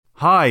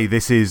Hi,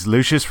 this is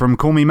Lucius from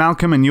Call Me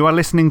Malcolm, and you are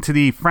listening to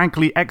the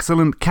frankly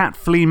excellent Cat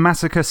Flea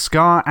Massacre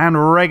Ska and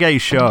Reggae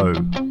Show.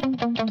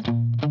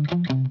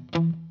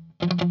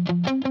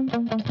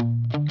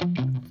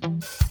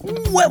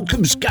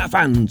 Welcome, ska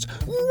fans!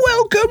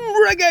 Welcome,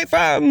 reggae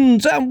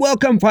fans! And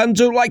welcome, fans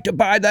who like to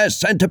buy their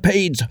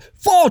centipedes,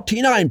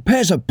 49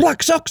 pairs of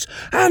black socks,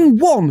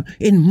 and one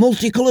in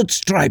multicoloured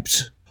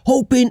stripes,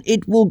 hoping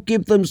it will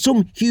give them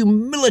some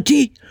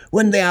humility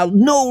when they are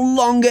no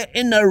longer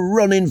in the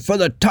running for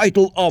the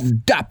title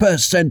of Dapper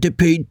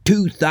Centipede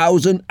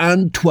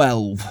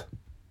 2012.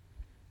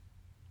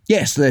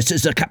 Yes, this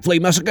is the Cat Flea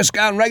Massacre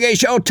Ska and Reggae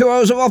Show, 2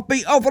 hours of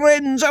offbeat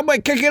offerings, and we're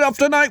kicking off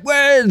tonight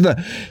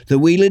with the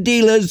Wheeler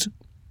Dealers,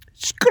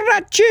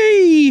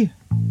 Scratchy!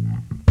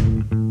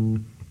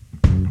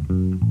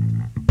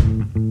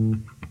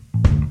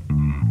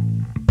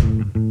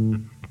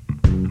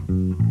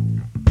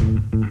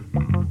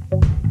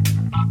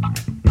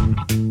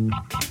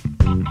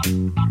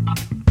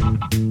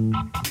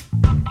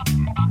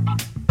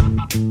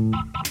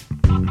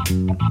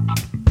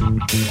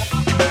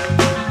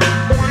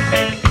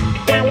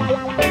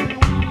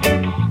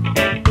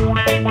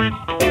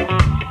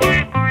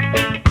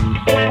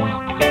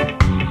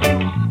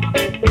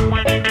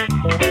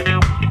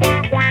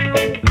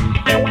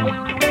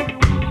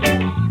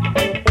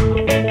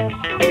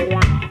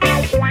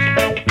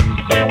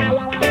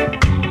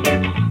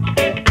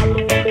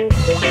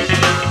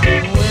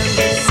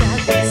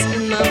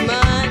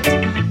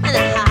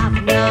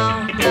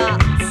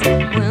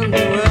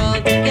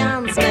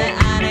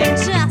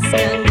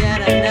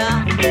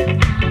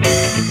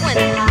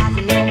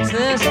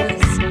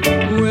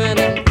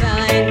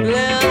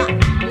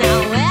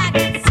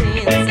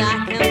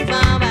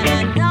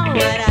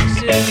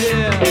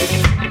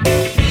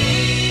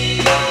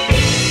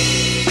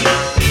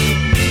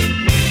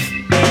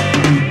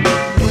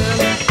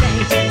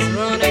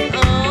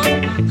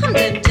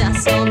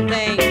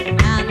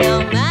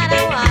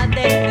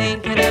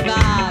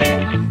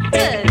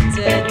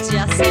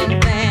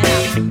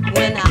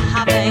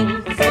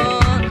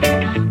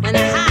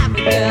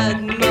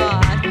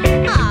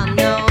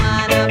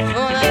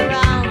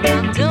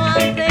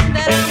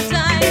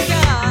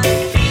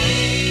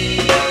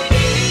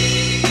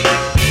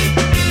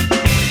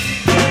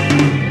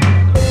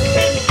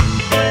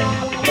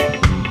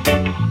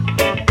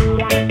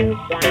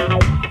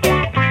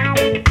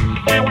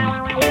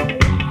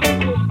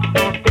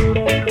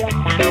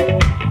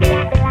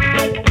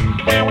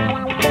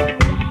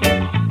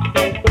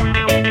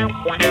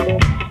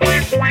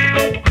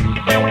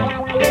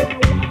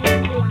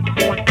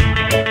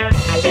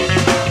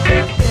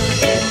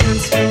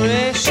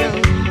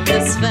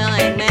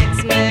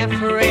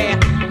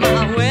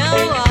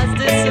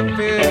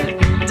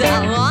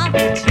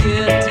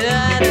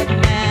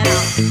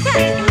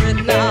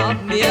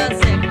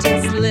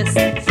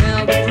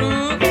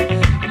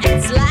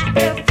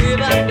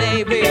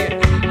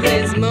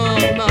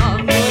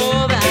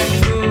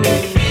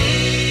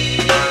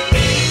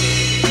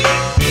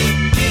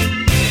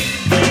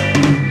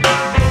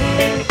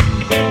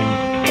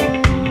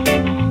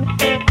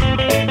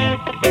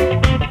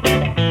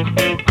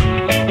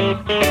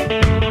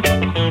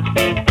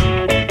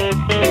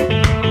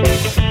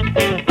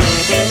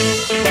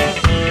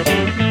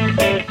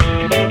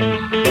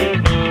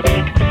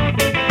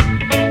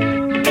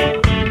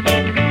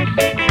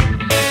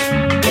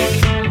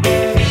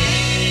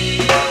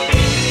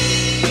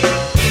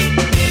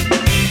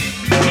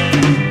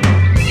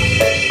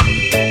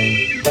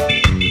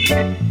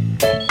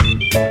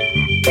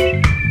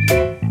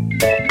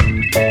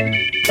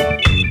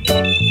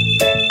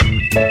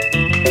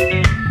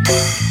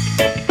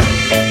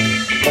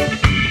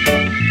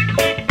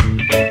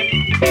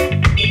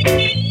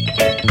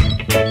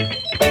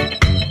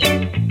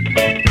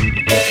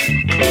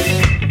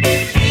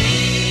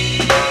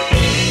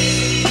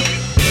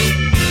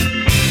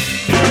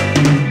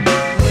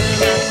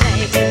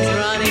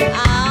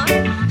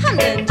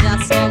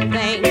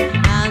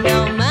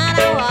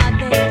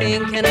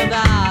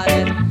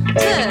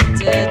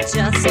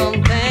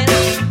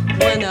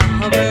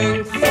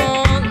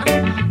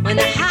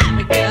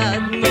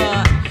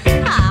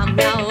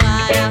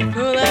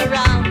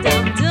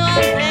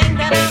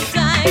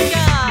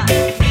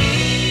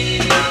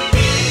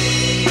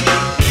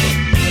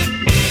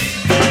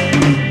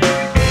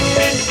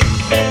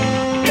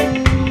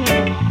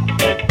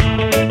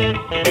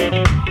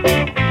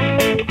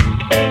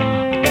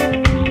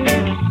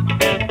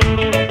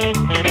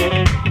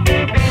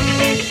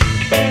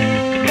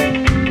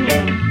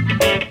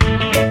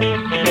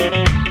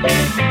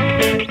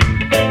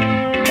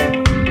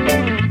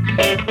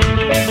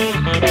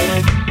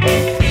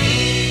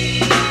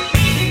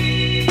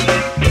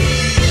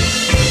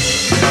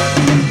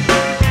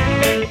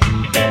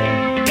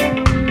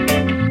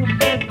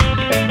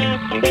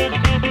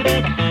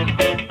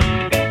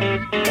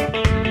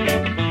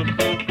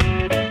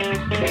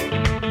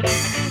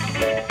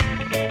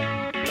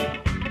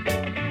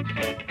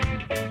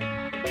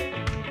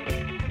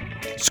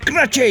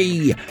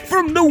 Scratchy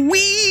from the Wheeler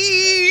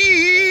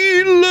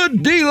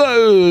record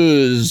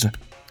dealers.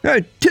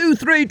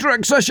 2-3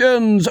 track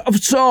sessions of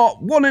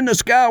sort, one in a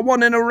ska,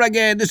 one in a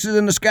reggae. This is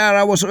in the ska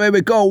hour, so here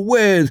we go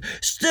with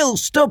Still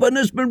Stubborn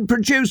has been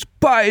produced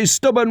by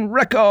Stubborn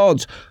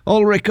Records.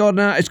 All recording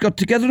artists got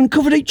together and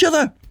covered each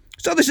other.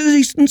 So this is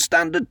Eastern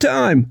Standard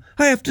Time,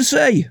 I have to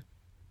say.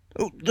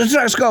 Oh, the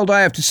track's called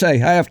I Have to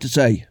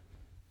Say.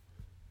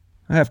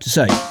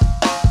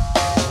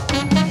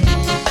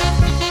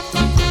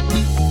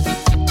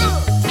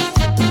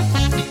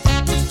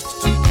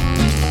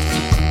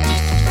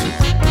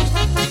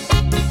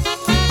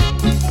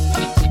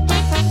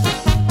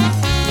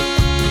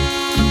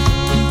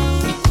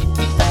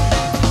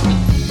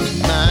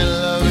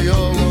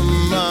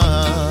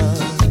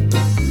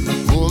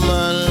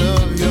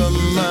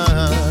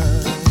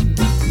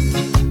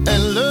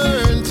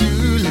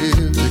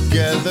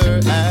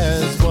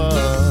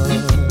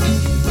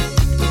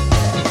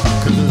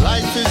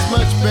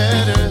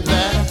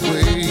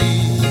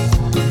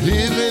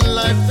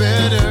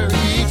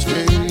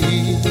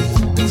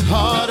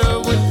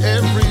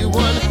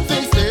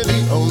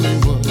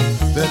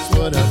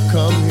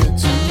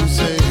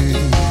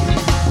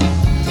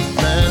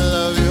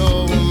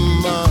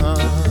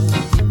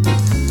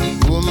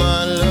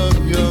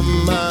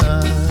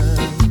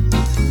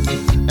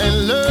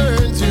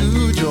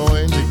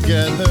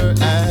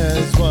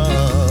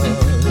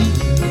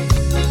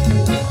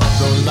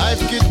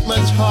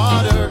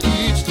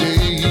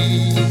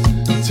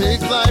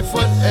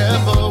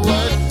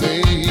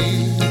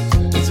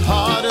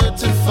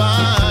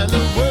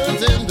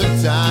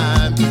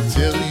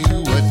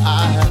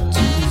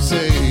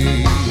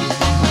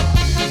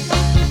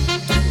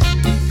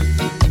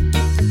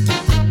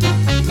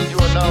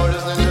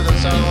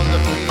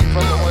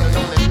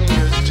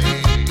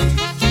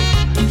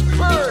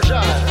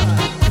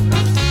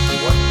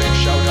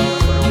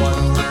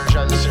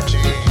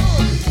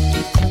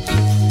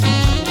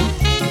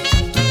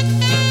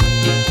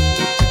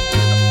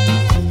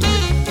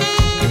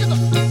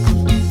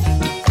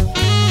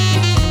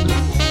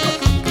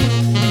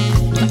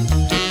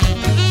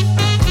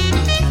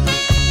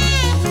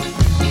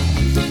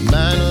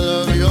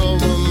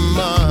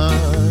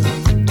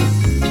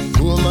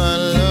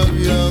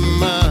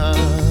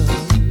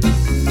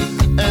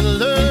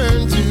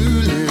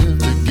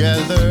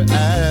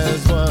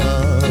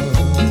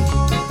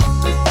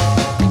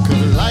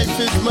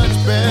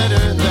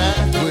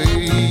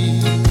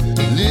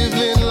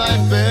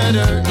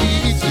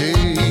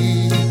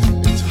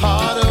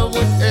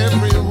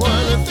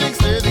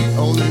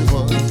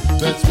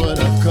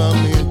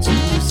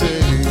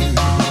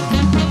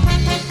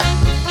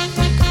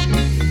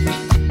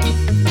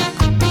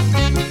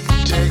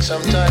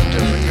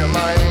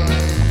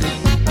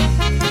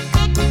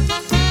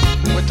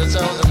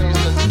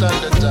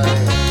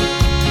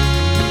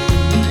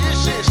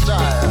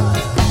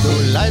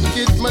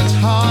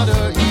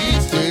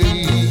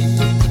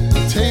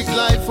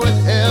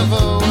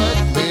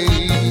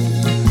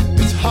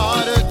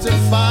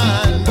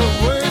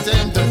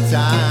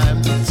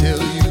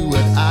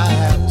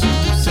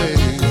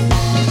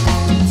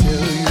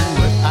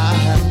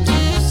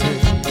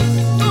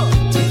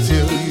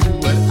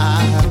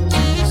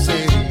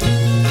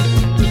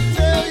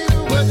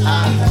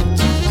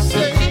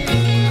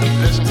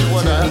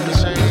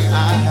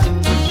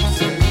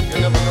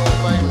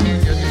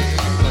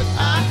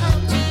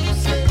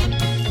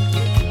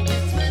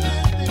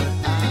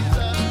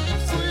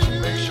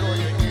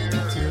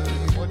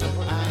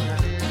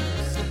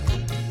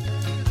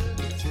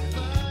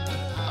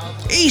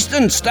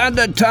 Eastern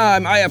Standard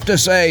Time, I have to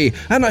say,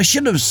 and I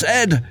should have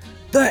said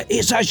that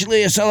it's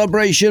actually a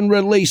celebration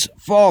release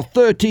for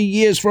 30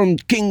 years from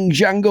King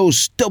Django's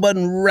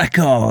Stubborn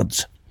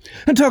Records.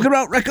 And talking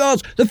about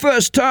records, the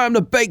first time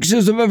the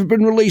Bakers have ever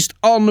been released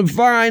on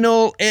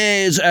vinyl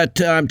is a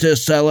time to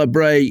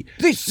celebrate.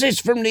 This is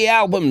from the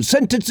album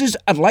Sentences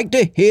I'd Like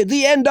to Hear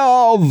the End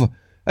of,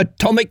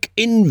 Atomic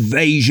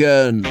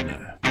Invasion.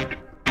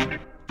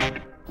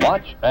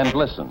 Watch and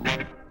listen.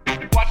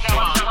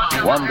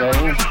 One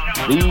day,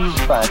 these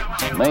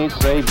facts may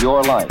save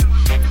your life.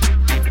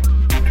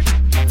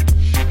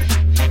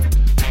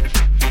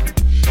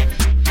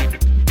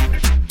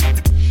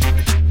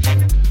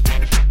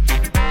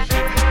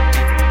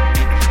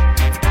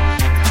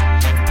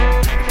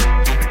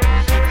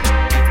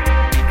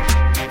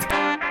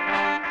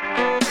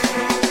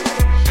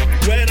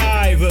 When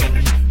Ivan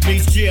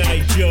meets G.I.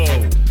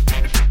 Joe,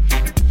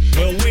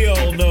 well, we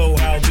all know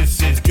how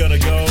this is gonna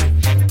go.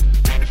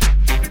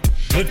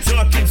 The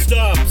talking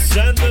stops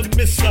and the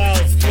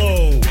missiles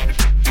flow.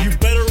 You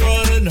better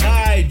run and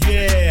hide,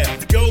 yeah.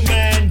 Go,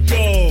 man,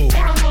 go.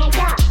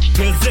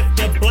 Cause if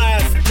the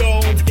blast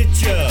don't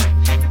hit ya,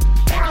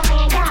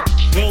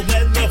 well,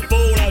 then the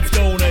fallout's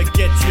gonna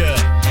get ya.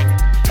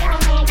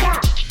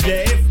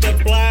 Yeah, if the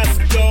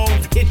blast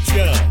don't hit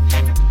ya,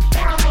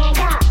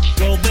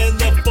 well, then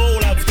the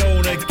fallout's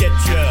gonna get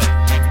ya.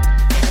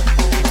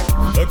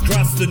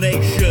 Across the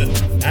nation,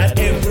 at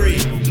every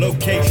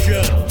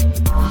location,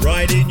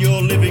 right in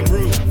your living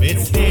room,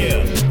 it's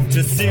here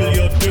to seal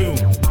your doom.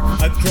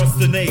 across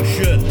the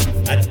nation,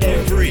 at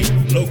every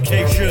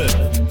location,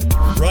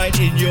 right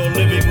in your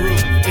living room,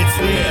 it's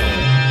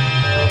here.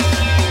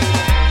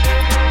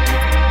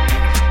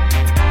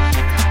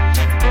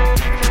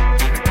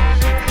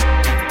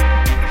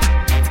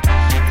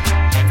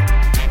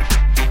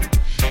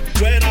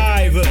 When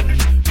Ivan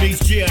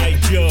meets G.I.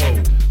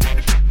 Joe,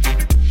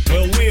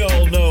 well, we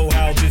all know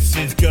how this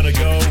is gonna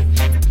go.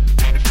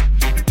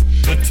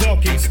 The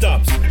talking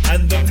stops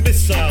and the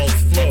missiles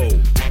flow.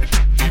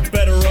 You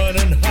better run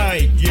and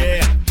hide,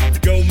 yeah.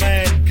 Go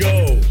man,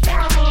 go.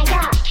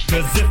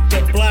 Cause if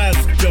the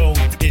blast don't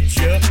hit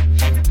ya,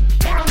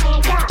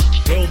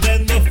 well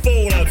then the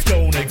fallout's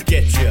gonna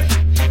get ya.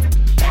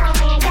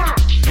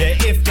 Yeah,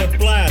 if the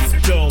blast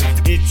don't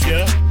hit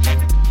ya,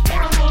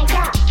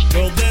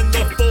 well then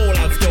the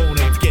fallout's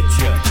gonna get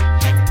ya.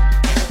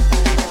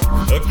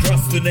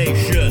 Across the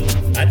nation,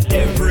 at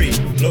every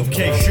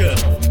location,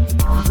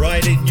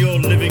 right in your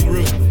living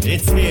room,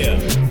 it's here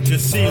to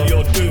seal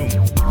your doom.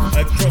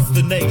 Across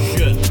the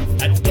nation,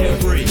 at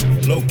every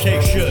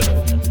location,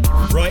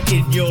 right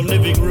in your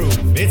living room,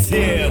 it's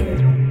here.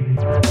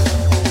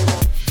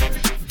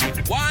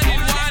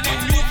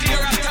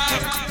 Nuclear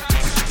attack.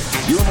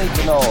 You need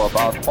to know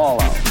about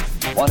fallout,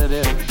 what it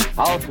is,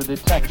 how to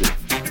detect it,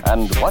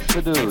 and what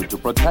to do to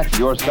protect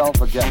yourself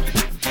against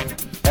it.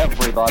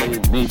 Everybody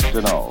needs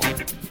to know.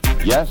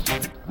 Yes,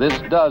 this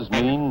does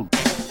mean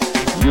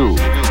you.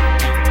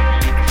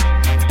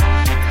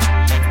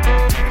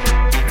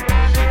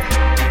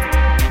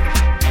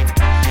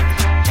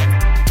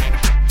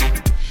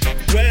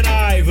 When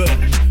Ivan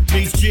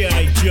meets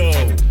G.I.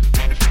 Joe,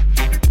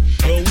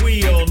 well,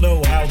 we all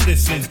know how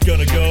this is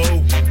gonna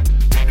go.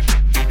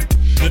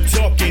 The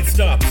talking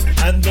stops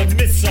and the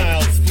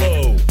missiles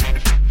flow.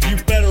 You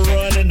better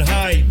run and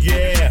hide,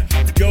 yeah.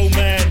 Go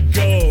man,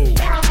 go.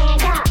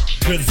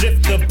 Cause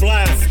if the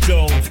blast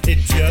don't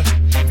hit ya,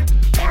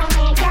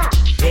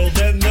 well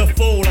then the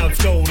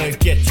fallout's gonna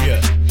get ya.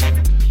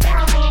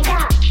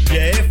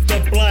 Yeah, if the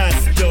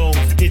blast don't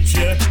hit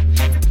ya,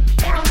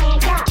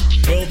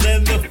 well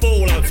then the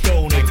fallout's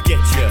gonna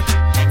get ya.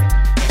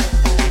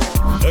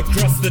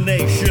 Across the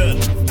nation,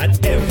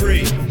 at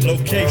every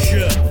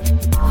location,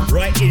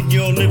 right in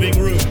your living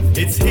room,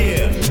 it's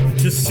here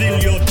to seal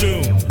your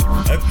doom.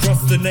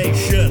 Across the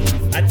nation,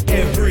 at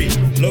every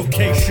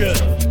location,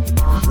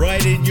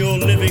 right in your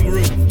living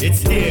room,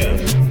 it's here.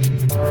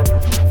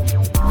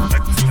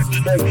 Across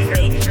the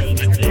nation,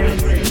 at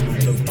every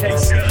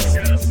location,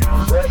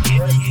 right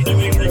in your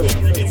living room,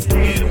 it's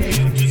here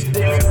to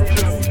seal your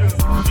doom.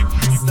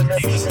 Across the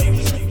nation,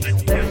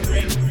 at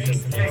every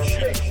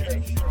location, right in your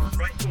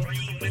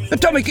living room.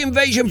 Atomic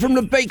Invasion from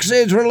the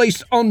Bakesids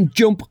released on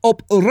Jump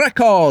Up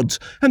Records.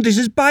 And this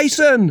is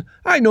Bison.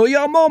 I know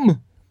your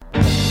mum.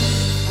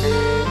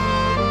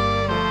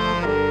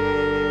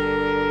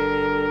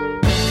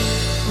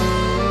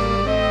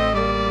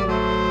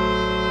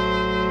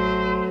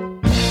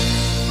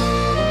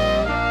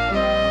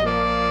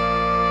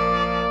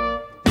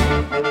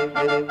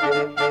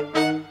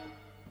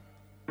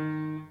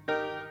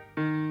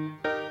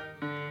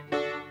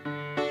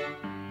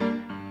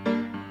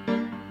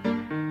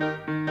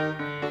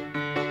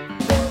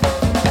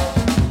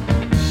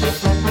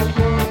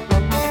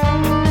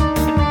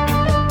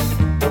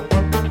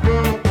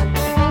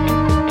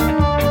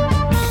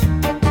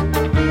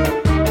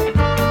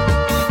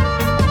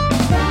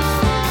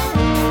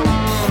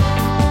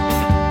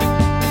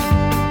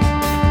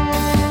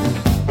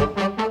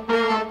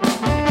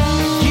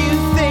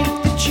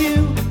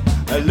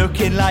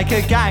 Like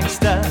a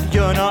gangster,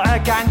 you're not a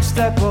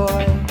gangster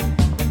boy.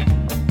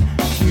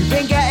 You've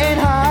been getting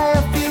high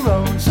off your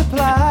own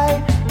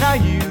supply. Now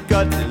you've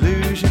got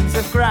delusions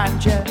of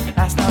grandeur.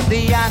 That's not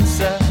the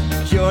answer.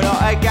 You're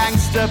not a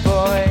gangster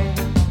boy.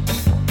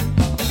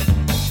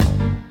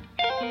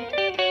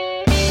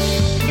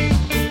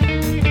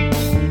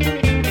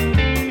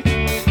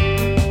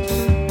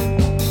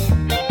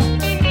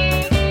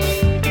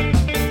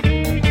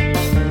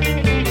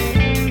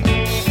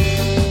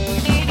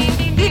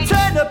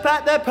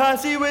 At the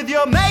party with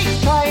your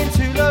mates, trying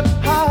to look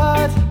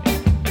hard,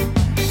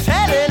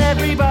 telling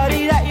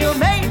everybody that your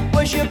mate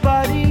was your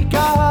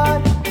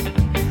bodyguard.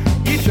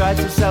 You tried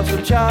to sell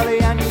some Charlie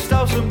and you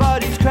stole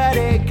somebody's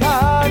credit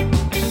card,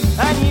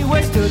 and you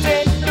were stood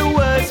in the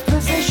worst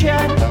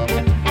position,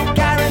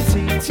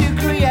 guaranteed to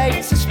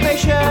create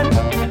suspicion.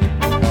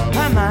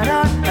 A man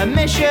on a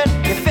mission,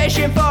 you're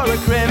fishing for a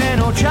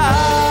criminal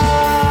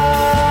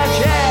charge,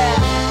 yeah.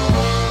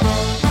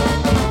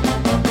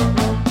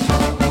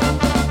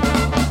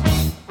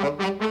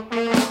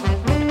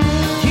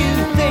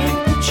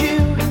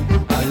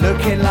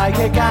 Looking like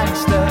a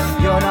gangster,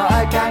 you're not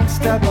a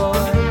gangster boy.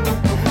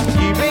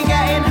 You've been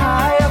getting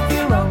high off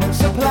your own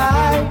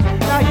supply.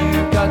 Now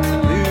you've got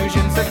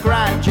delusions of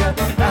grandeur.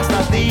 That's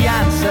not the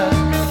answer.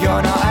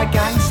 You're not a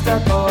gangster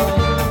boy.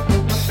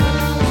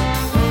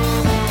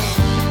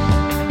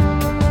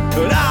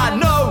 But I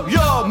know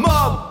your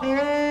mum.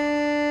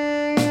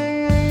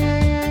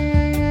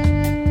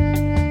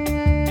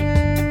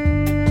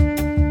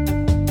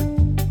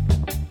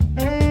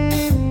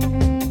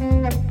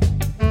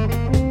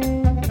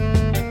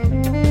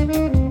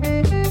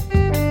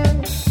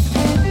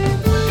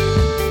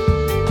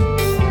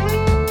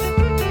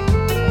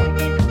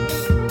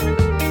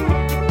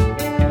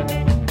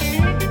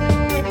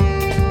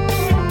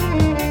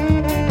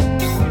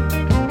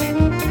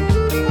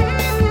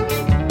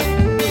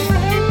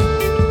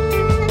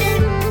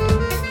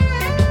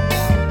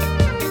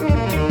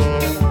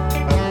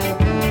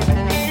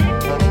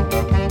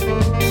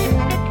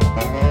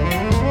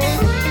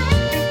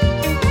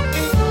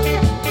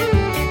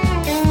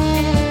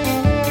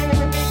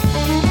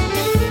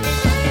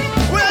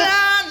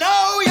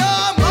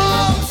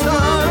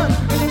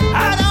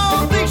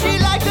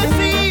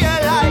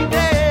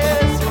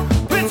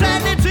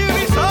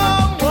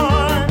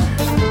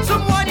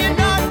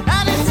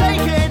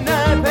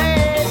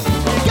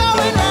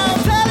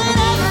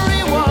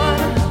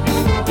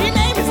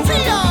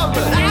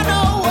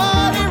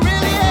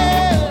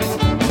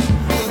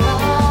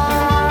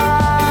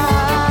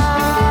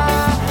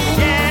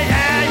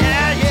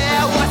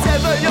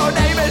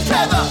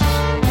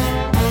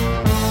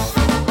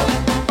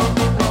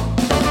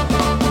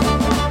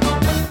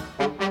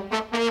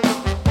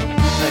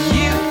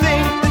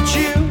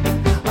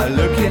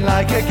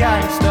 a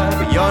gangster,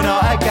 but you're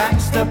not a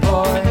gangster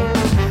boy.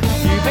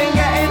 You've been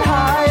getting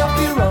high off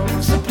your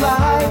own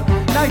supply.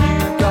 Now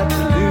you've got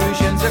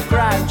delusions of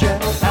grandeur.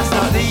 That's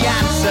not the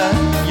answer,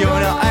 you're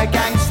not a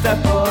gangster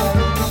boy.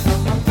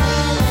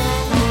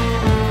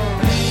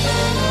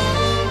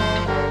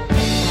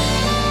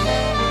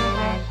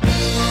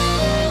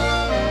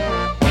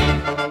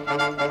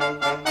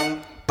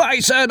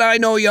 Bison, I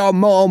know your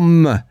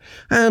mum.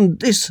 And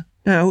this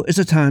now is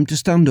a time to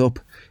stand up,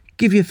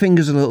 give your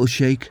fingers a little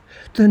shake,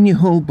 then your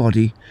whole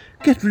body.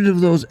 Get rid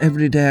of those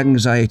everyday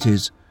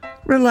anxieties.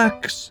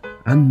 Relax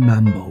and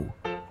mambo.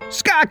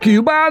 Ska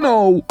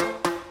Cubano!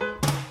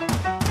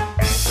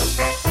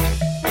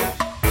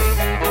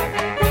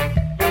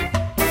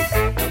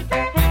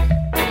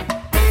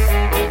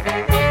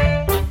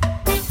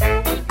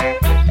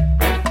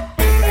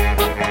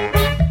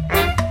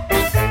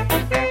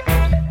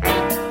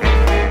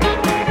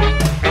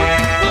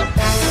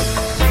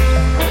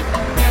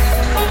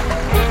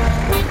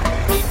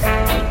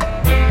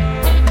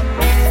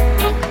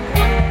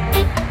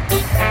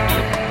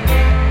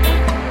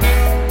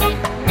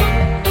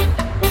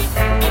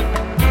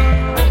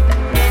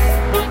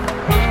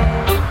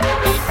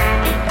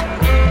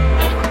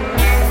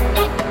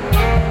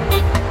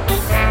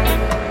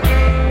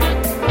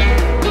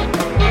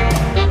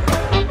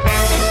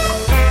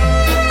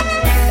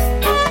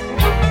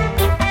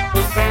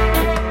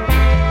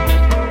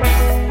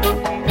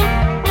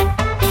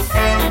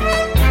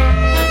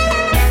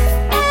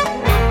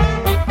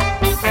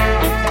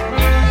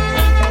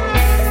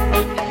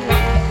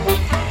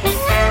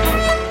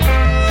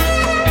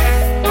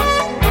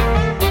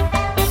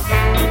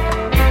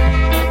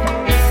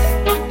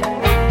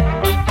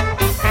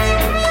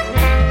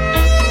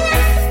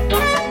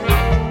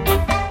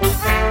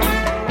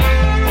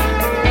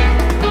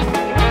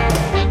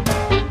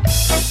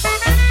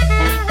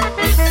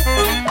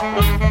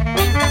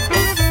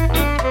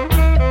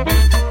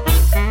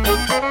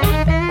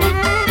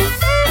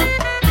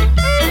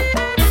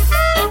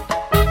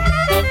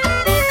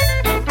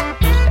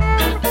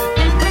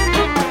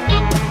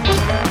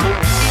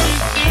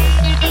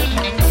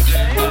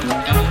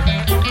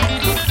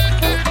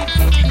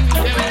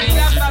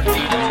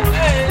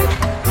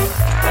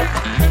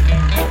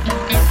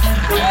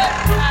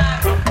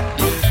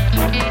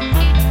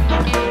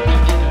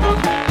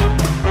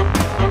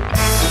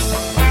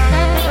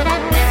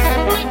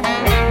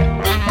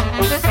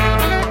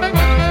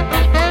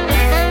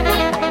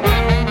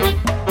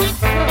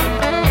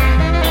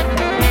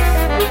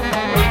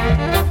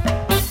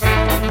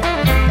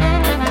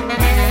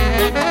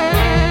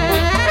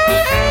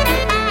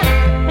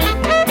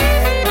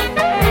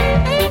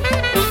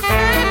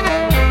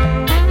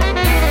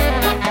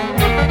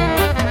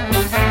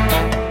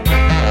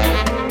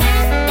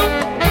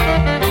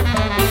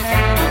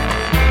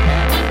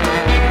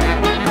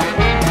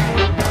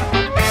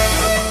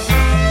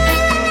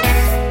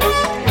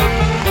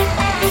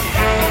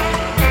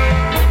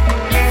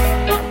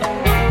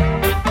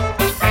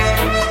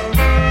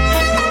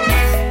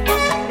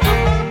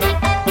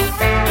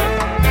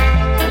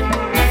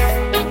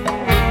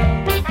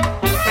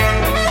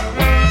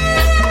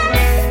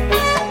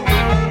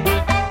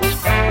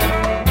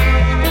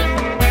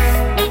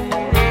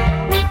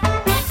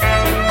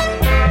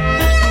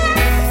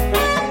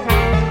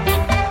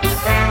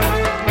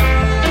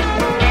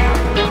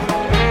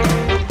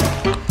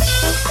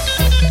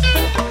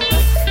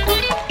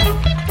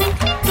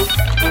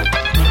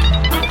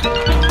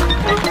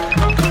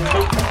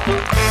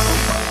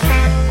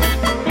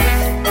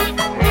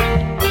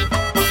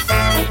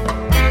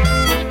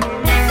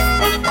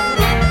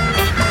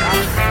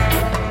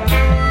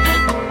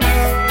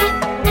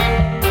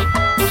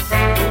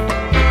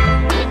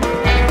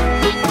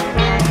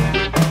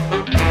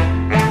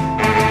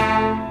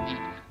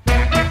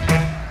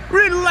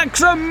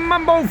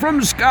 Mambo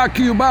from Ska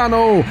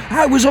Cubano.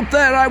 I was up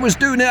there, I was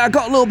doing it, I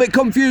got a little bit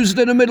confused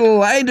in the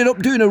middle. I ended up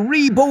doing a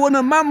Rebo and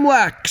a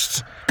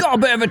Mamlax. Got a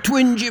bit of a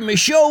twinge in my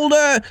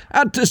shoulder,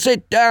 had to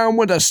sit down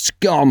with a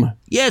scone.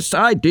 Yes,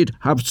 I did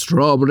have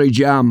strawberry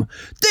jam.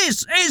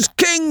 This is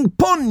King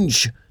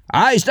Punch.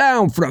 Eyes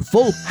down for a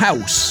full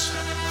house.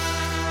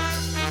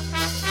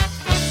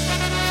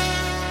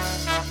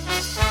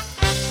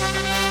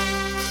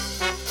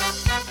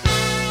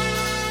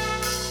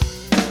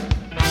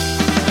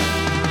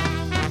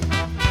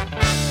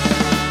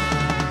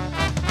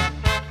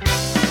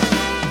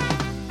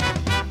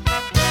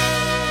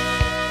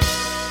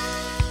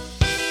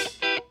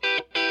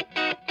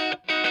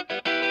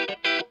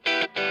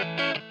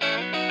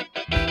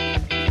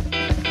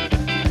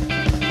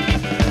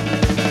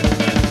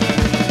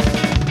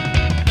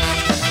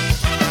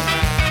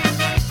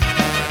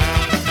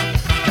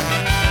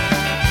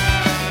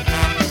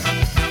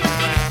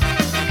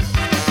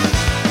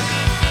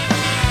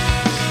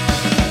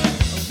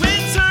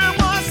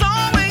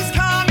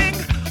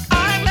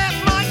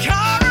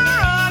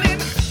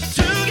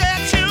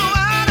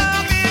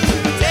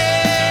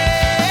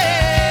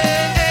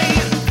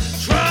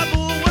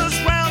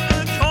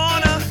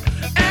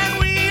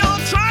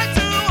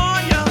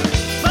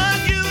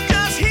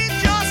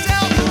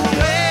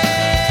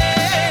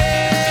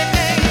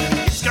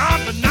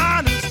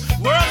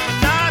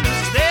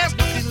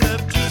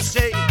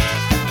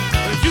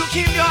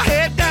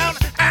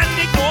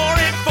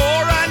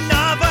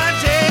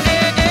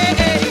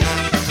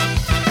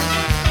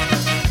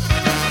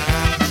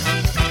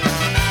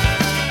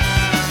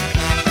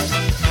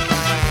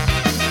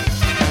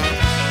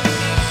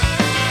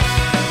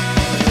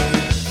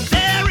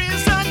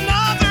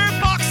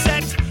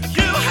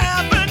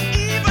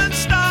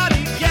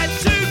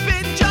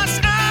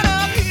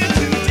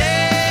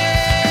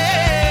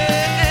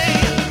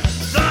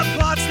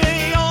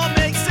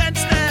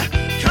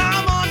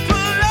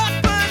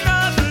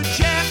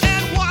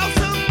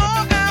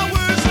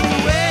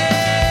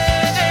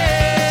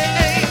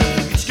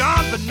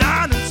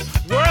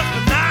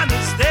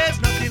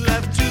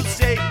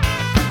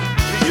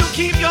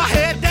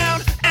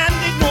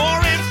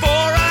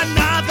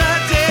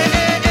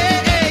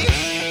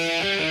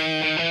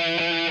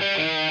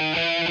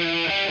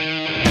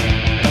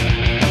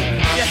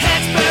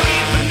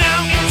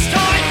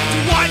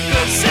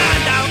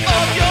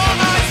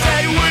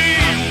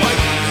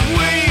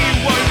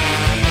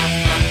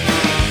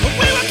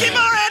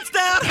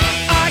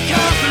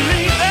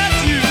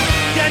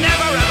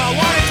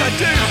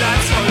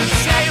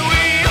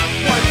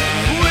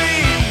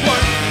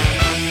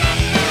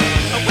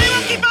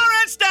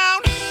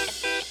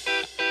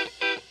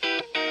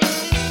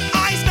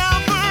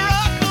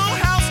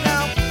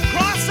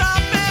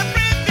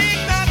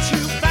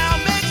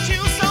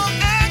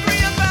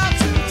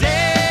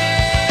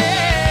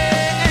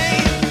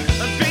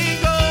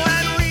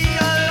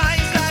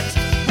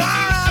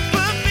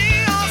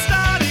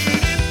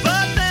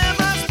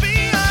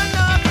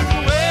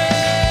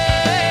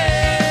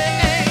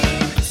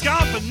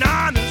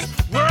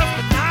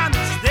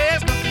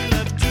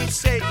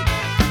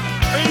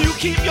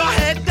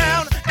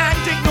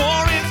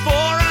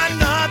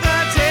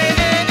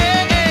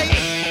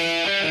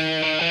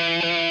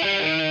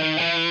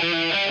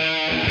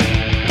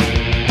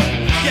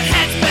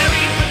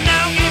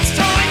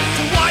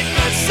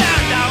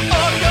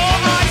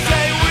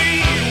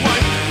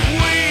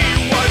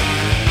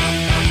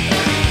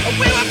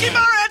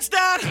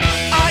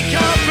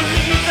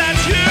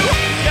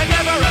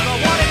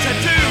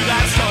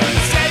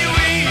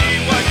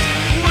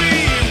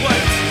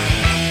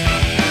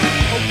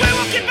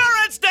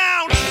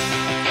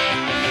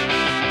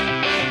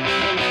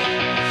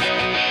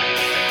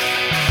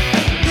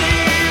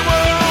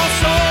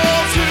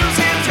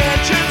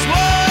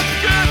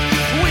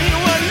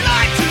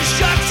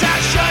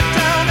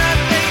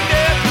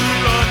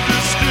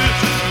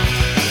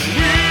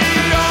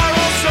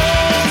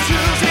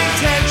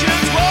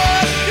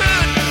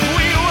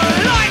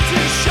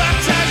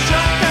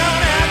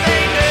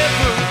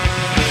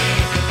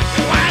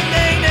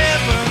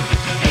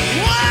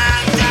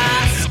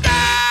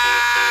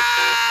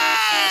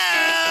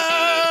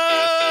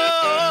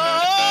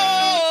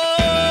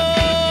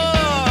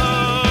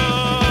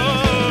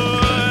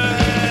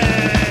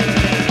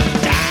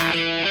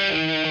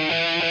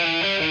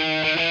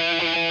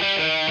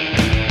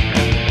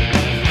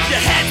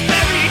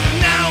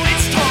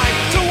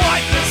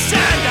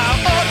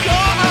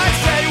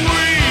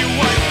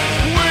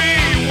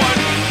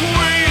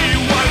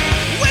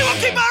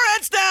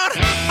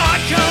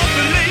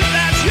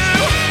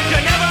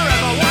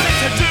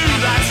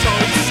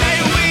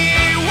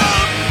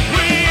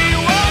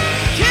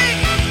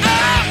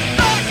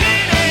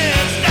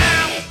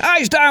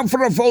 now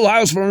for a full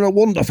house from the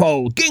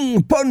wonderful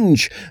King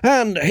Punch.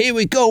 And here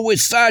we go with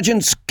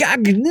Sergeant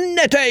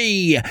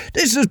Scagnetti.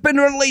 This has been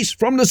released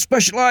from the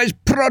Specialized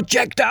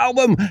Project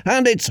album,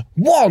 and it's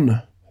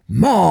One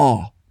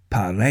More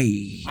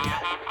Parade.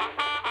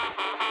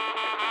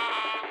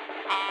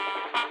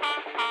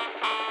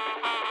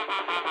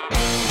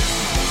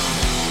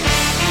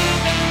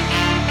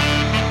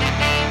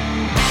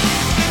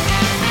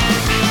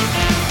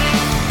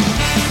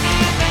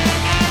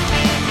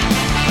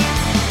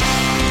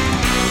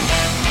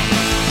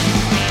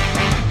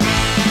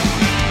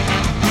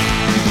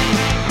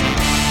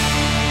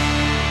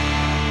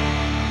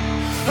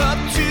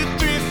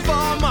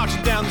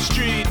 Down the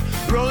street,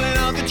 rolling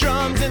out the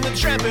drums and the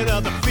tramping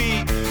of the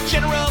feet.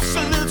 General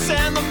salutes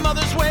and the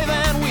mothers wave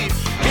and weep.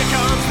 Here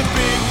comes the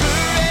big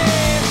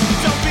parade.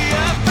 Don't be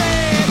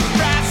afraid.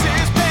 Price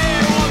is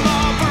paid. One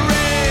more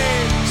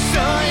parade.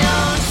 So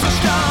young, so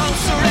strong,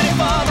 so ready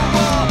for the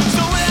war.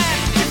 So let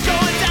you go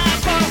and die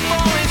for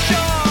foreign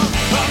shore.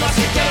 All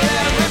must together,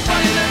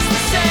 everybody looks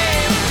the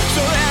same.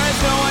 So there is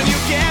no one you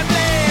can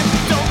blame.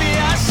 Don't be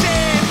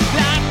ashamed.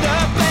 Light the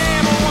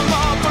flame. One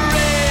more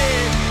parade.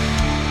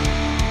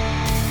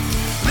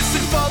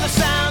 Listen for the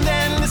sound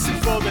and listen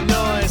for the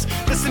noise.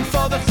 Listen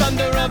for the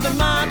thunder of the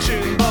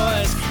marching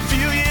boys. A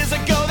few years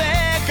ago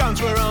their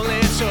guns were only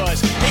a choice.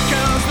 Here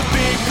comes the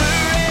big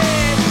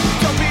parade.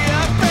 Don't be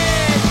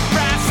afraid.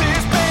 Price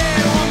is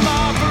paid. One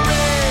more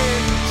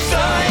parade.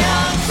 So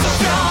young, so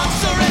strong,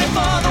 so ready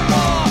for the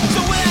war. So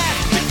we'll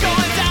have to go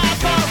and die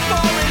for a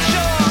foreign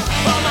shore.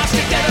 All march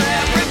together,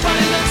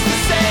 everybody looks the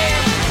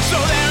same. So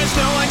there is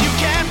no one you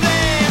can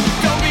blame.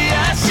 Don't be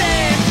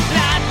ashamed.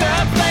 Light the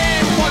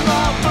flame. One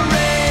more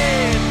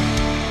parade.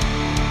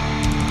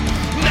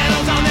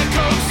 Medals on their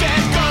coats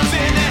and guns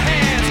in their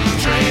hands.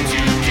 Trained to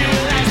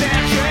kill as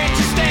they're trained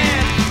to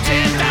stand.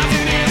 10,000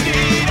 is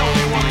need,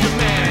 only one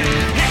command.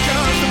 Here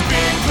comes the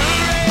big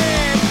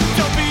parade.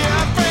 Don't be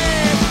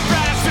afraid.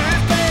 Price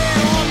is paid.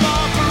 One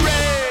more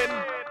parade.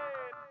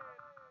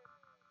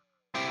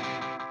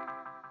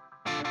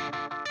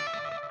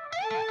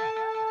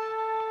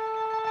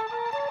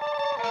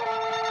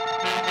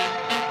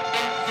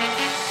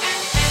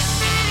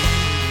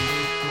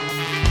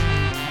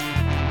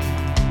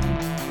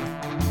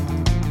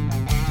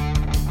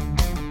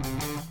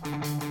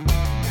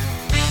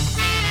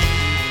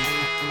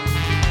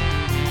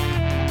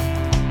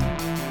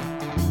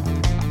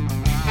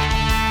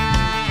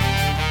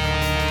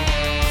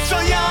 So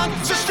young,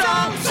 so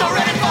strong, so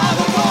ready for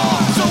the war.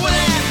 So we'll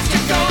have to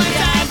go and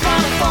die for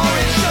the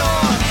foreign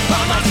shore.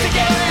 All march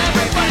together,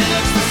 everybody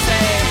looks the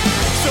same.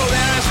 So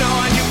there is no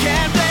one you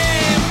can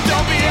blame.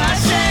 Don't be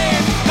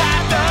ashamed.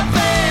 Light the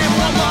flame.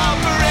 One more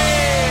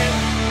parade.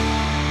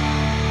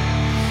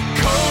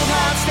 Cold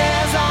hard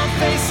stares on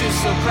faces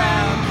so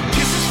proud.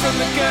 Kisses from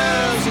the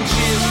girls and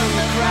cheers from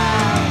the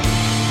crowd.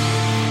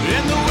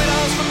 And the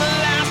widows from the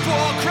last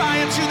war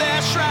crying to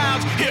their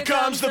shrouds. Here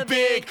comes the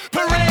big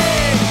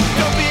parade.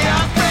 Don't be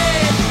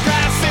afraid.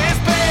 Price is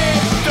paid.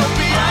 Don't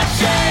be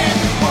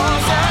ashamed.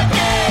 War's a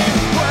game.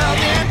 World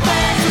in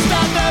flames to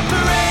start the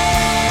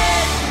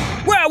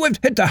parade. Well, we've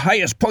hit the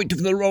highest point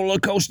of the roller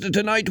coaster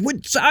tonight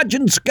with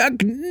Sergeant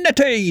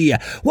Scagnetti.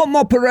 One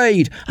more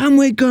parade, and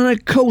we're gonna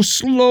coast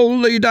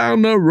slowly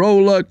down the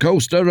roller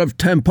coaster of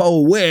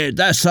tempo with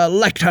the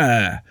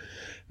selector,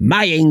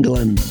 My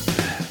England.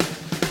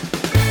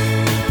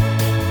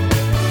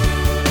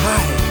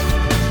 Hi,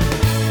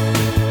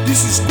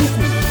 this is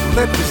Cuckoo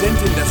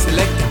representing the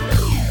selector.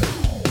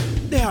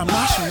 They are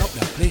mashing up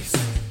the place.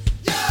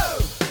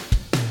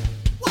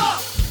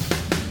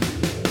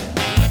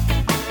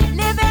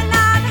 Living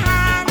on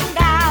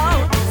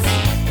handouts,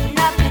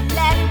 nothing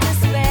left to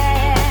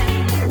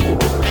spend.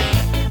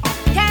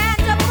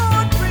 Can't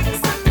afford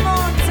bricks and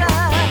mortar,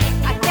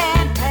 I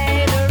can't pay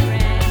the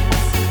rent.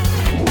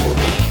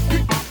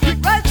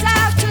 Wrote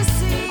out to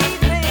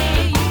CV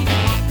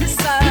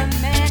so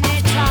many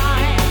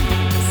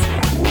times.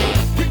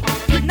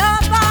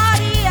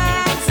 Nobody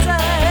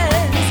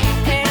answers,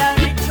 it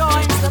only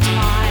joins the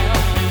pile.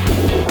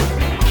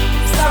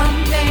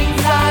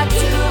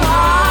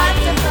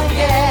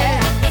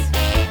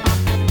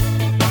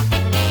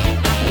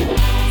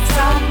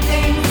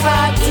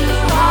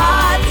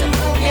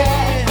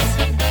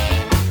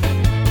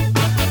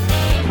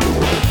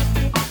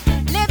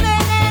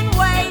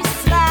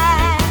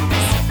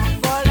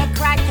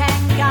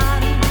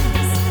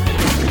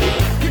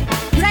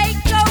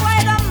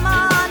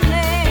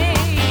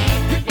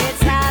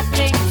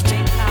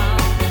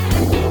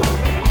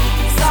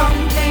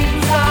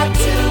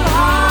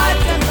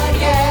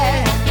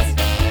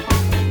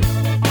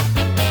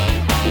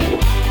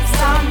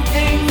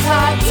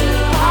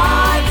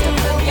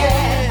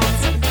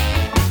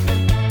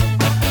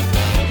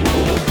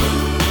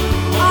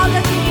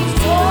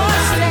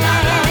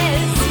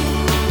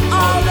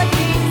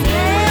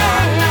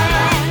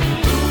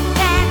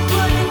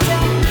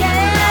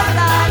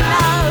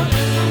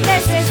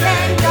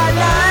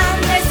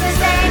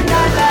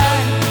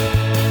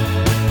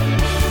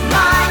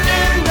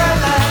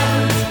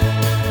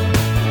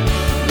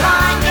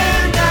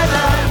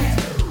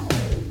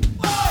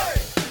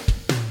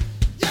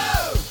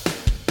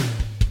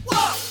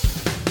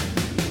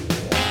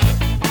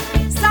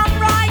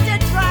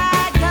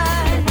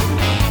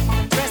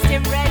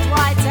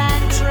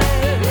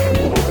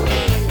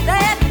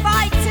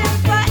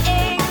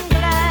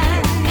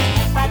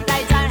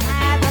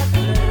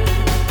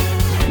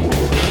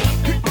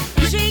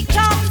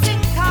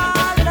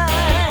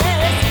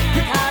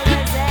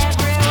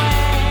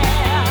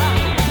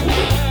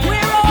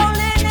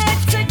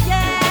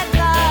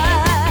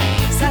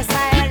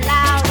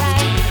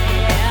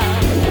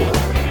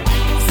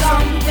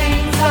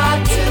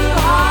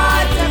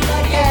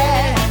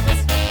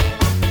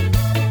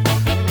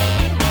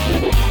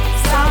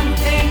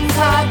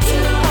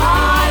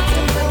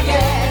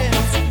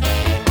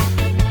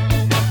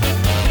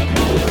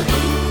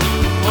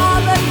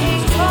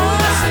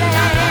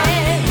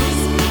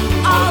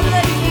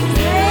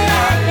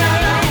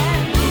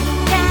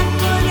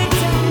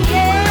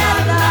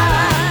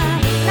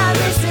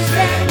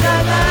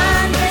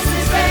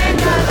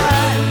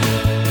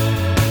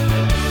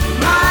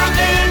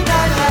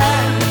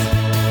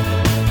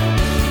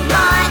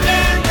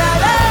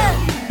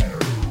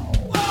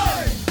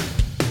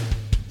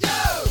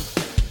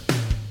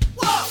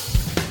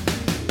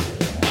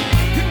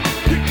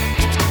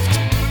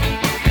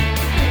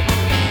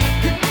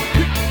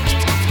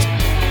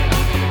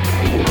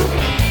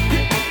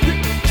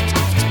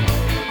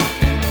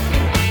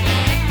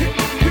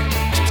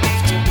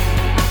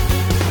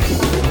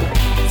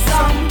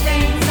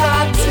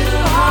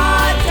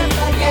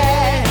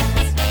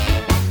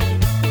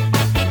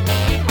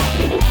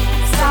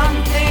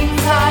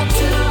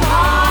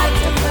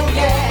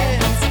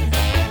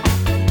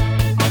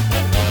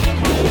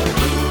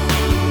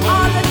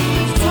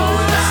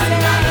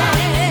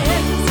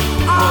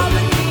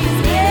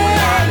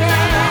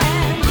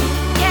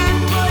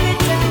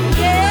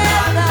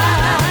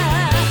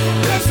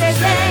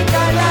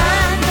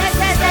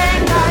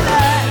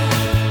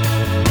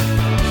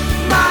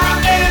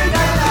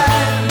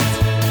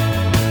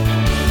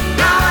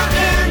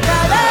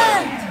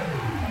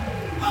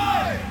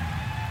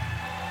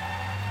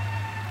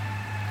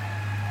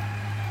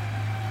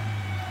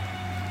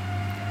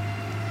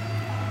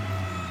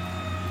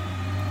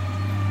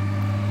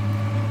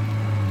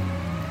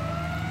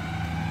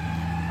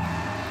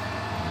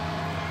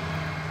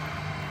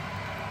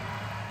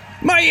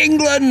 My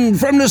England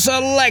from the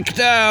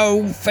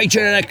Selector,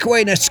 featuring a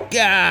Queen of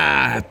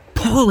Ska,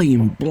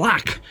 Pauline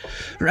Black.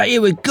 Right,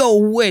 here we go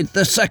with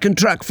the second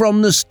track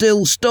from the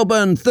Still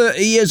Stubborn,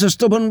 30 Years of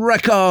Stubborn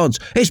Records.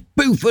 It's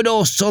Buford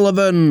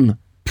O'Sullivan,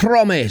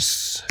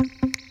 Promise.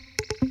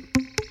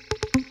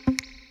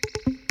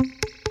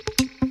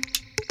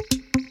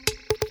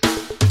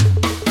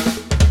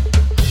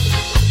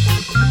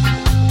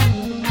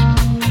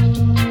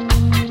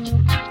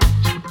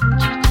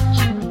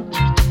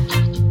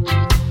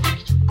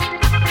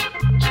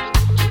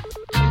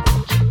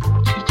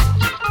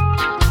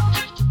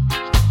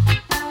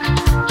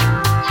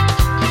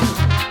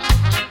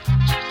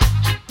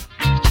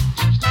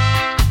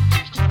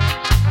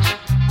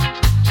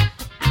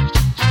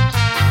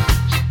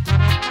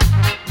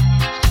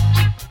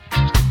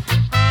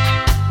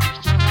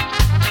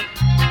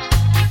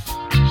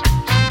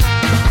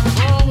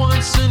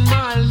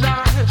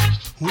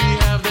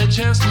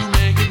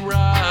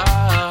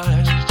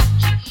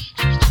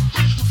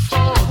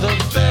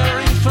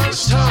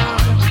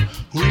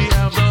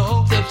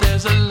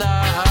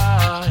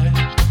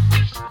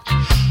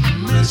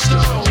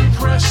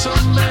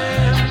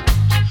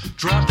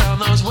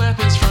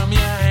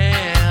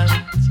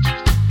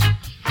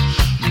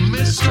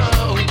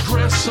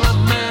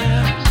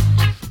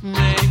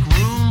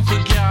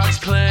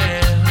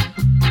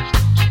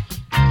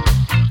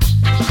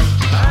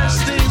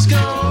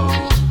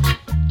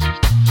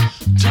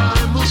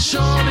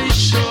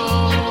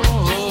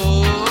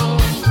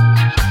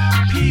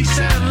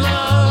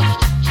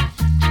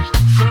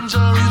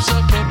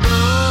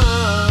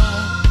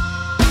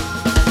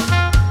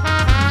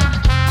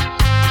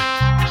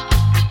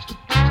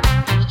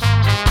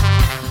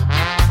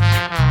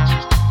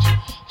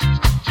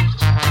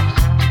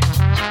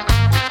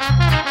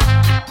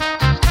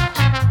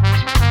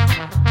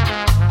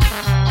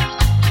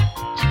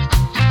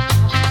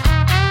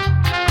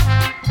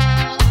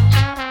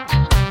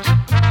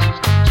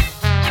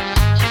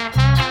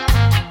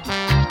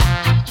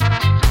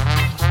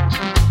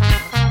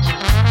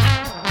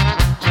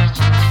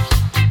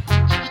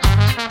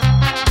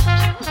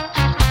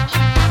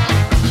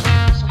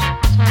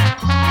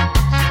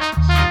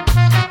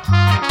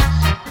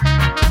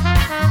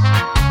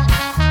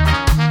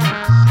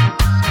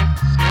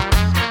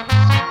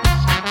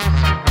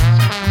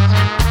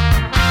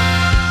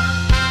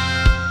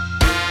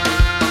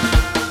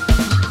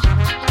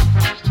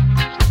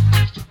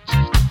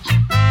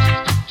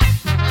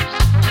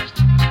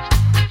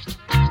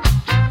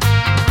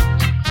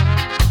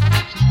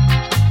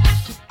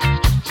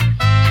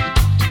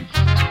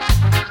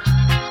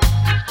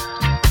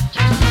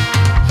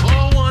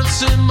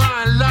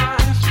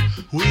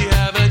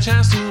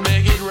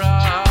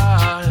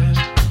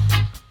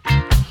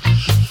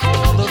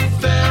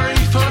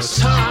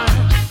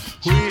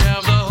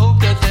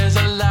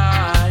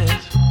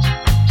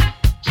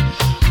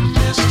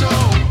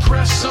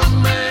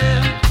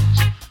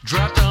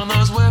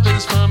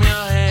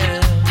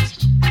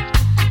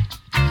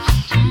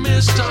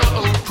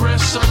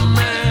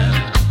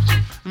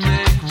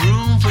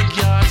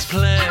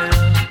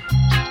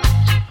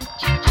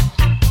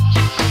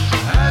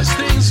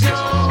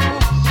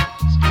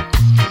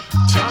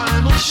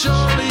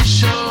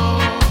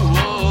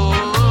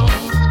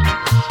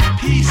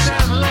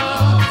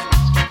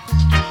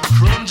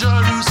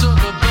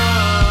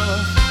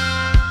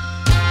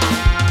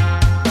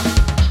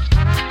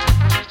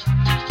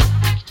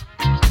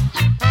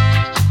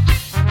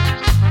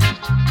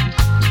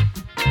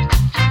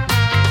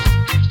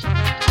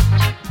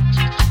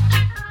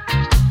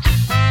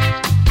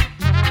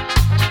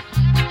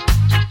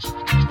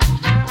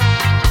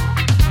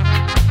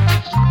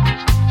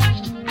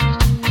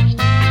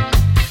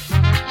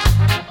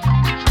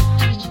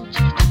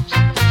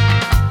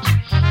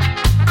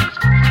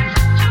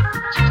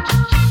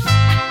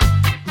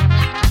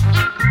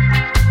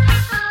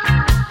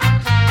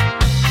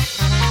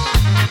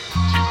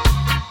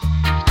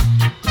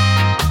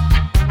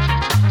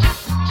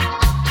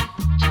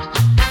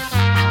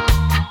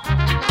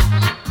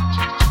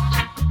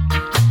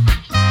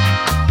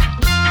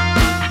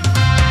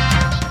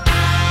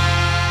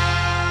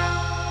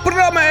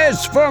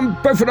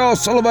 From Buford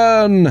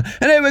O'Sullivan. And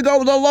here we go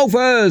with the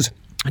Loafers.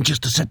 And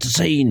just to set the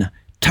scene,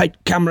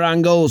 tight camera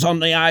angles on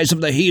the eyes of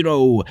the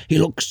hero. He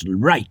looks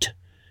right.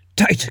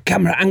 Tight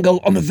camera angle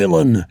on the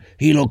villain.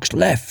 He looks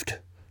left.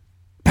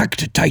 Back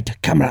to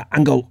tight camera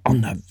angle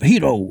on the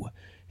hero.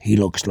 He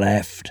looks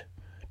left.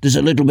 There's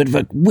a little bit of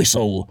a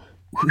whistle.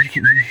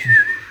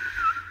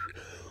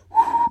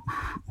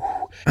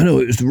 I know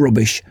it was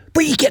rubbish,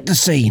 but you get the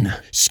scene.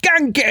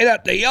 Skank it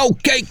at the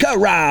OK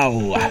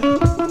Corral.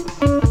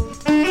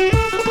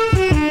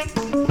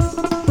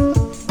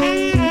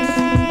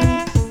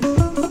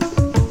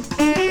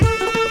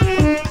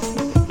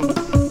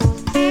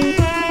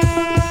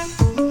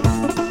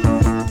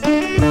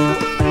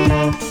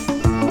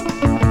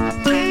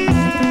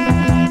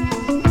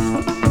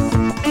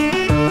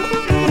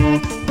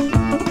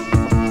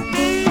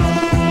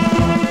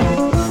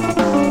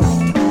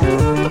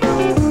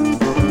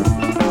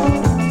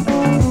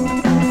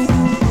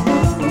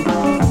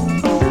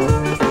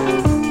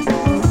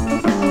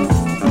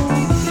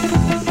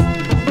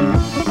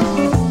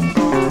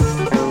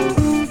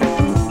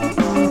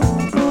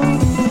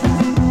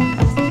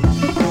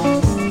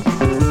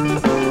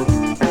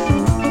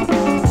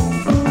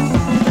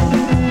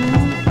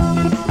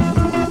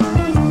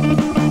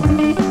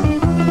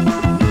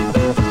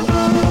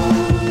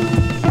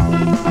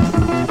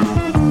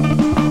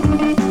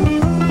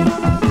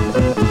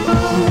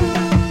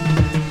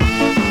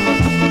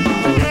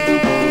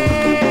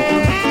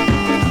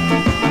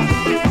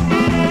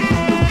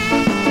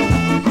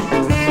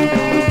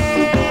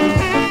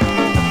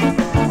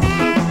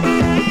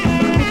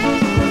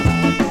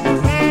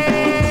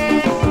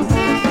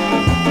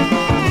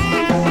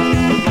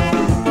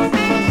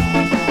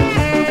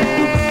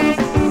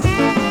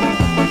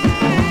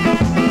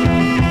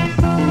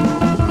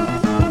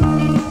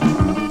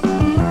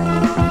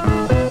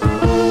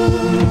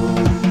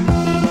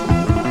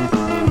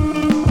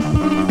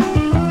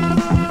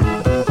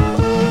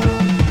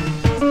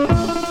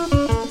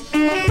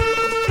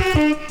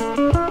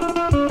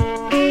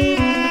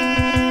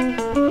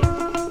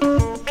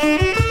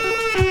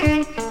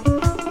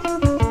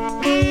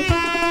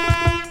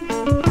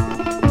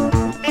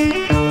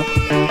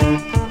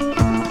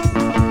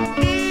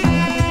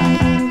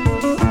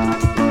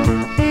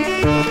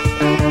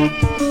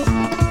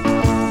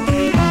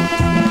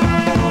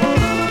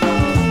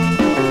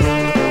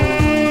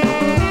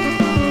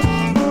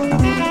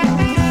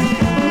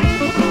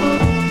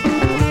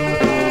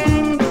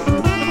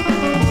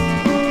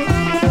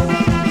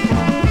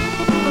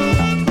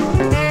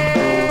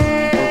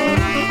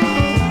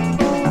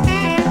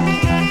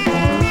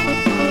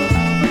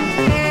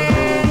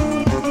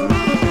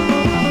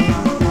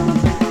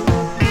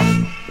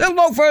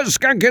 Rockers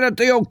skanking at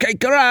the OK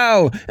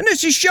Corral, and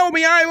this is Show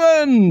Me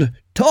Island.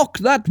 Talk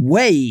That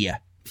Way.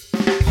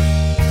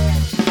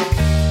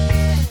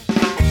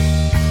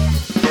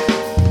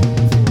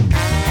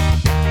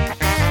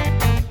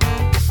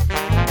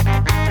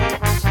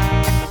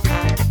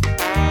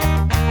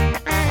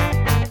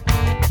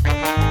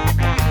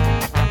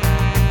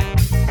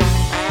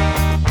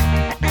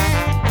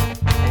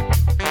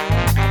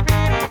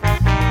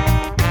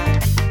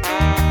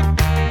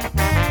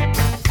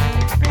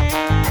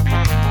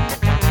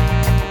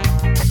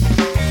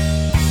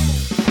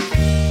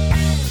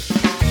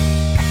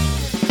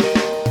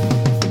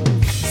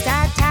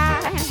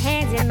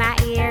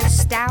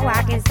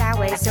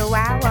 So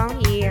I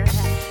won't hear.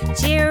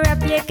 Cheer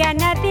up, you got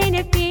nothing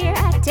to fear.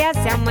 Tell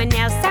someone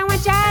else I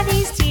won't dry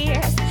these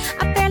tears.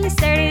 I'm fairly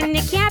certain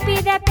it can't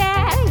be that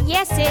bad.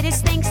 Yes, it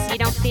is thinks you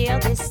don't feel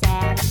this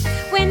sad.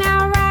 When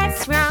I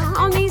write wrong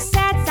on these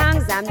sad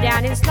songs, I'm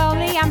down and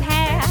slowly I'm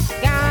half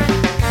gone.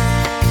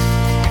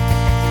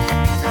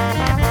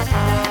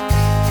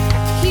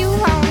 You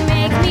won't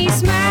make me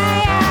smile.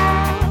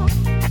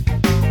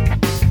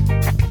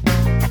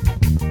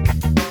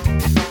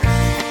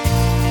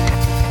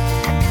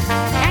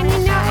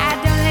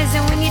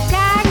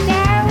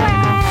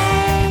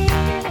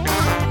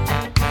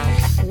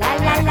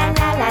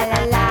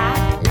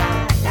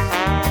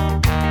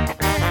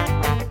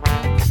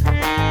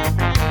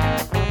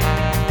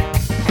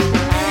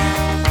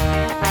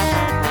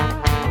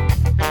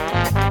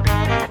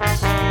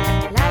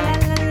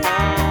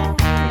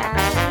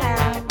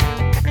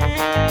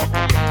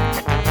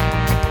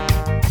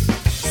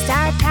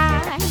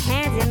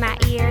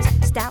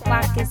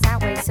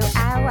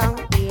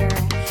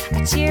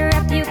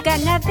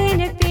 Nothing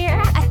to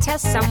fear. I tell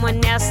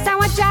someone else I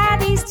won't dry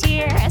these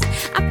tears.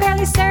 I'm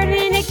fairly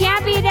certain it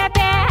can't be that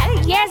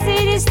bad. Yes,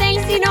 it is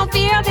things you don't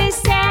feel this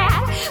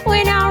sad.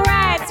 When I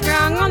write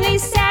wrong on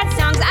these sad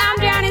songs, I'm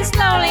drowning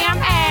slowly. I'm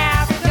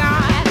half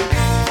gone.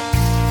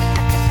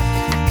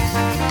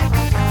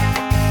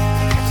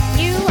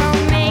 You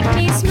won't make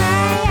me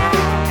smile.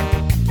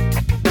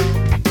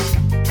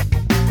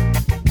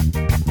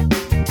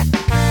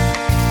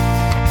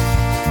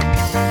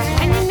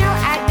 And you know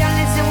I don't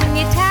listen when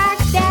you talk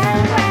that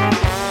way.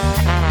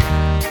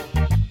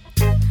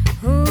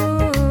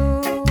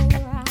 Ooh,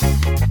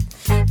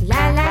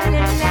 la la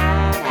la la,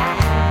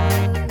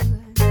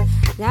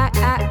 la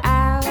la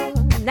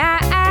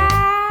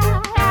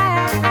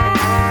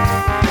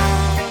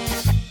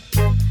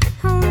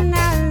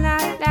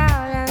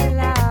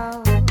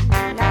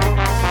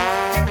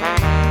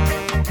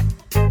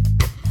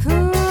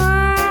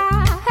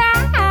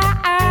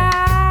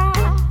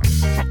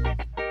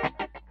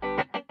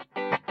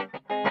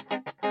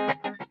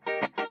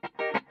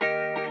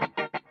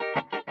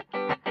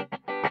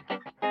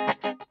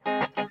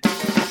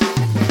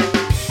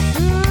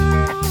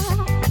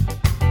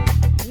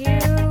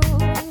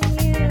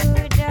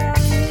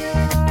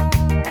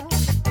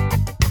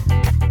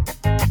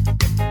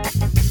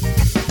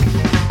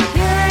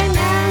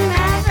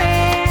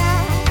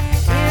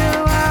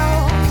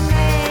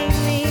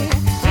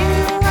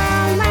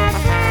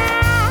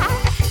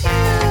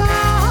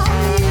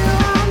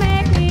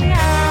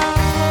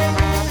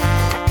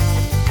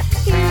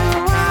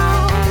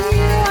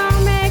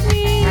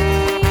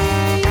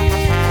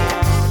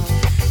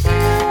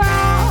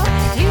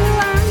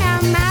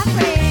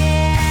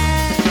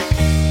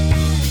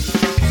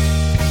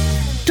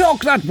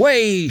Talk That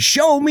Way,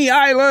 Show Me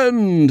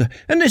Island.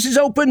 And this is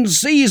Open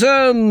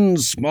Season,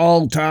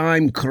 Small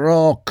Time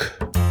Croc.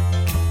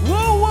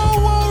 Whoa, whoa,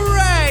 whoa,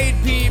 right,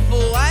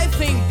 people. I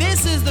think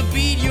this is the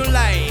beat you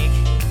like.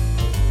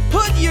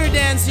 Put your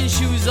dancing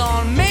shoes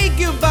on, make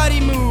your body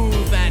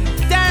move, and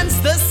dance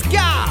the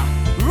ska.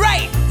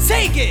 Right,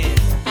 take it.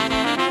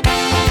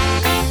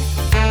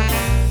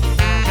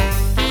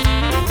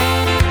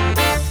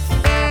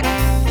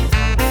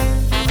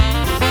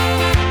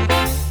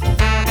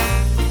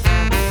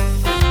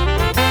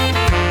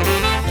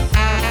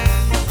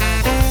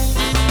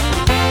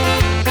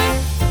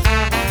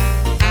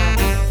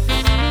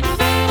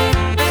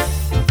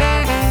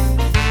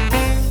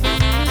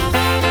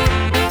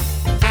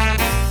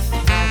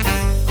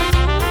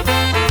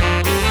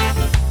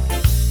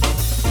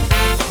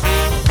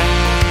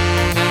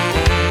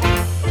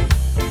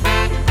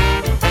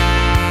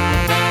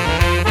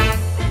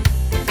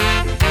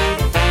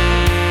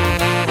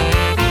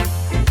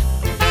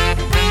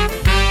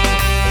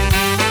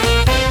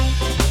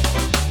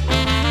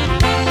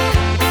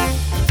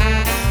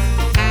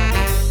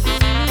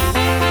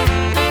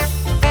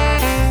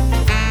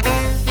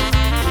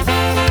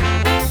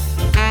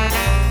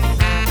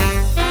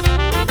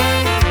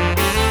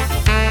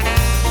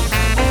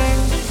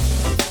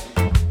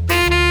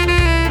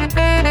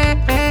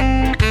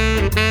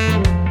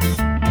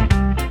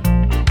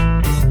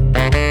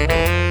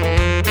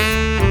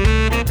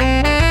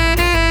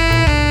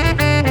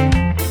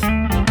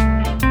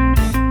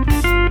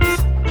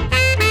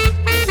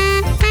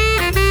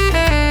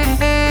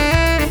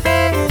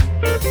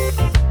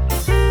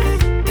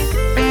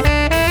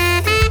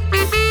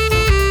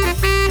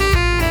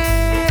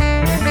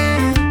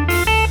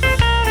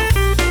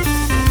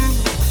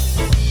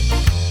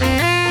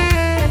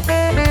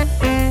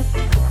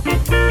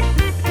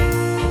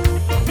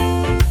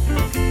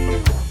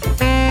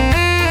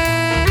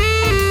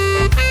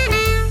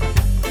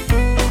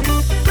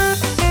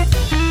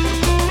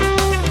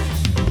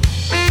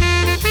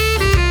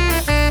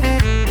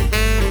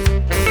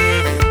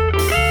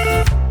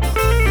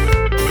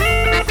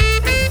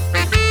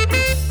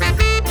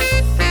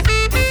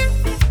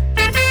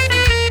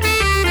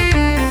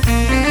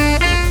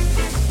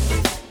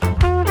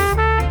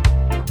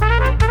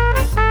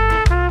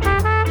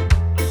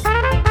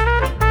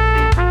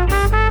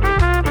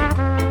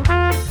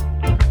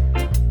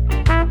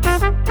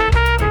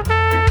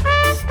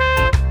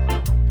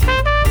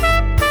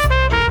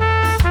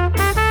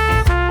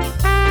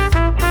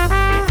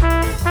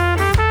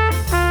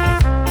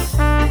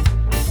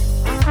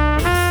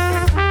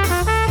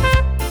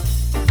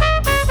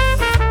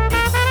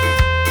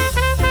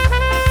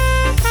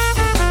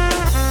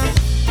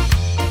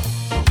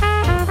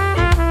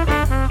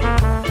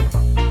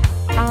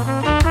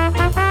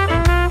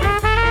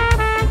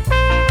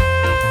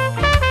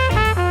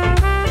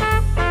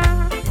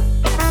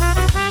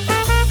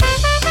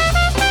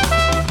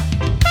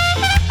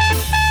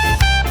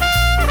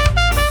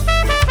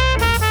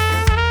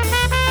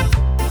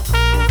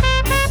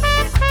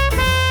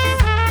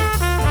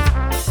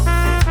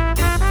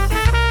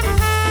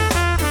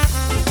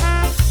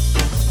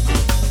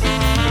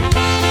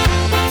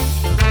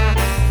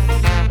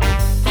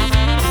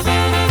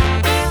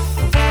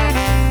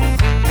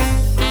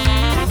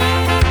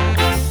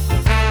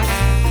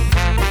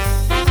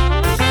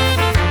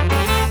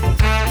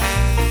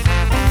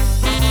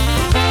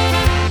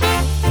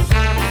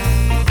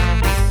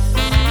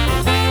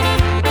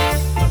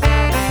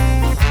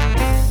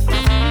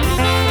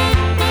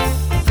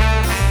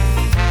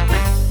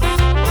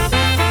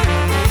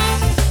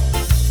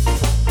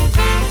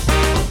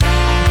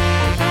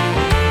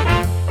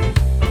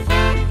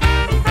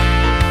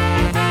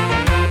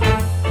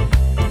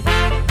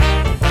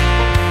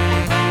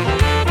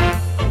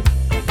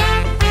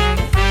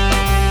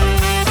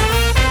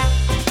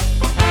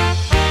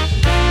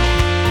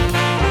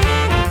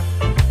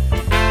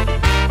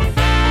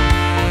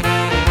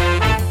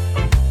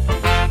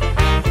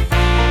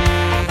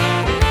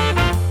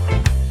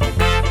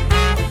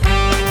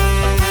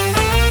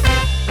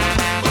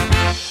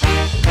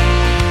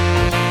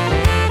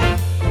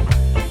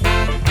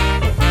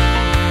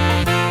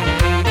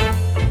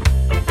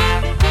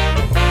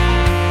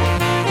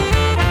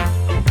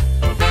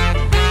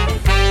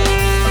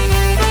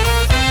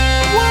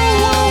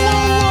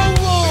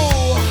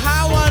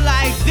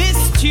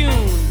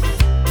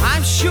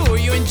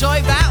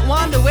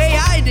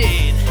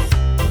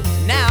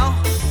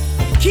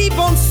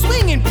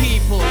 swinging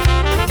people.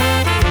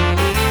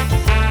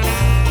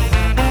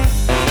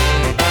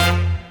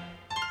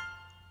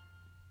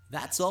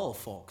 That's all,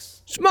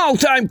 folks. Small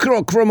time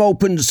crook from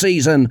Open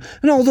Season.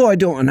 And although I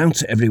don't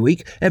announce it every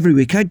week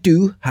I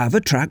do have a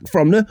track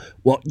from the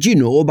What Do You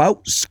Know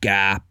About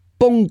Ska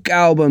Punk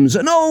albums,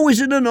 and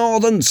always in a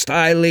northern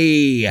style.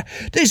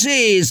 This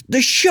is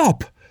The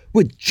Shop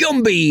with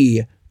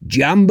Jumbie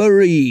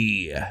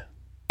Jamboree.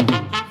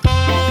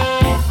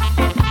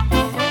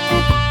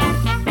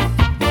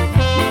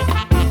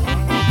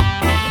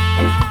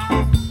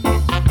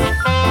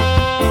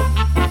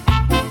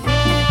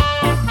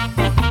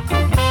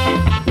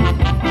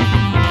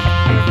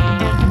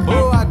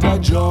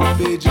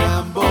 Jumbie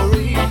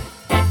Jamboree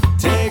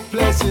take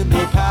place in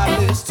the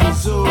Palace to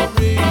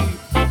Zuri.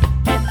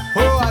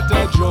 Oh, at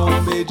a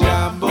Jumbie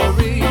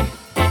Jamboree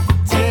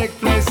take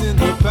place in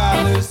the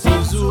Palace to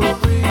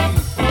Zuri.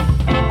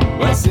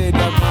 Well, say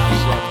the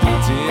mash up the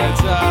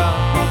theater,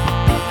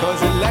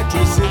 cause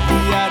electricity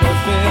had a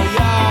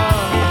failure.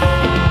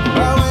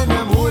 But when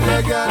them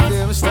hooligan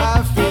them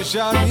starfish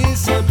on me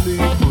simply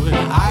put,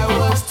 I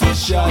was to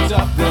shut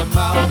up their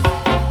mouth.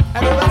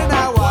 Everybody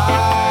now why?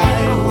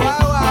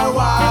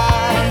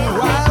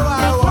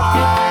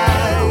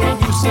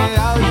 Say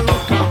how you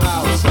come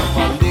out. Some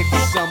are lick,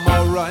 some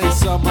are run,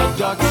 some are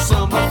duck,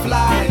 some are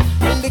fly.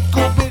 A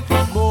little bit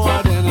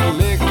more than a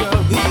lick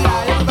of the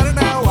eye. Everybody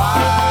now why?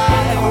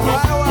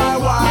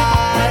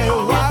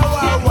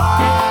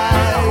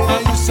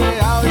 And you say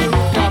how you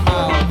come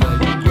out.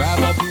 And you grab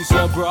a piece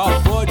of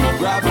broadboard, you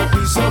grab a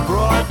piece of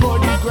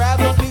broadboard, you grab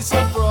a piece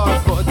of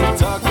broadboard to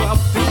tuck up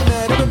the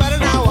net. Everybody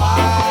now why?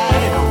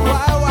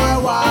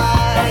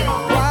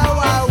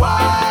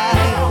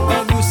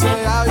 And you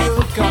say how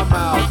you come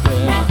out.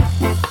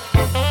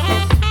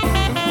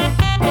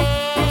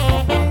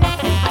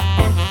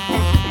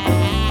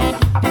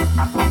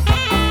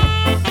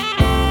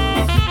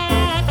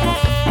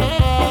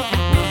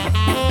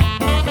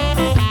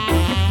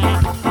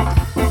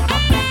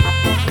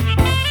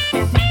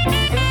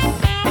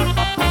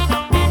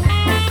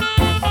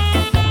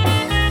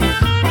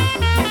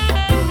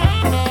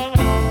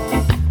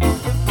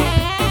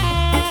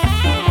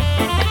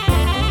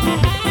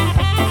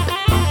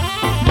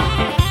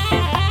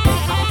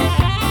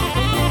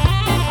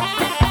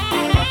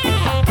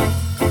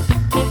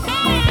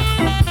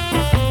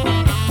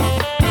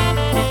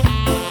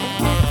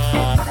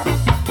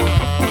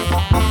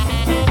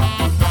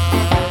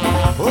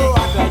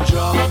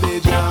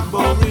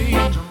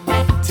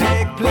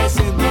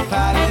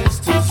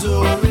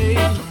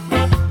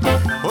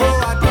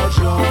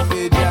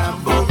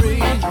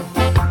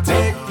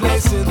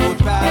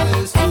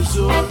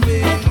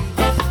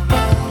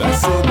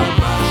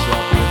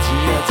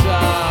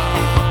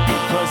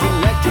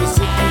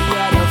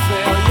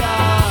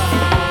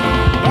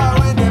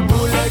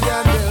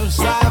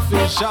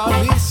 Shall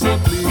we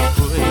simply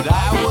put,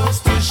 I was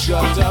to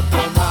shut up the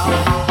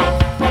mouth.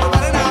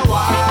 Everybody now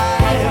why?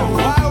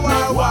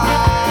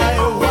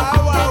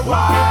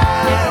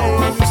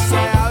 You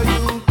say how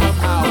you come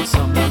out.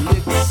 Some are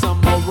lick,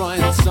 some are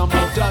run, some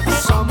are duck,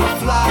 some are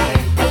fly.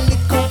 A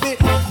little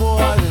bit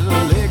more than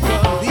a lick of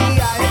the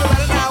eye.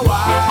 Everybody now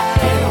why?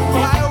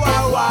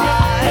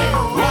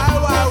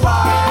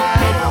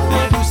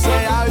 And you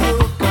say how you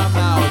come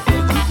out.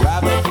 Then you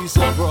grab a piece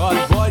of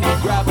broadboard, you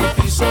grab a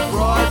piece of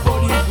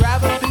broadboard, you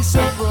grab a piece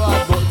of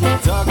broadboard, you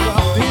tuck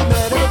up the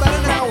net. Everybody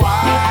now why?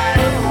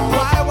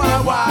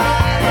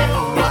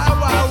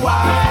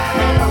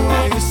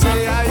 And you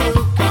say how you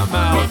come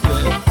out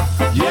there.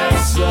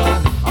 Yes,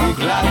 sir, I'm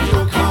glad you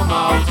come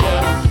out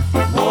there.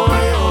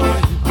 Boy,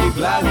 we're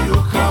glad you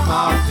come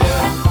out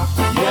there.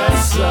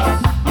 Yes, sir,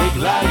 we're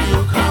glad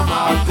you come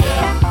out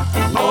there.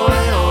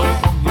 Boy,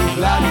 we're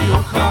glad you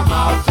come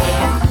out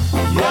there.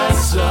 Yes,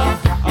 sir,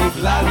 I'm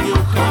glad you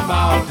come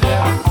out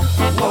there.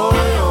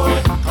 Boy,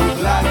 we're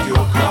glad you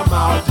come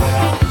out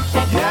there.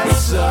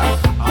 Yes, sir,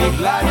 I'm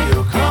glad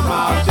you come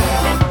out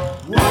there.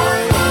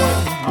 Boy,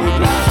 we're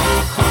glad you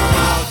come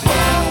out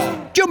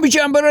there. Jumbie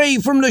Jamboree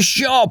from The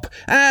Shop,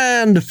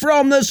 and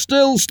from the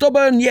Still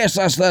Stubborn. Yes,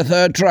 that's the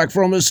third track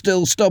from the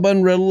Still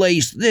Stubborn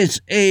release. It's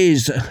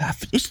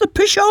the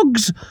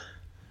Pishogs.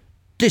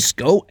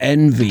 Disco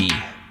Envy.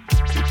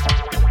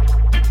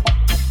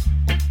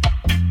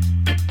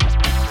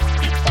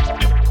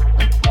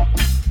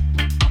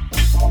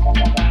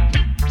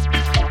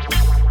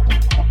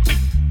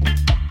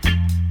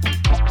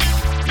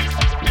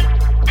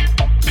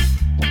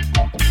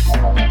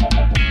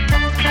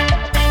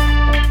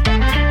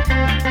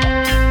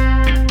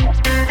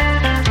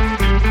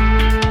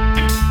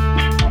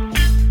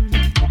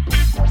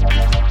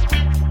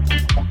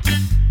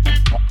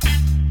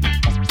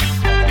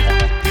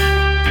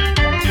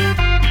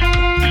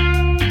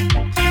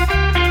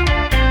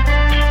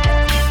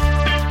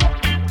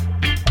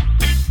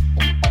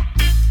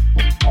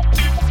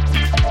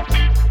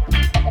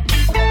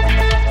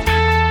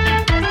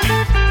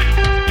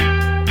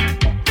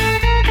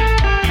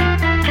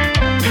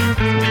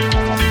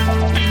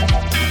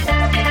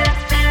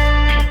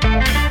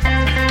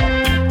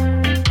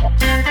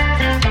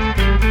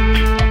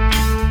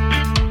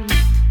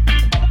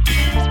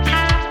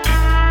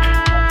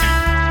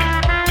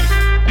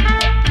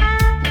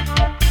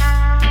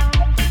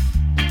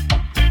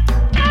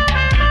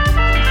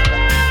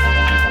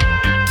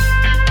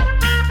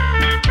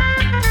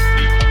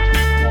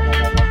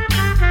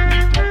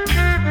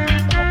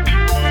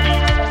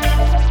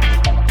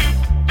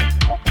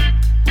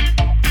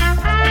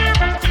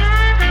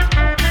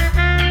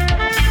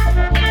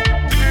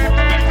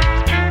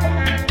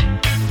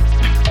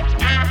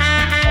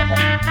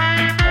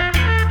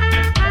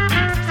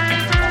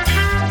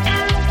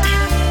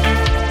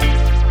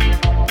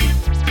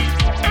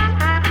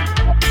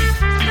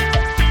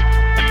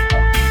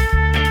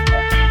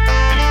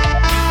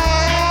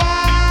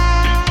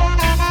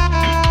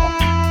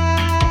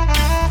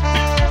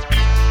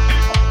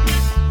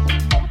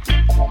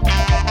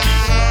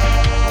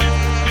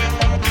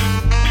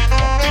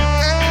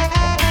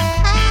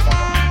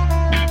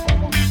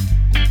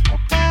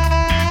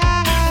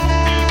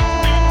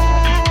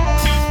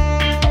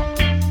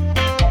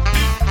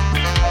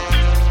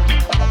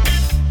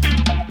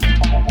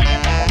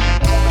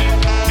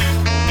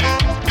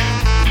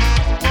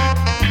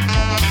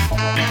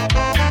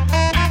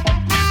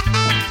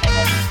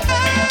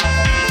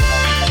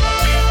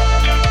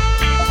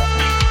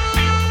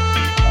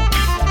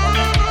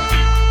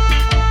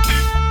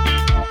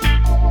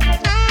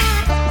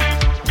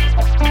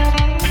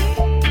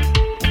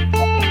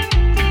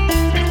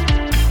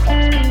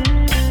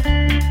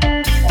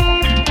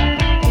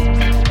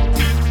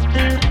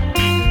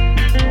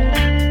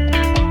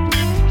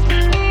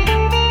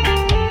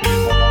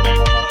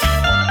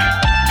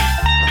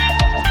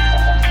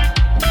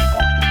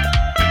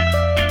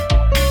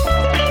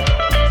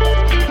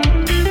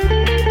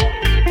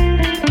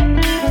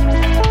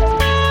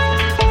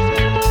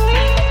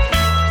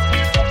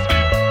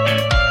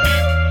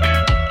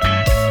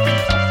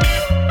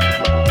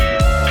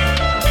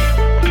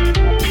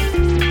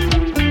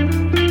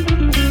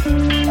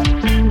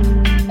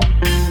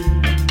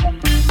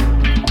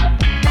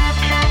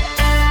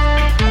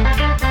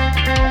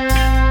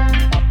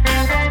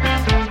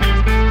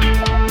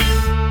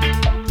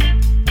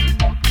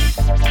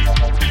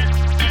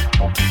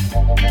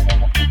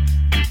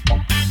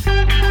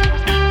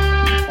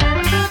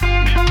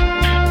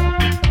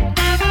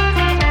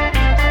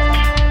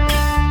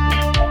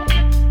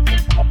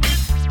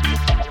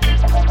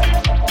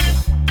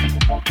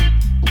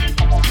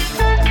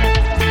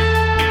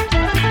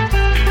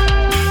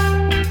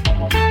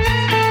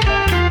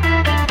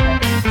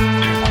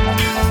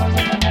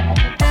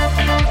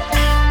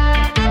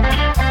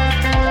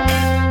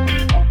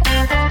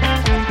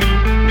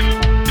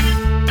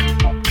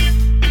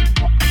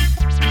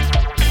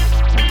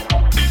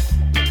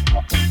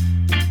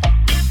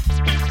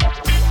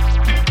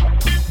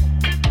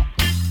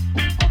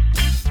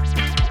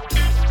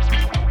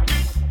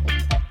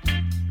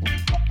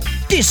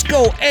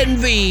 Disco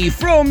Envy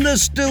from the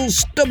still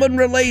stubborn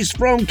release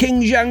from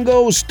King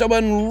Django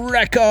Stubborn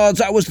Records.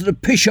 That was the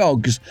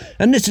Pishogs.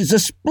 And this is the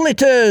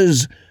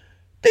Splitters.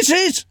 This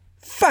is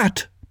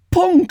Fat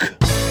Punk.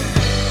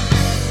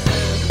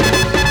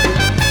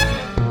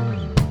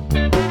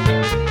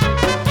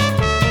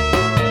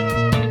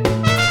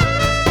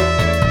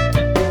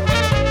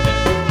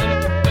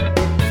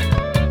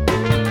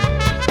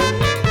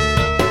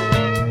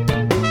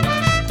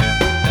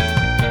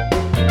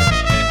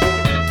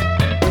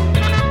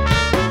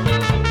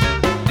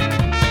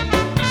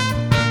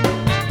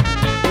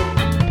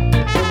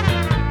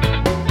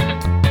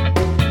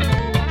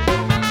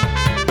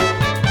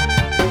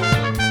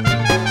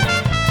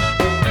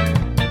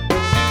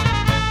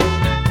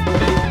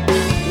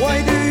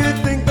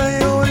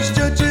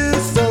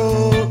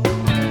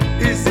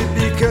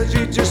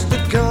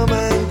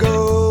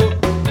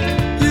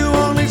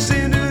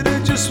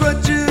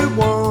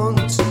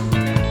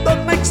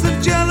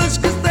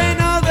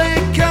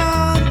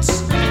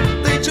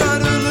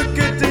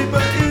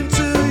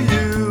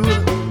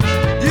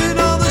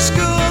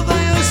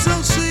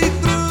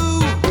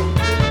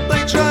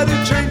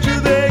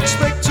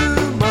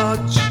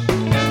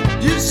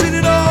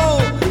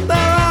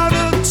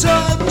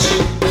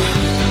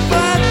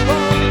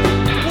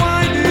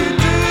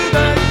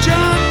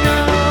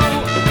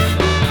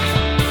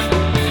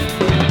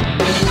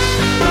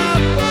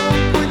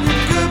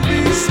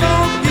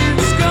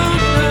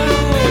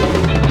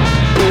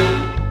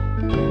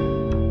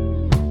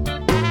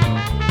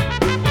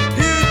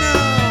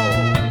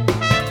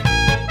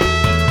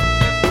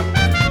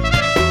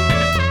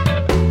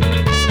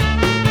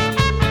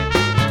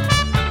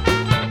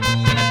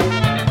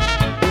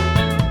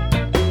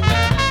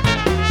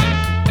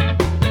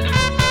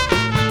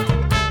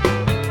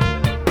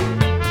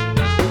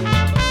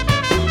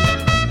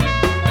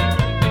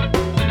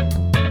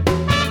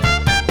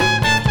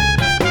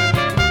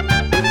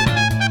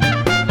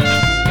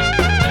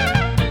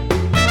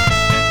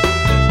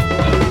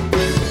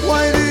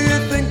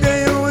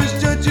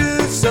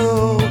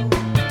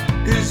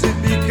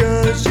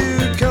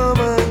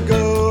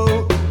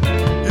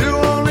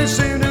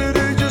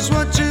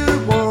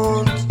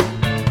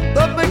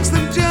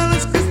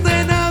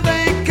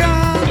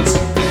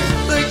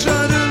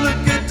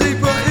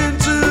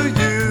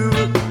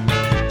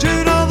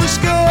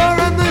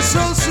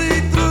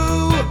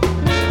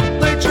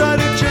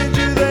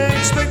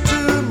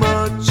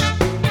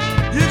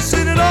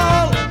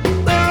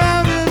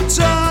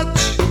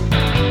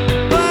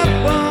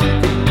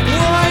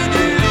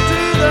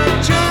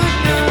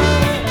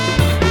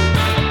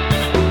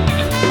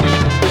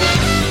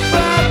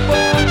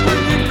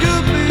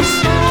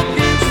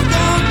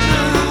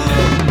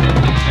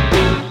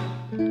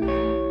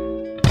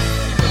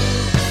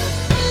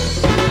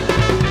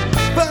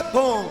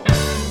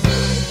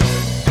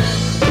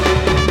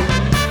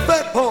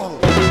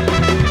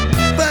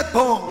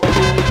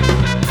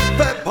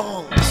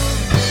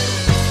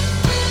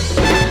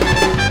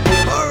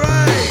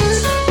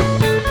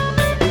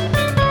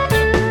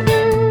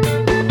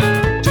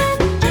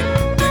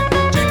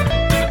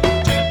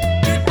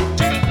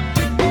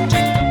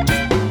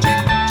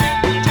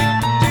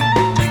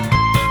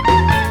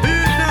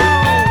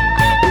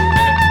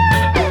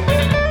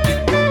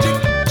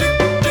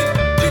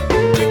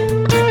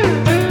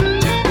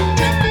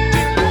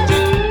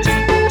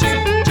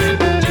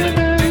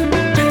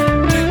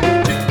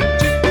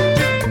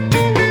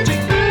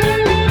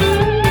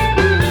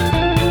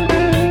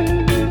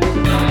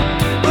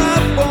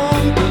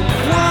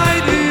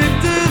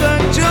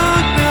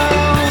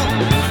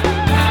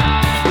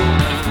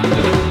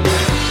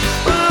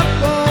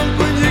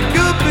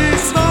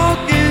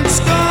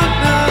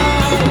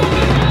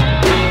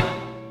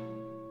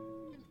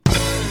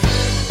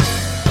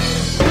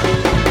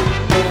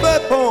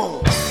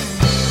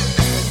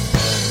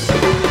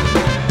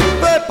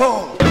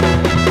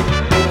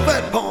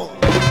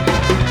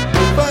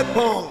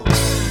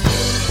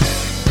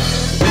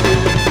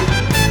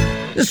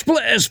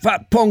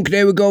 Fat Punk.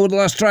 There we go with the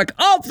last track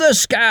of the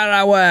Ska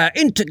Hour.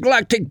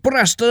 Intergalactic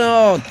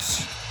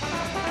Brastonauts.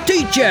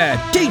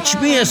 Teacher, teach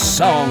me a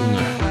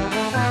song.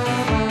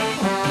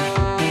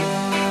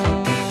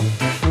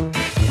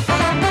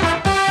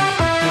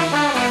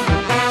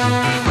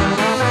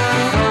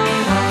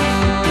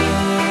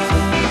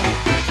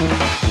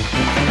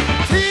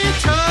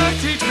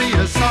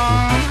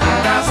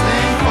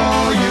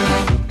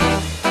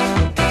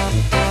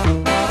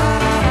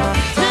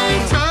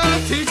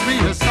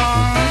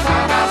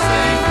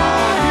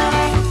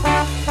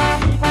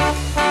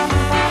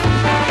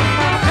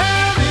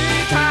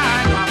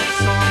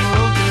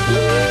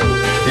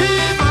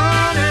 Even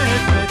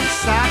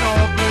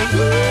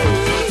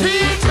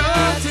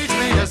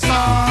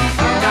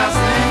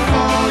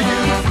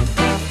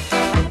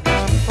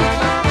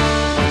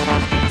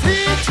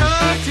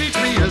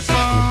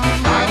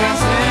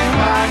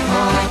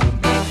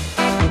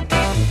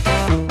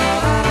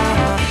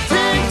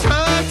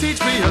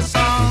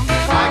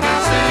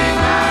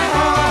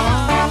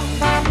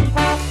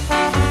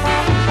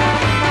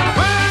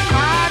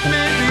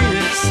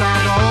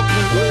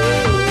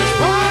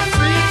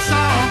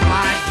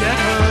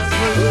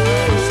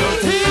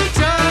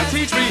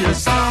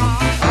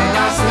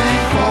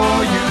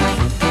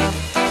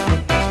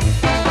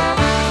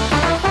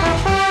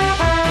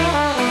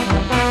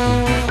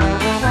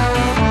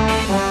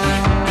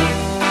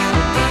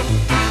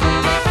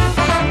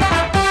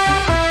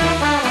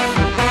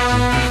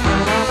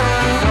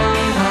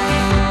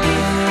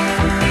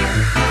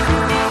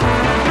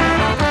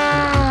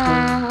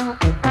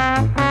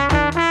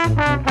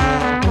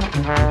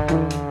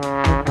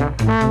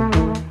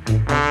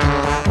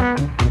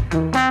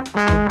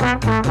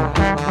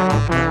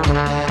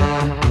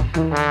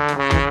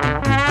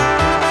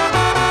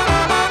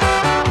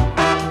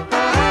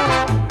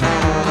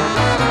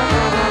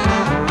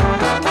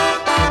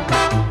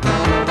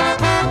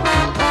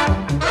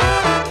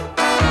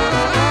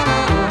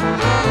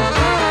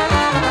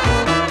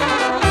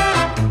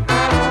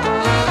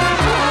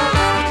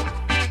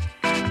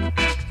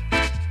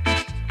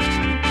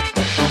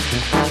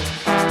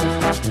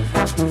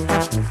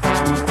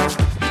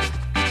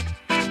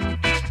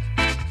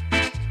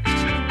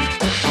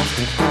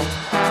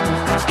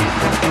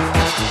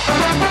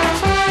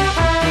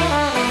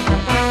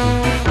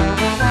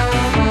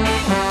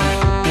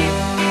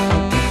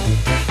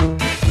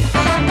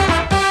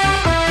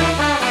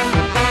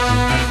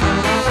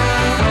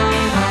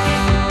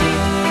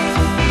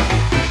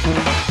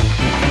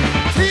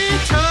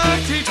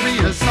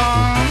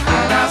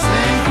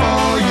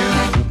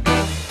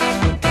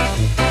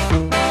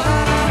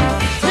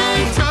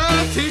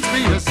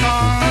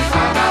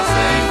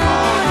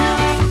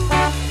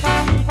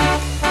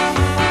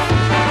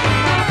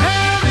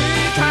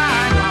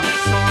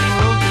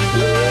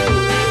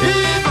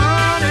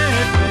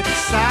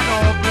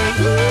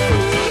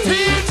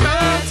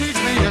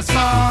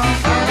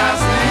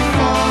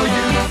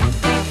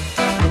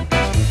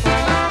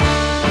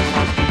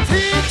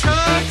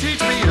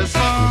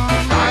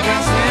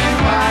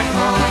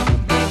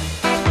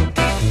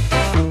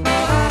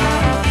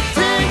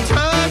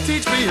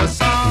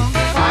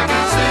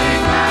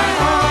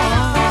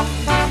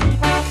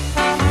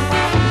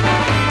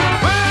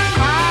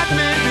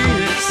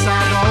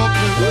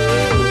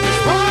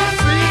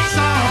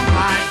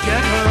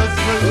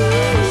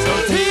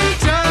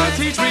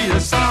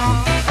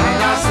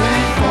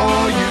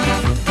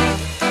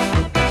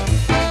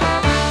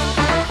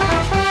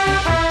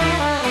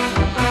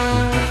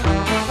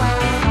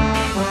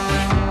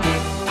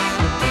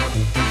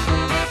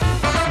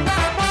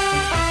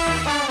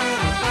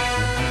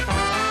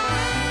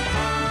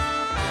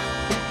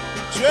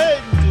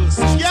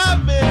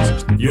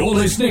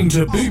listening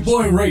to Boot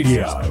Boy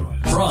Radio.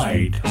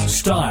 Pride,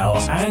 style,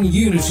 and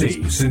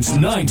unity since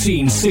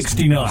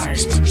 1969.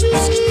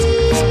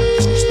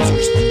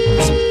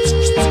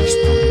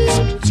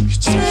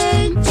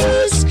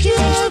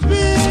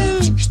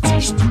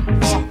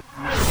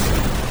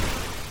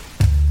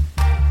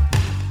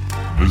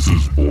 This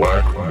is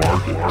Black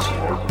Market.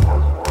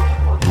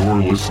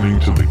 You're listening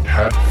to the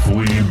Cat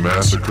Flea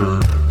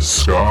Massacre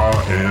Ska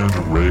and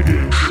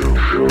Reggae Show.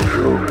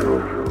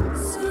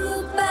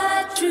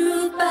 Super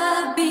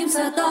trooper beams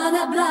are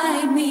gonna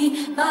blind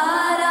me, but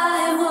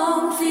I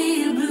won't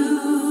feel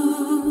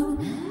blue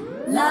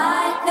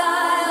like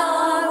I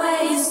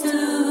always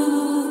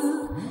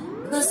do.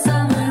 'Cause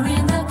somewhere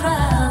in the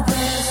crowd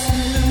there's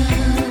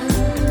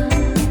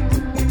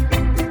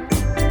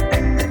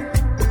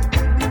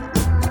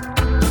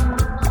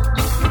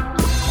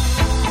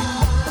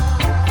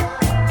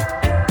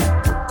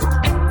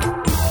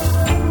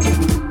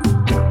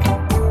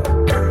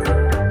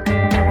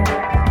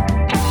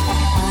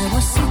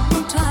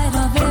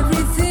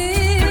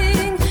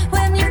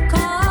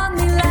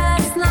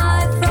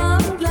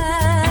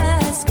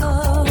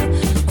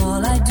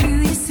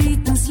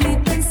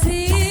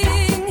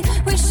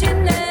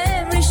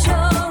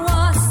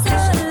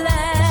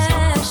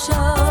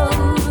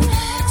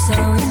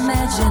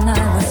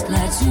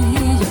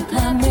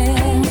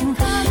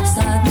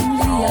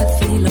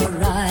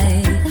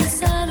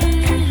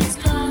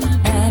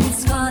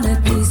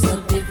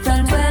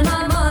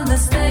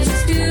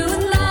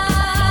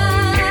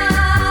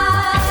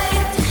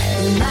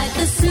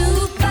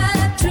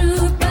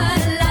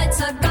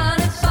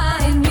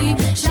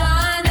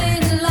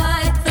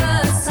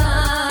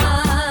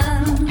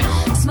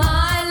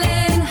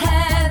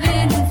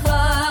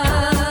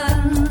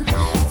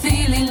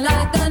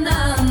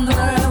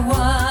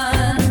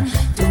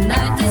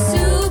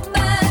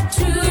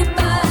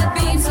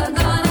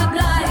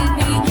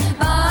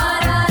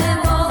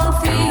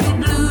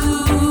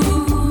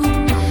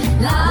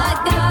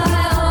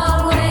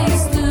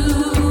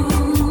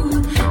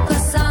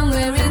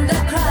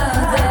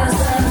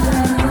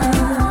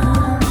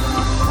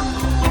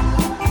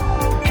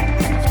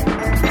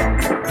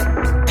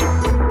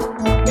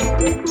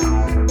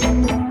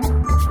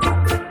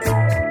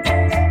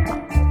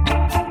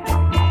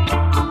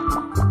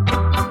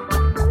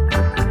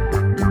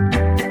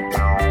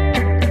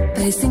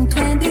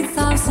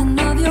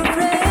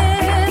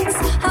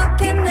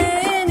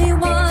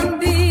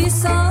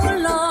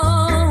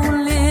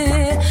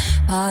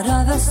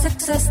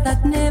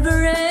that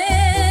never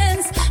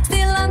ends.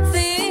 Still I'm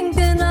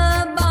thinking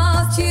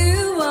about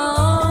you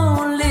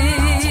only.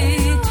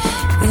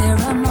 There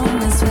are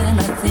moments when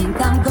I think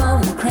I'm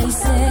going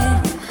crazy,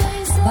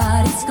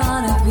 but it's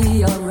gonna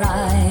be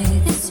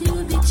alright. Yes,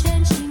 you'll be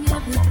changing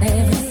everything.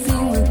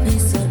 Everything will be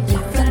so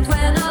different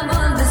when I'm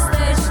on the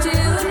stage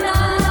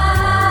tonight.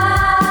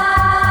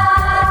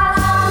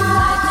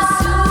 Like a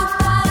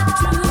super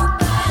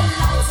trooper,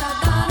 lights are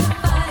gonna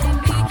find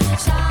me,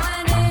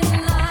 shining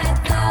like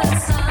the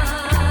sun.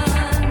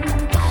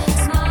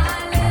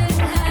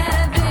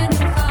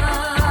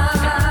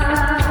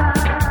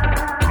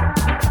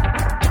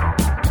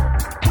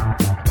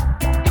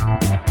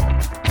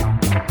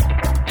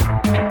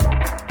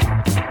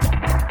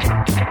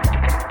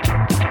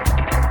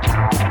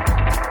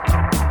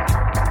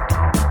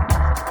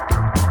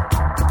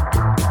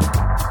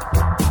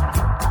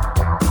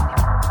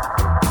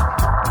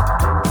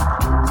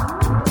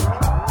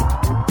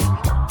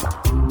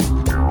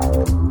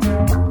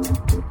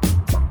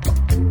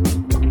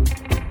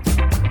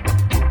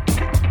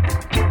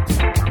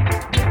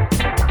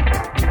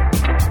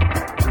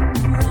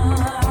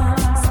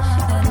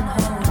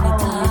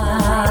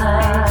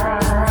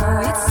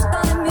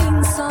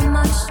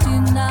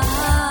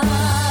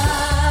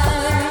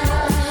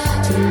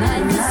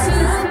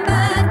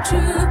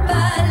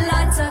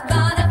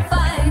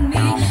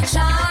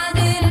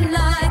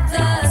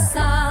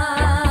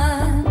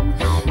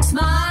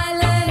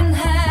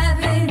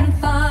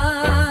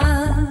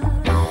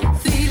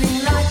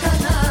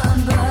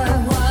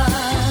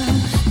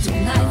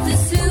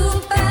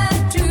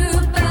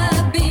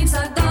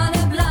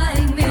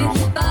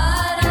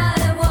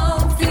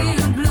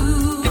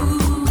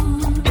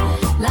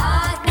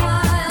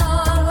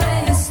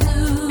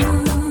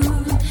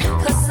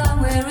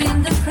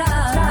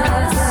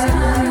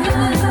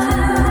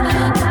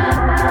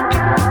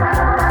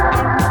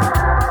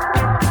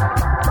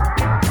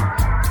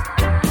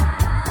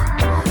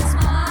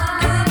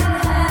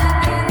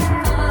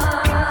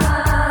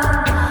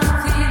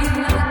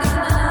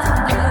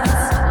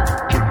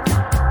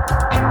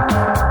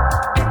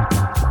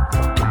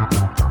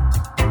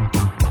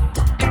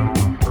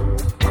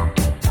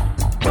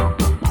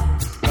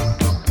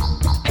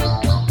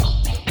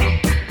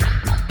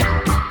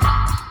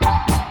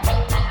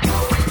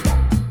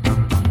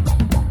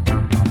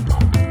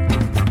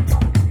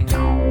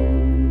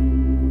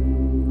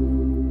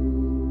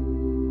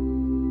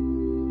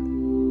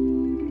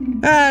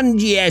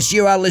 And yes,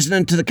 you are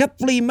listening to the Cat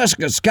Flea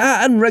Massacre Ska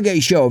and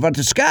Reggae Show. We've had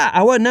a Ska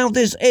hour, now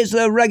this is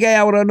the Reggae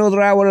Hour,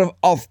 another hour of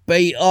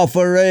offbeat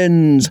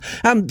offerings.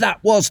 And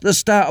that was the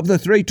start of the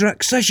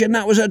 3-track session.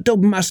 That was a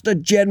Dubmaster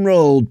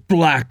General,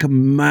 Black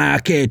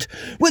Market,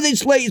 with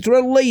its latest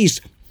release,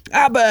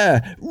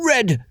 ABBA,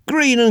 Red,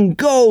 Green and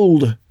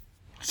Gold.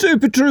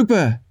 Super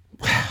Trooper.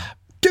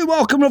 2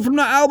 more coming up from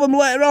that album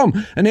later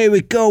on. And here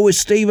we go with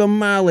Stephen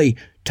Marley,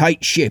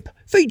 Tight Ship,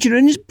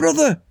 featuring his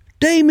brother,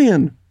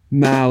 Damian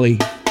Marley.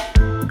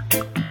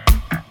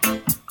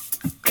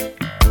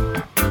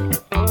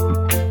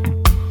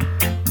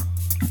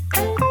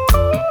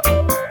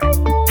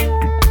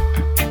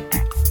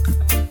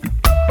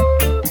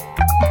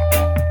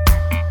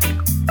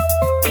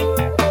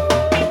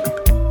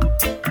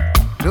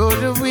 Though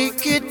the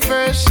wicked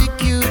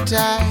persecute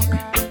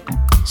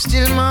I,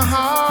 still my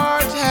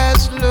heart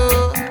has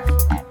love.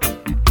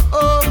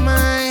 Oh,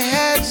 my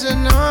head's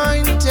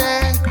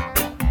anointed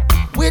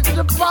with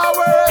the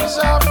powers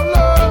of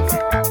love.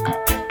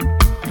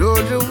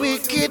 Though the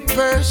wicked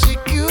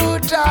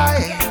persecute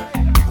I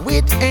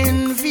with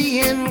envy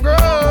and grudge.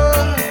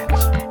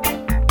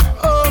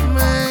 Oh,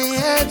 my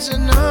head's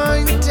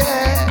anointed.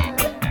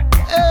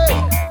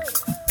 Hey.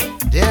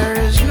 There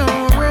is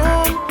no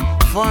room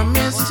for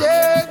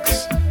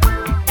mistakes.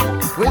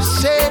 We're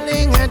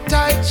sailing a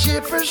tight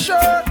ship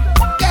ashore.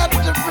 Get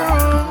the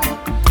broom,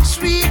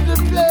 sweep the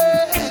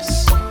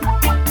place.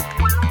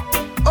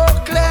 Oh,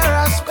 clear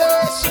our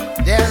space.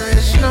 There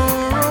is no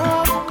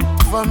room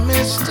for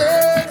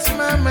mistakes,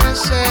 mama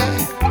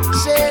said.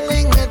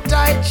 Sailing a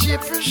tight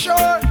ship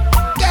ashore.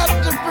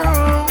 Get the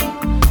broom,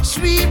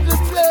 sweep the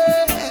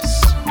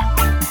place.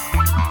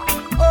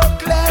 Oh,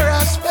 clear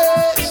our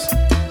space.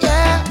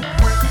 Yeah.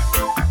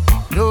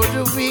 Though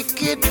the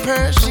wicked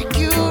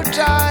persecute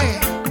I,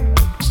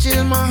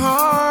 still my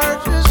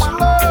heart is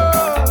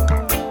low.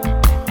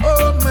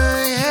 Oh,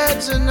 my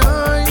head's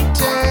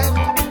anointed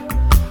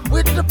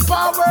with the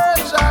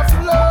powers of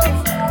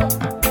love.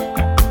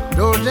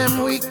 Though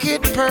them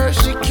wicked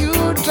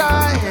persecute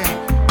I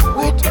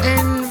with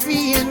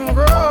envy and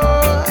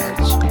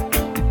grudge,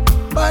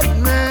 but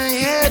my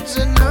head's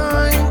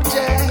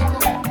anointed.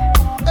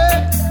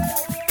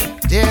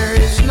 There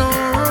is no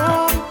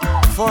room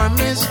for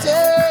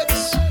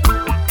mistakes.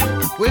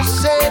 We're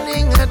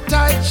sailing a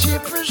tight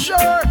ship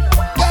ashore.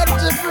 Get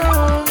the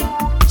broom,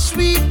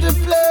 sweep the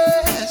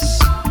place.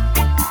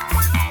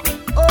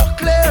 Oh,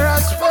 clear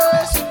our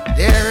space.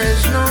 There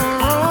is no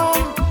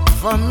room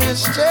for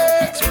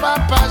mistakes,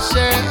 Papa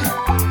said.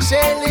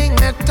 Sailing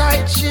a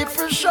tight ship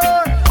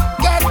ashore.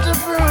 Get the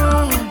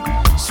broom,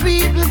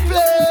 sweep the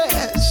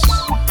place.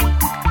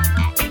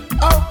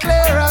 Oh,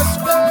 clear our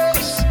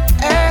space.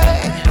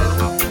 Hey,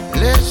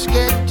 let's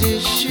get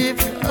this ship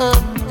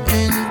up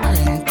and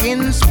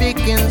cranking,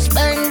 speaking,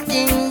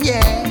 spanking,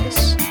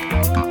 yes.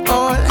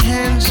 All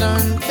hands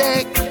on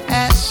deck,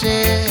 I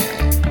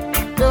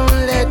said. Don't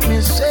let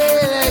me say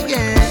it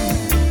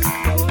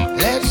again.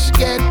 Let's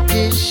get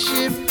this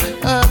ship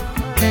up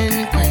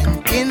and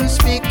cranking,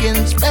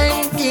 speaking,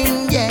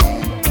 spanking, yeah.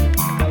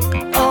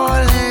 All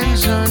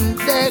hands on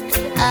deck,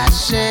 I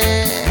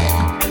said.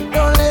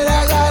 Don't let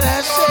I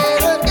gotta say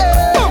it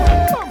again.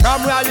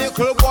 From a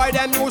little boy,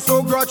 them used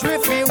to grudge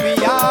with me,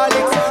 we all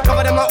it. Some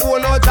of them a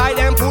own outside,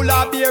 them full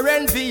of beer,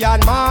 envy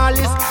and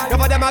malice.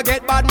 Some of them a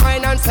get bad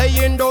mind and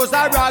saying those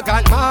are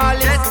arrogant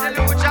malice. Bless the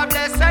Lucha,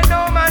 bless and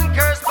no man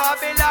curse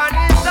Babylon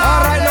is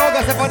alright now,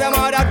 guess for them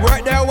all that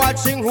work, they're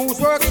watching who's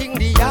working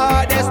the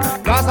hardest.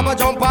 Cause I'm a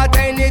jump at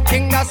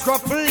anything that's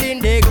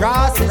ruffling the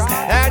grasses.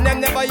 And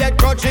them never yet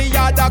grudge the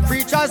other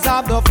creatures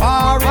of the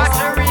forest. What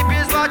you reap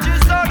is what you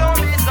sow, don't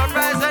be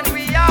surprised when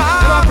we are.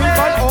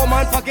 Oh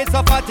man, pockets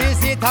of fat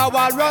is it how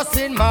I rust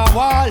in my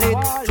wallet.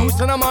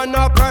 Choosing a man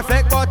not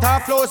perfect, but our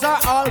flows are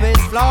always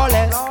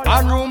flawless.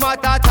 One room at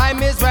a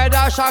time is where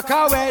the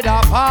shaka, where the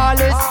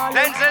polish.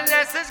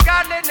 Cleanliness is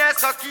godliness,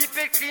 so keep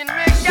it clean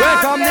regardless.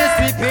 Welcome this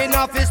sweeping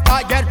office,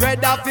 start get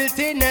rid of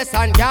filthiness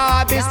and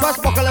garbage.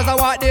 First buckle as I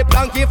want the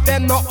plank, if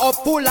them not up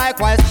full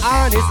likewise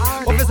honest.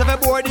 Office of a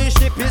board, the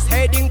ship is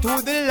heading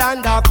to the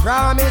land of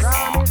promise.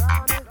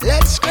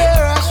 Let's clear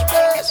our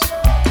space.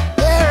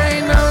 There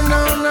ain't no,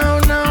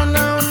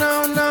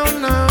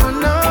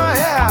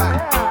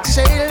 yeah.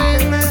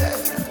 Sailing,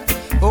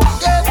 oh,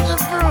 get the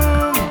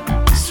broom,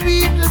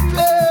 sweep the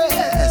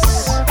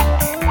place.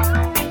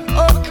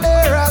 Oh,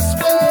 clear our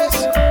space.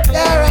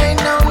 There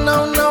ain't no.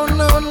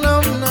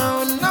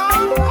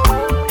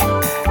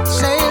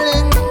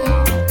 Sailing,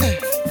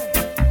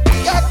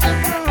 get the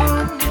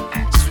broom,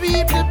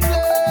 sweep the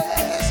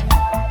place.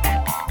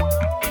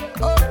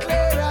 Oh,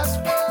 clear our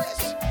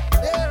space.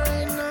 There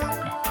ain't no.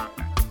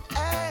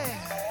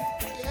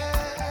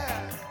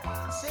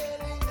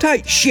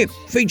 Tight Ship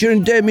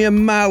featuring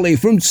Damian Marley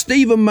from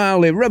Stephen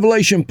Marley.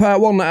 Revelation Part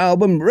 1, the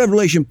album.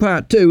 Revelation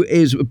Part 2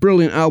 is a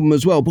brilliant album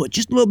as well, but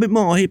just a little bit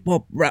more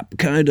hip-hop rap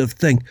kind of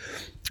thing.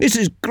 This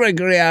is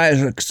Gregory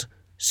Isaacs,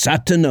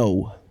 Sad to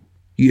Know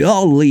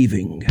You're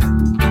Leaving.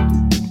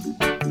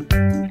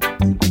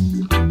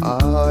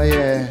 Oh,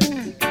 yeah.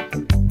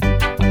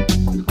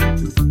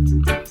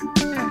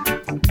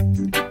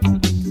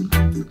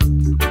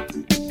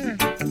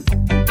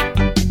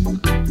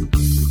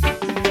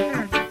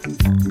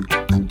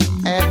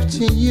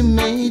 you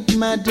made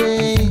my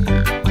day.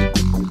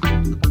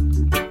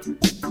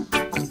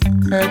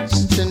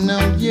 Hurts to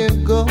know you're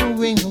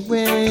going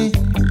away.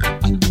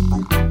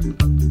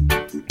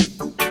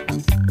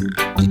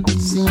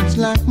 Seems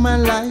like my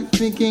life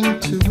began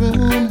to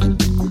ruin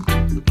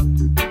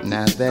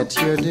now that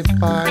you're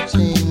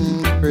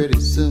departing pretty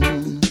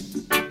soon.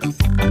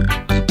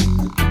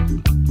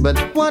 But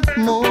what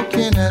more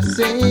can I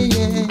say?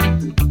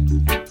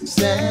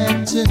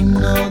 Sad to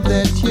know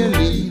that you're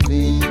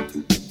leaving,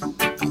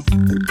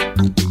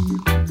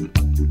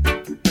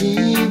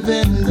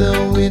 even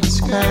though it's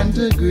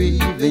kinda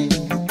grieving.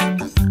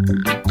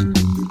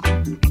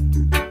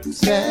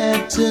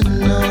 Sad to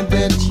know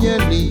that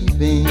you're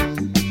leaving,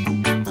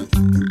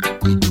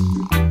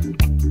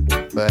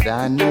 but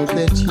I know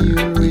that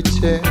you'll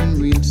return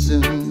real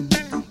soon.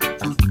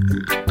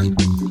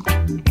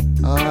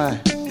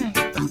 Alright,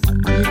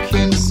 you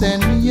can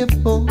send me a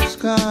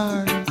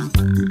postcard,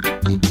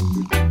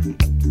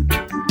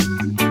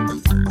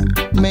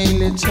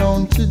 mail it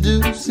on to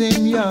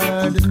Deucing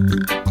Yard.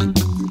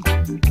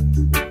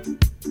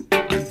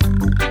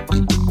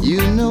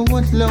 You know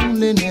what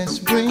loneliness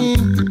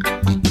brings,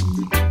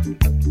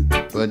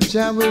 but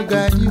I will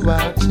guide you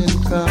out in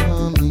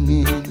coming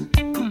in.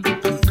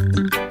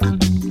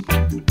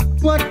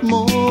 What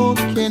more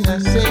can I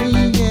say?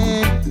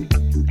 Yeah.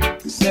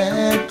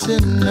 Sad to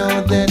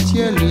know that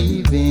you're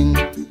leaving,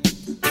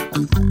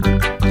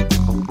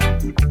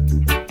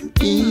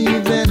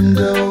 even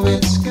though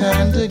it's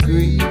kinda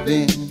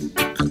grieving.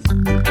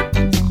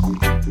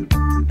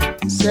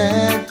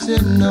 Sad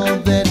to know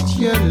that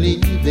you're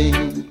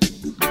leaving,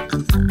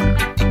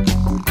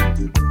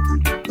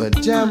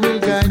 but I will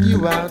guide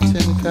you out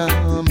and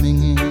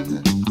coming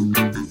in.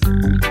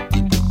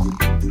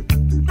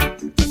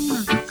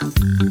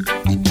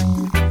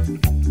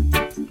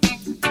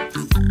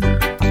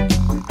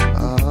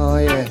 Oh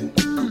yeah.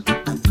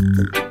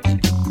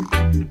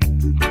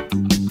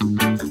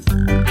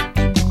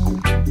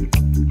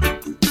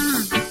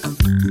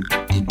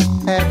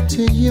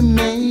 After you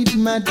made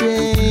my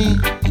day,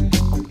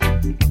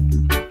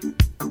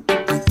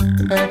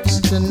 hurts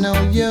to know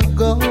you're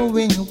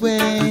going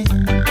away.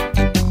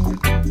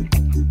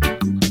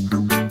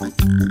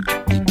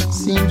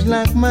 Seems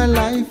like my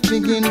life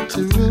begin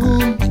to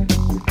ruin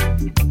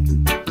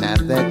now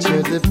that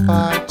you're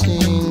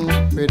departing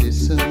pretty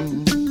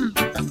soon.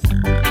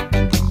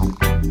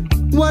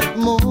 What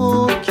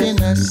more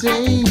can I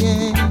say?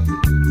 Yeah.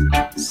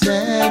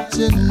 Sad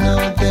to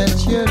know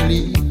that you're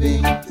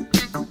leaving,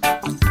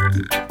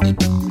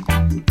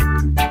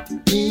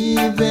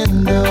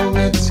 even though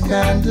it's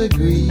kinda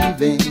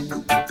grieving.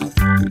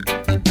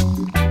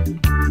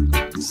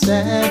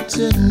 Sad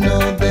to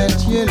know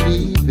that you're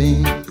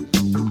leaving,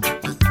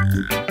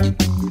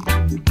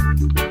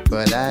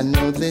 but I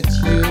know that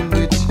you'll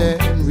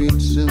return real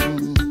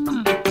soon.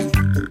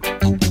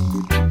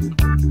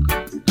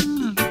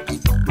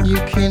 You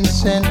can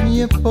send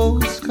me a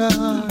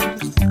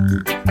postcard,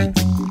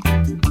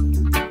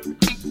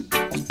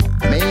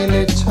 mail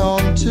it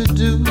on to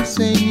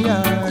Deucing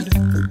Yard.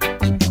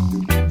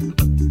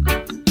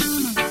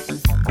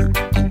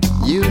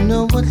 You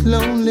know what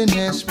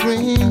loneliness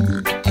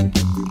brings,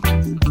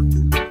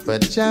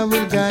 but I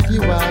will guide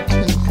you out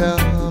and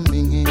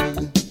coming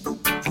in.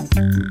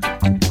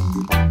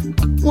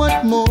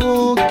 What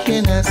more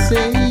can I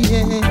say?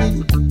 Yeah.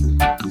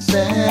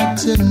 Sad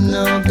to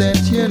know that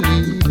you're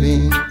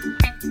leaving,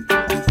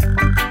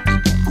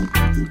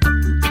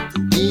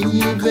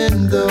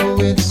 even though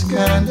it's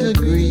kinda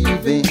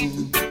grieving.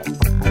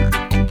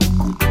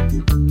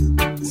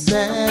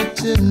 Sad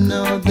to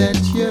know that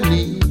you're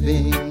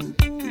leaving,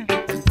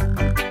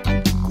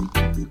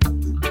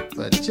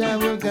 but I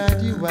will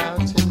guide you out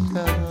and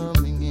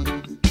coming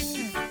in.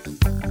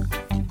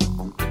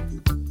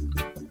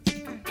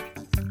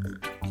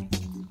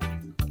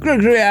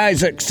 Gregory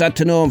Isaacs, sad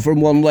to know him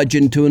from one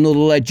legend to another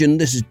legend.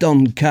 This is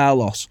Don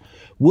Carlos,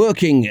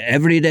 working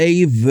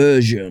everyday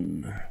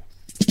version.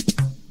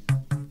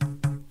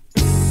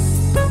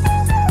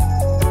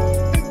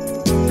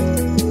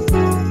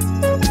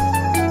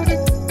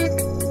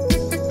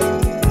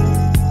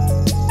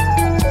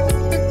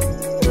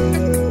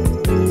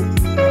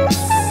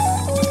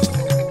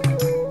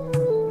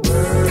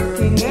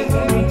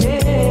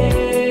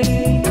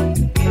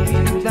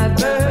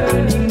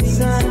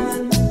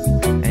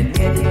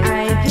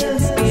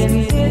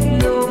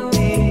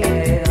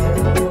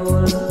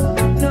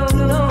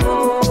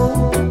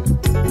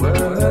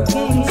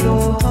 Working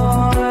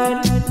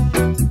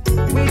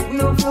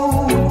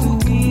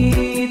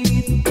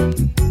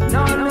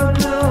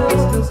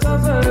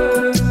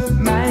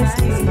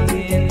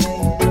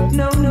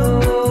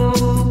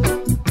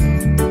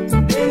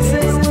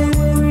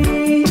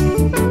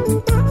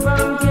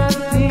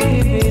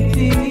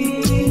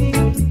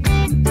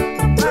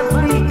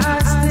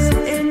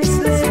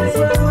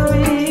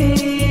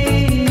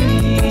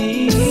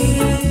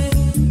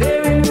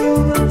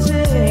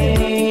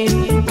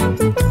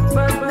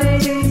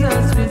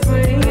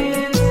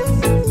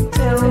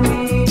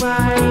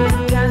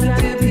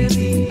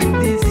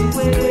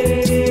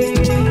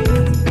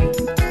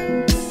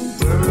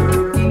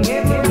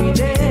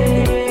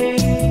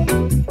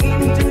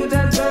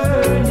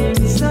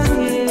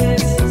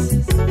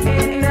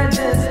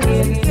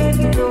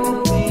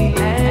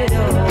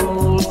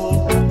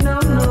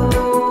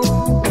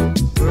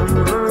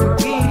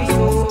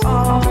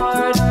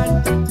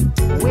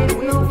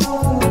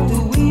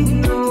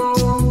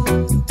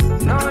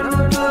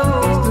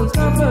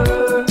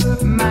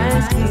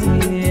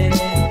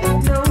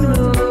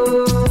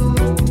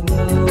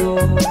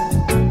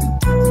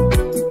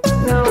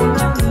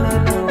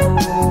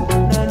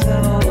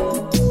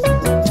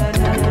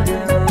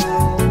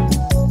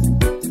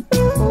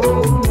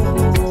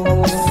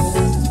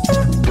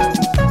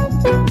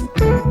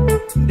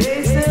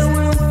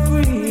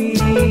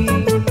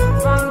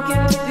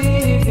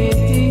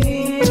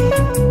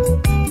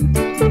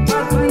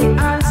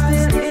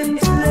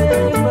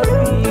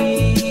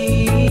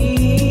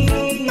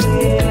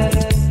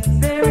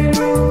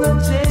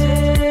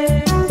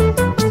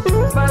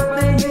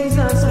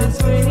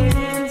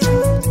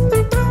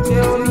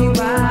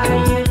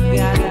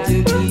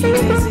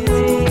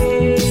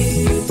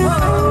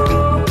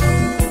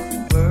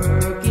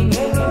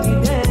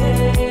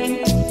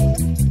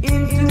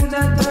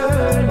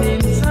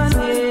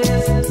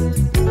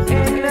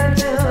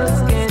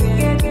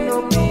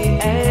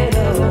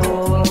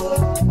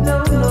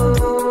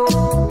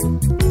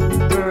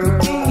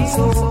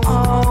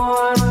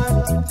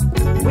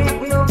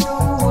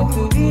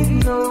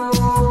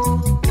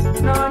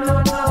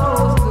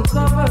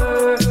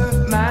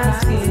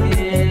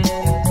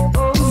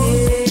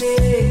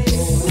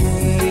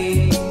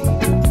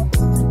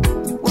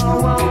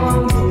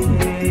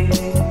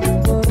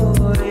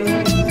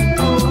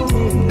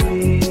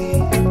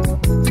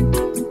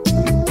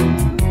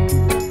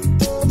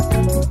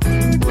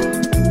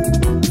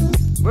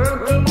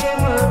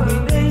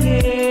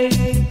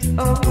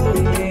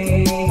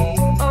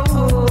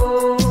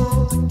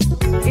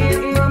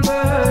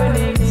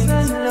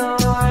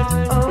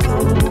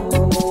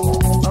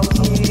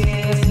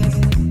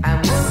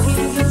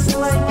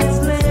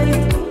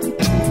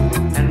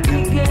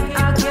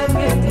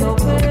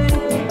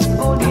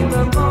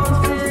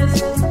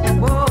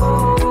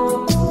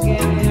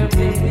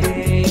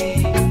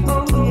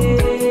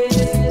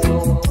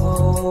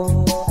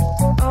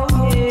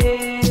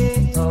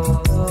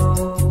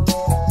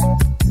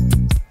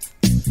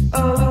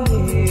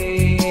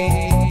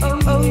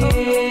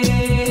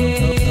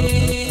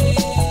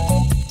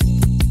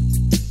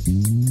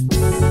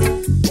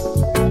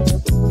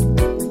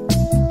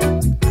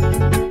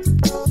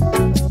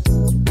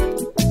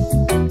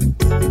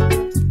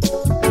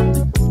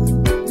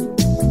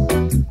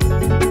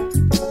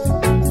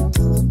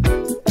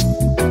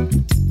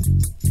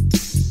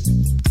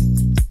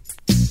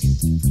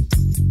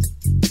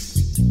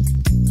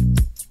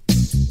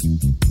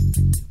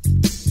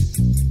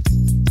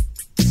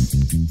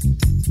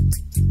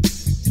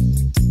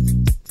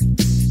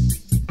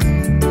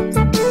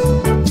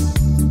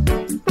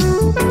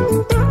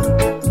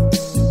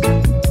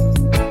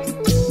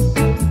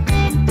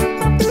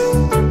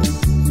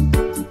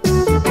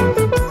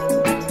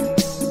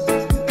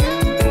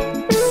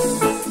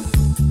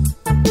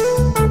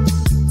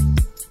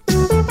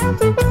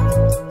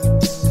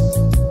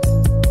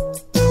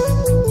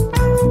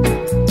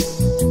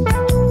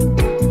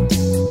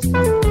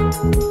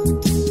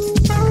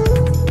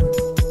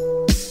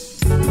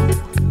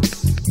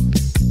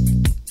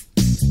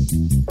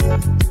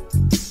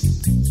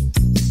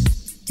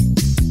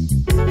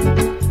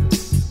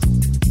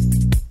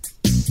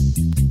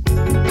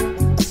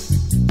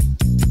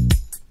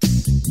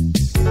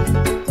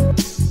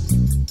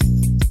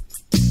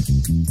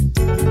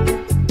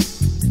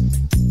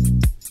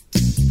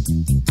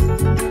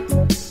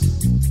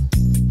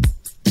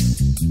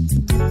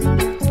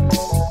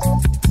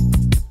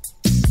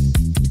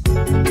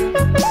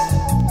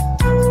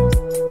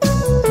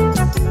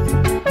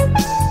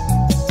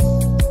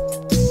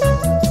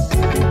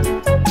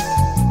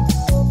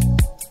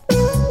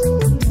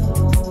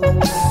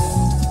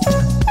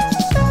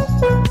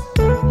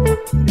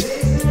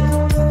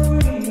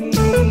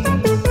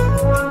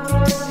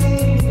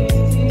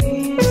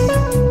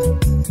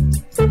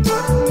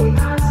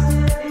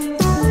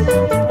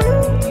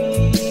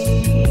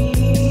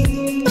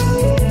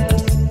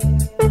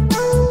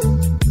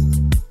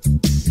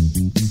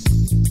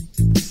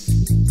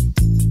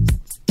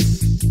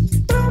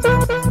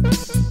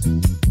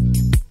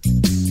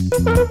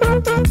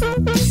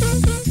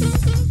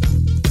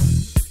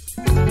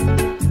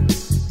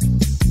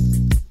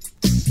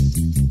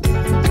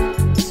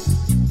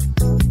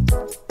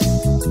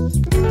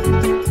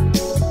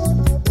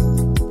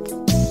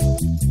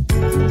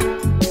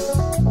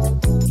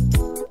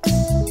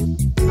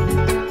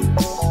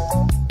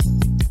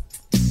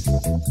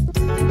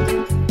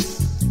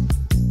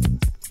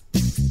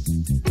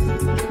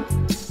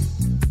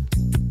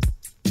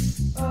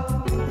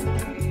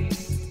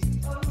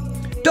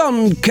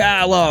Don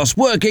Carlos,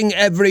 working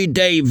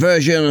everyday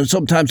version, and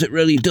sometimes it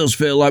really does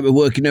feel like we're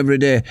working every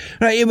day.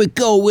 Right, here we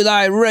go with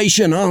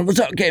Iration. Oh, was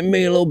that getting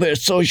me a little bit of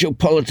social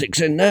politics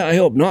in there? I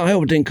hope not. I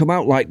hope it didn't come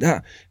out like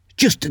that.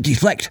 Just to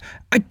deflect,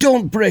 I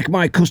don't break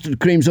my custard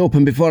creams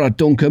open before I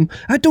dunk them.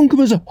 I dunk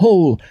them as a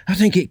whole. I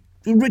think it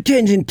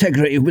retains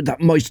integrity with that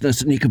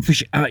moistness, and you can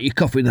fish it out of your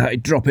coffee without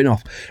it dropping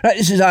off. Right,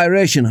 this is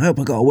Iration. I hope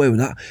I got away with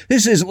that.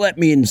 This is Let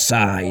Me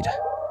Inside.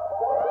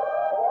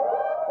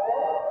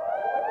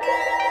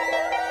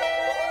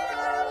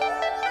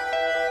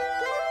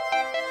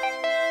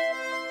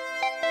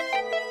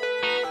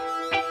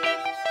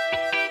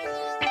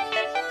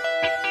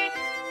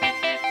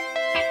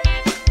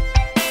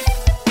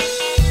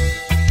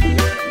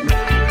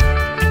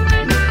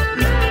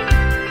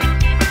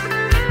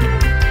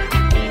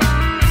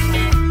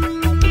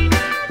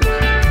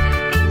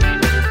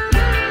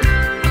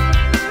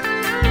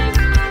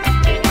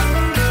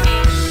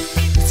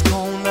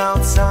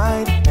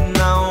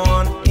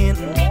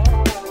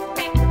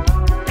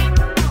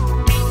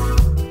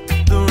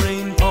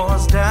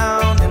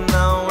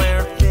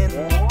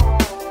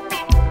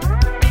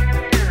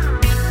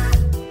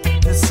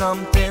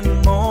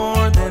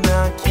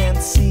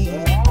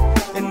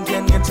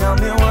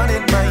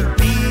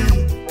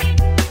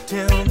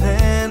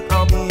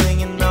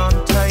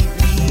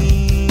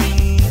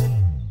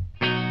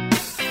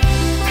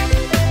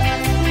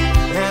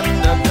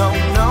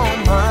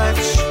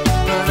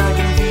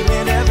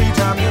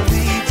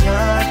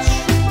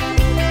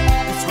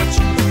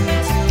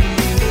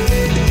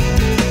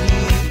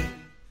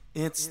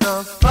 It's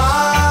the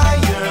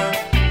fire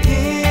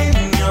in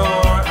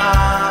your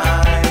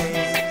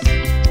eyes.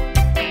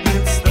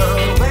 It's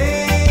the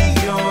way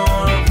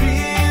your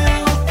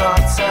real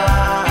thoughts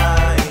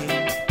hide.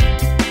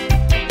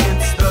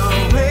 It's the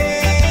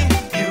way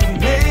you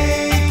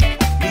make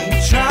me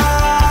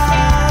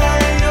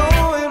try.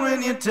 Oh, and when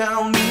you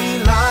tell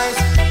me lies,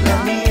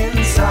 let me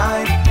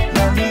inside,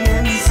 let me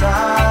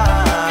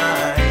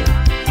inside.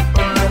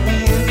 Oh, let me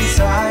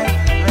inside,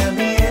 let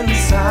me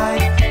inside.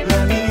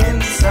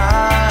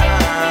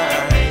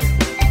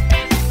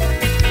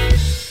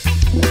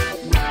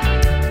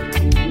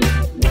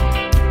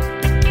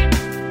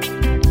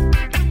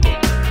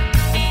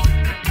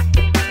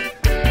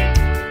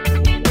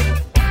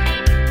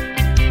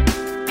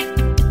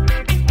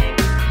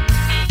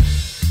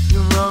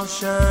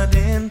 Shut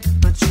in,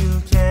 but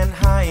you can't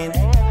hide.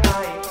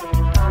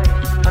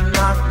 I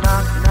knock,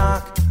 knock,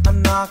 knock, I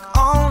knock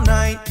all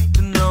night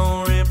to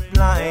no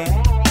reply.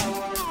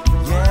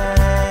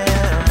 Yeah,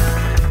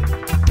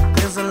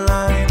 there's a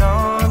light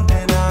on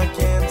that I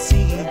can't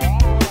see.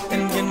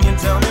 And can you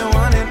tell me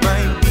what it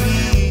might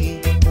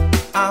be?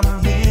 I'm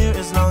here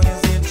as long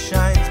as it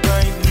shines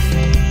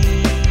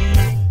brightly.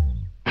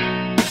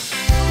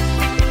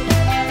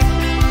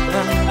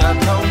 And I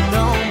don't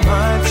know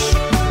much.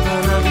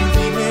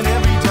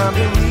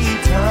 That we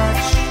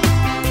touch,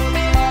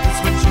 that's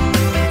what you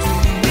do to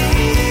me.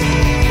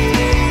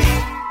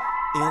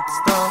 It's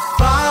the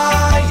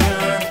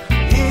fire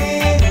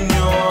in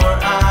your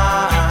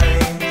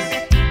eyes.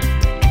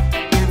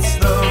 It's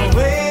the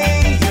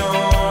way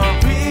your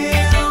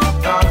real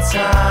thoughts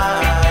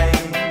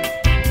hide.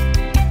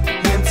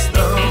 It's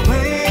the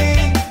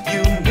way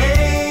you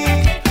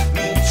make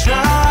me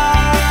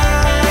try.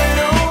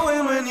 Oh,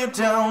 and when you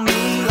tell me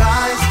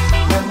lies,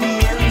 let me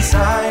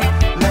inside.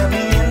 Let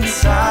me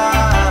inside,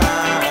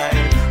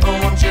 oh,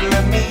 won't you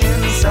let me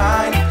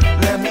inside,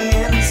 let me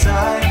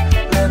inside,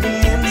 let me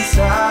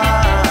inside.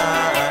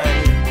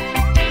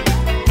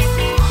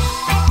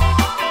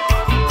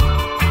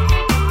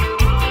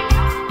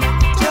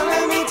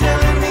 Telling me,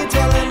 telling me,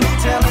 telling me,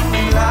 telling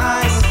me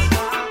lies.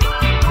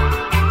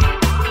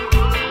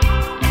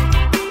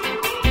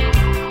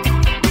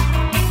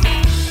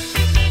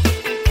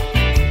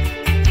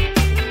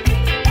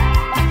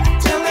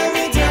 Telling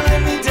me,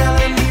 telling me,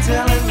 telling me,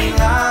 telling me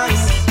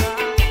lies.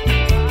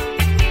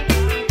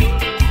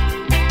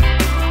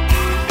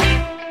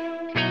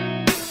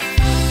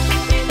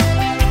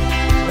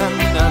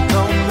 And I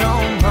don't know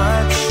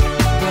much,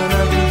 but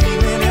I can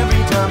feel it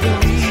every time that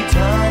we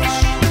touch.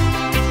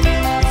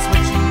 It's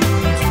what you do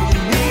to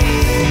me.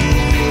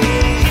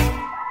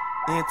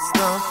 It's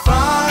the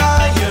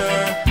fire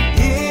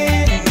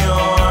in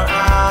your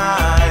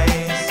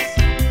eyes.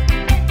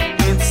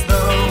 It's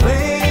the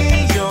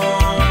way your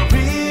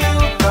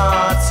real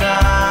thoughts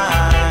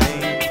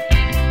hide.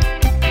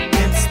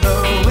 It's the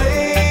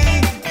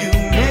way you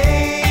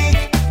make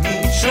me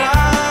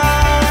try.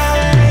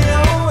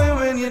 Oh, and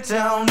when you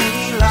tell me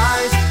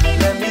lies,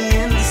 let me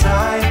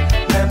inside,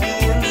 let me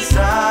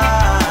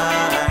inside.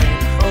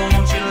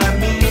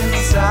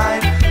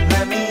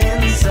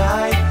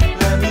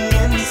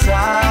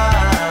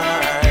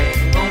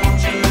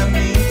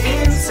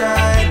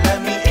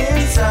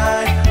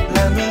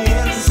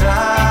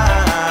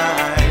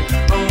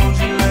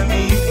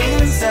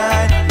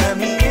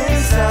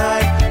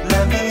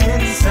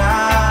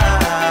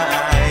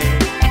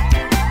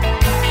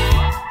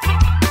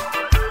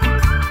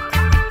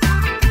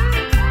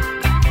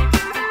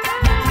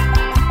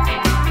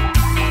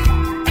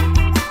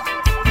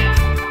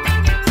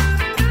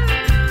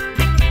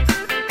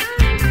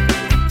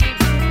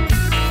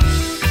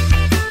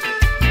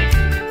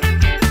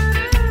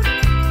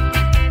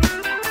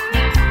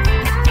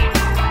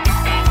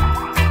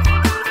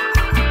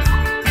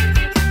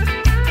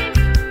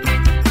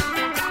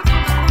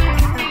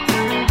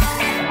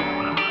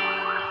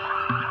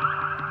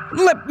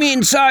 Me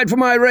Inside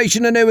from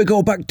Iration, and here we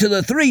go back to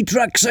the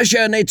 3-track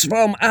session. It's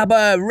from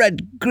ABBA,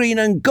 Red, Green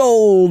and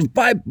Gold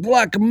by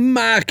Black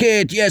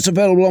Market. Yes,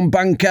 available on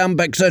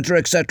Bandcamp, etc,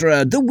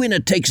 etc. The winner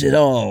takes it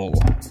all.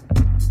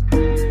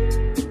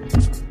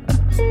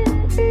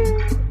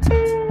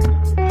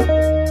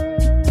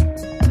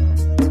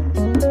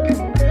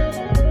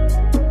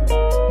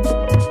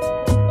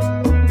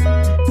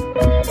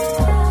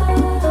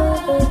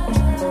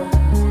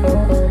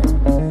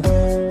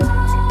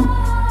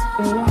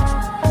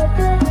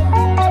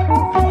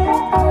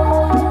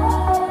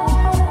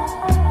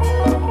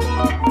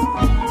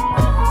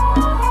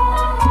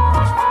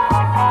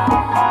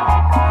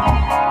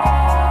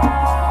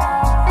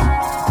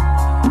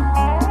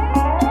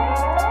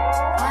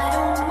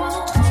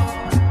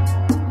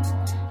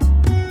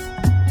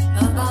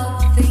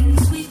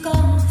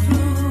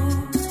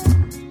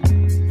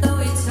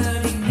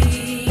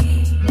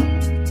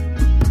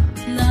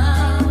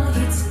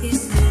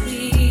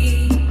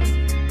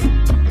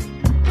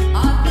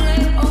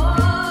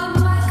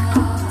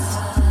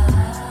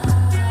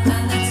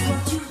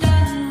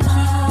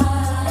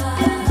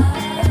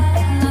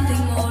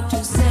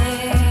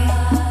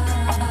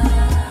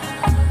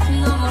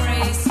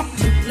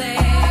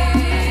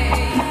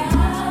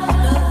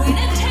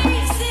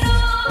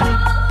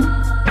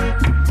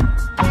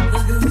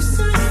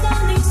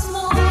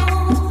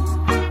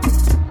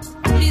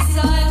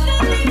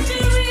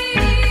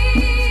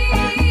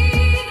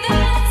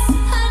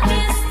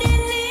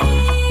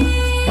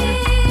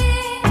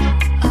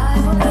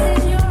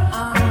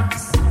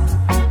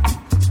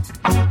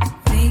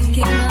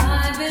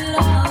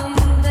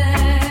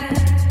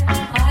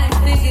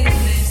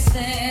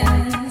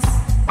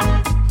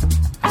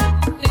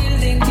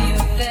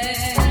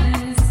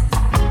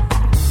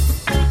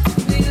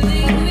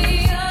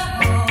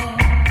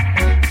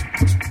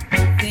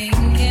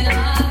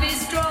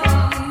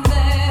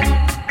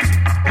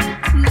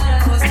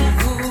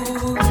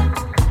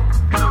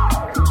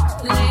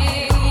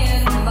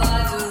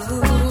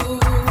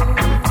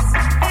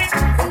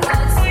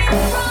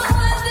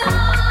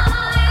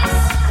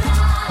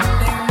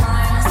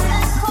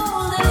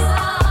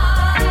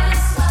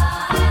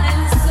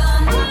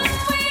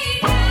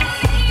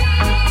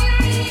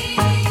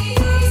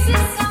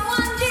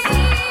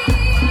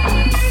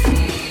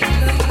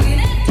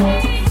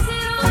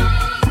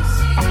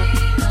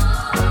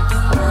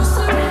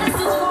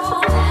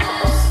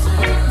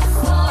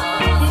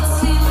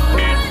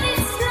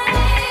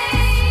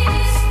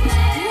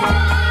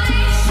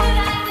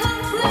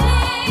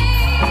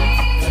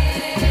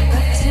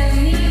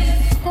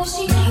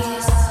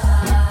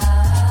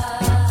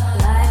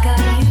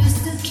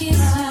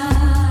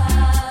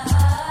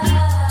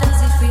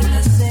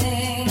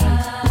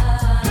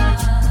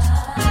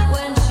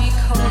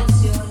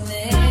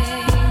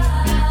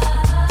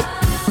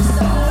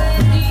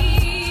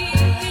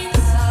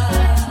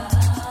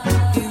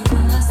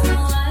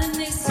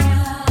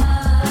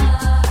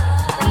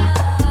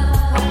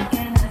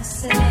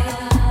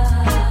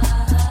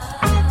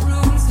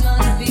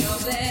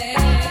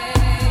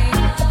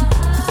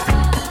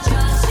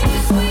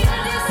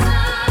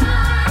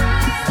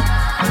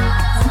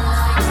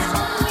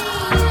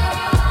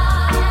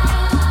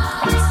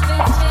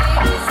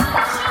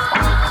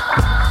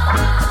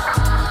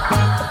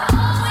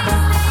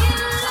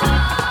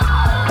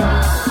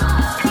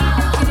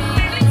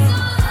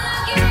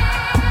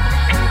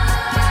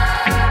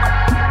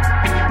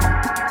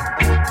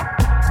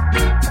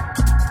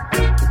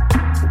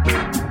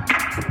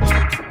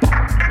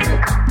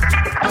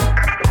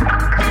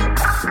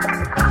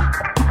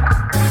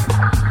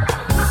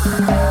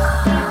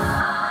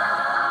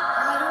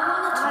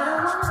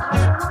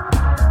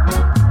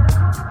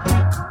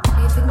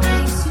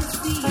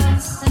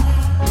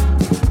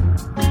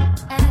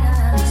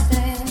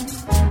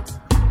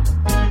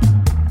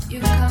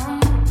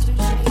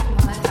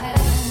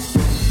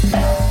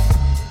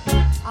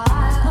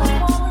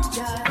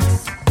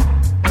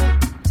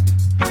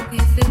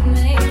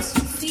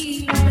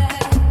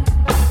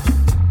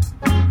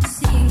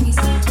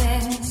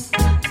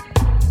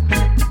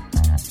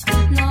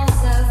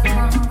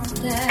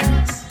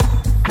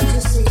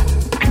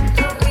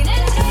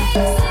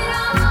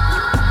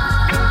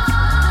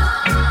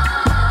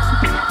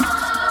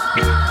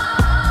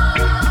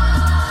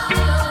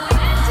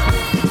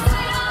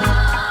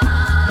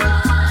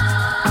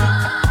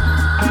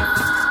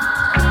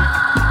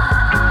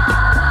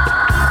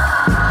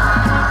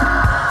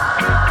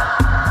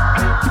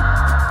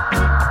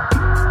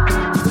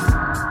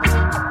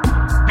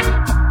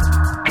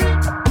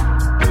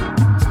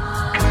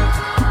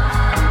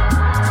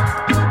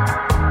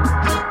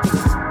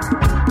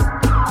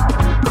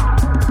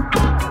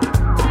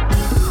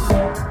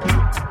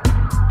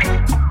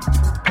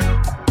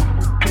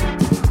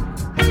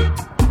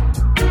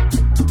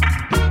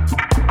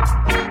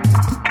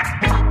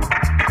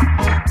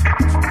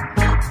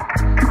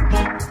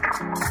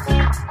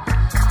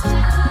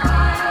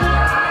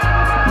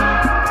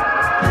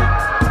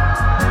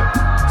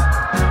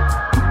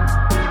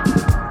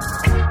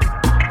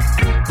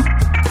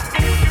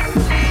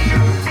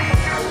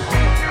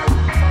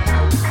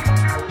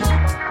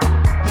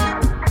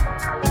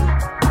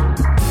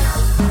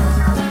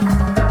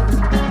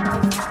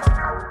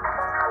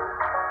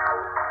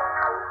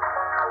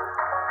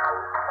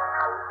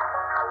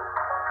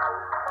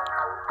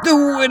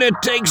 winner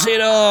takes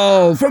it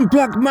all from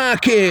Black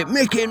Market,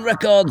 making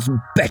records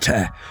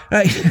better.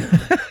 Right.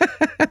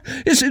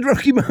 This is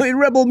Rocky Mountain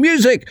Rebel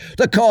music,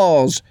 the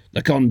cause,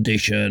 the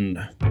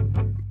condition.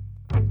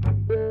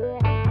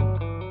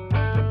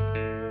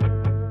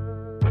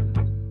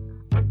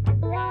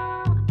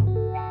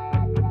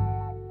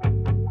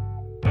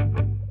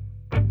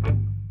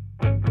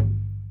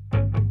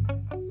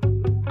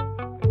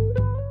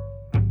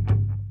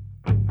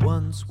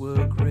 Once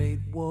were great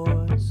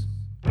wars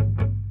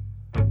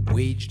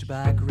waged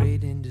by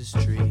great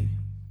industry,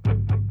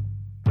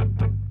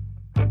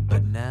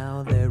 but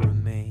now there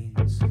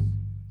remains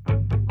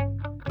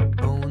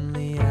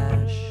only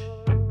ash.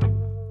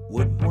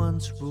 What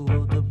once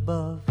ruled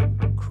above,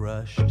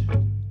 crushed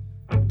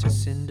to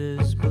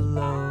cinders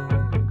below,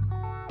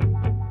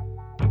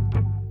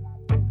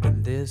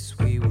 and this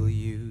we will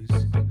use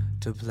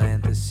to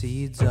plant the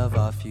seeds of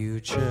our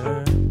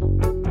future.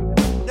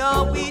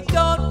 No, we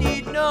don't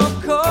need no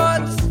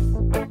courts,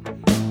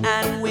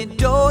 and we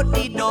don't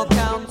need no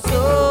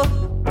counsel.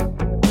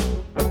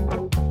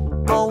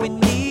 All we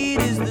need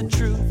is the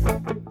truth.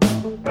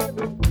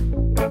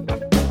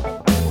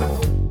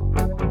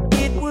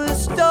 It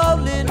was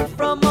stolen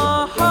from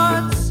our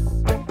hearts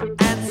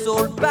and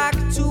sold back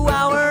to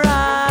our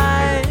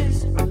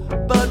eyes.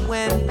 But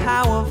when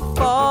power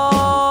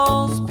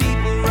falls,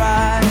 people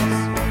rise.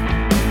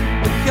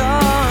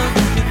 Because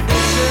the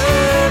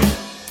condition,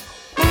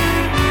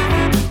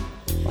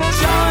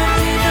 join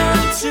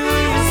unto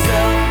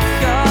yourself.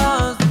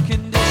 Because the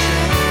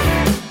condition,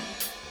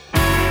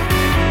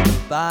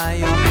 by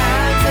your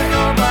hands and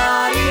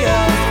nobody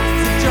else,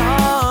 to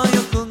draw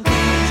your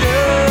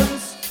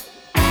conclusions.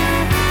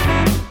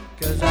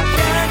 'Cause I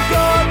can't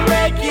go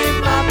breaking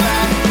my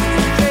back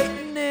to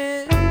straighten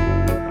it.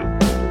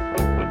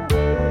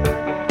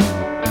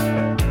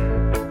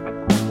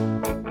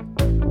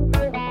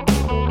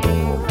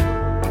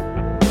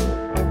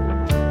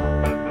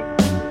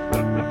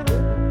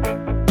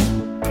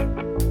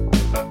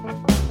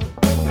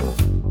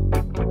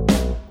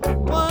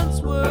 Once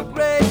were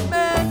great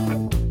men,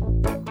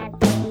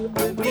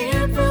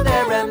 revered for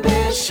their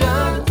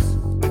ambitions,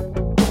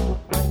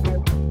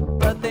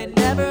 but they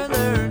never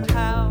learned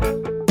how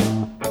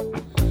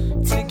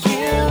to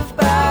give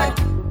back.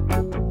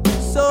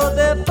 So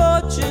their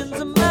fortunes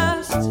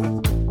amassed,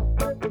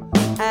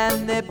 and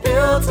they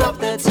built up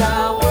their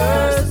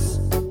towers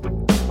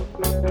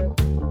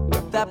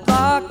that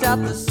blocked out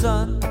the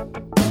sun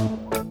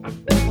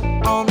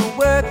on the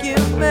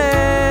working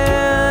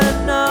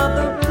man. All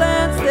the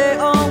plants they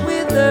all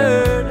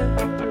withered,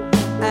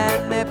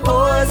 and they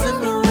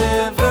poisoned the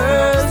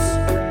rivers,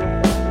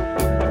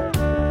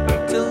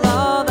 till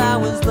all that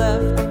was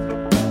left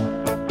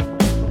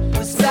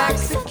was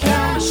sacks of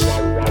cash.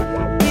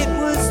 It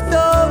was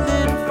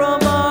stolen from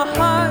our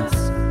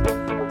hearts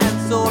and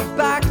sold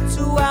back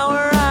to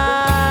our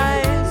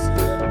eyes.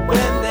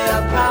 When their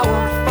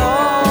power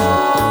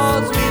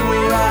falls, we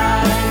will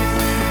rise.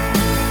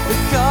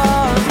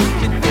 Because the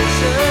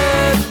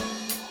condition,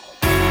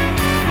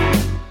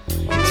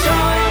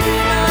 join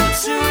in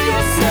unto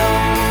yourself.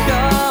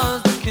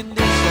 Because the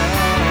condition,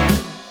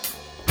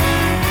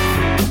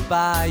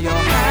 by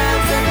your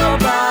hands and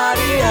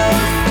nobody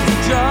else, to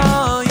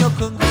draw your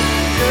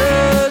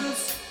conclusions.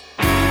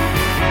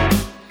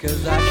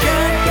 'Cause I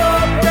can't go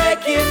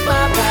breaking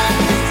my back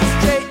to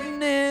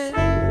straighten it.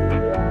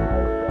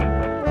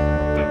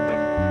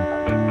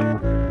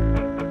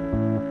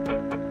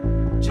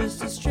 Just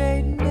to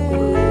straighten it.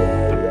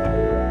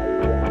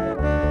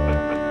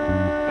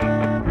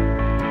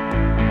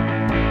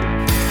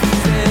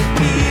 Said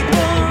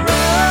people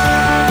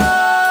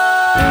rise,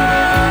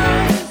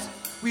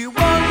 we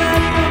won't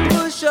let them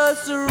push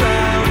us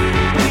around.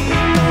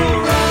 People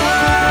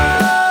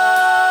rise,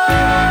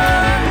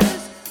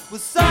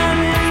 with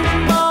silence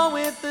and more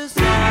with the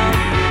sound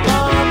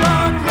of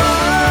our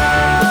cries.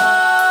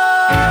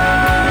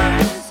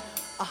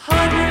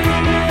 100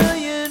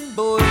 million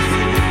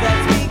voices that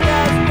speak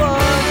as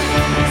one,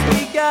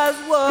 speak as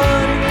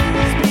one,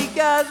 speak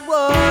as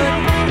one,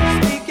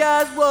 speak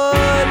as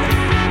one.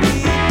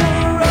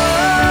 People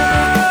rise,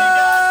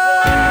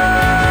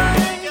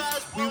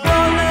 we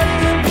won't let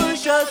them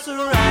push us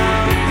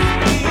around.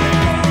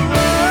 People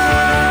rise,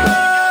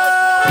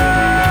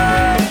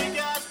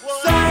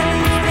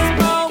 silence is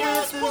more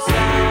with the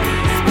sound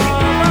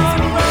of our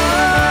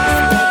cries.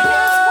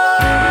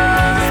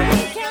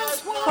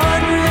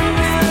 100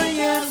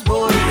 million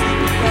voices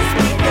that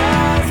speak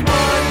as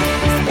one,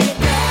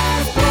 speak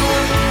as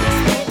one,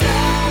 speak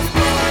as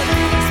one,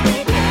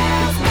 speak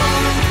as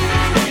one,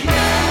 speak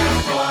as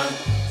one,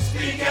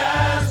 speak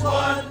as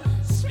one,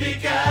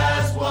 speak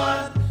as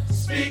one,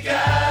 speak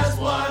as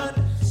one,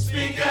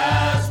 speak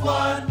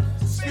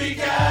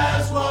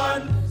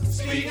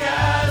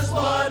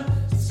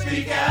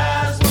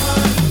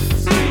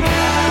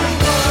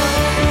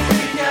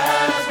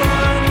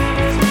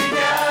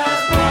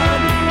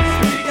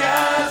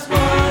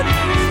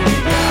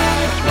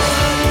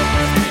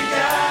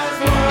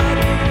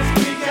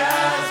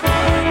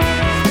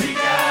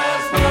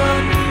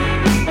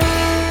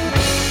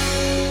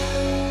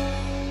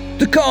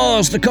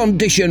was The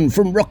Condition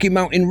from Rocky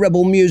Mountain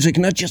Rebel Music,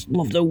 and I just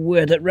love the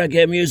way that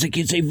reggae music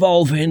is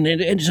evolving.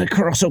 It's a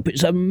cross-up,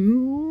 it's a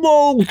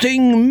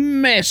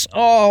molting mess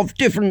of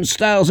different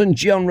styles and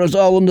genres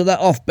all under that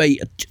offbeat.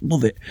 I just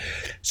love it.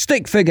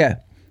 Stick Figure,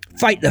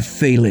 Fight the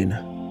Feeling.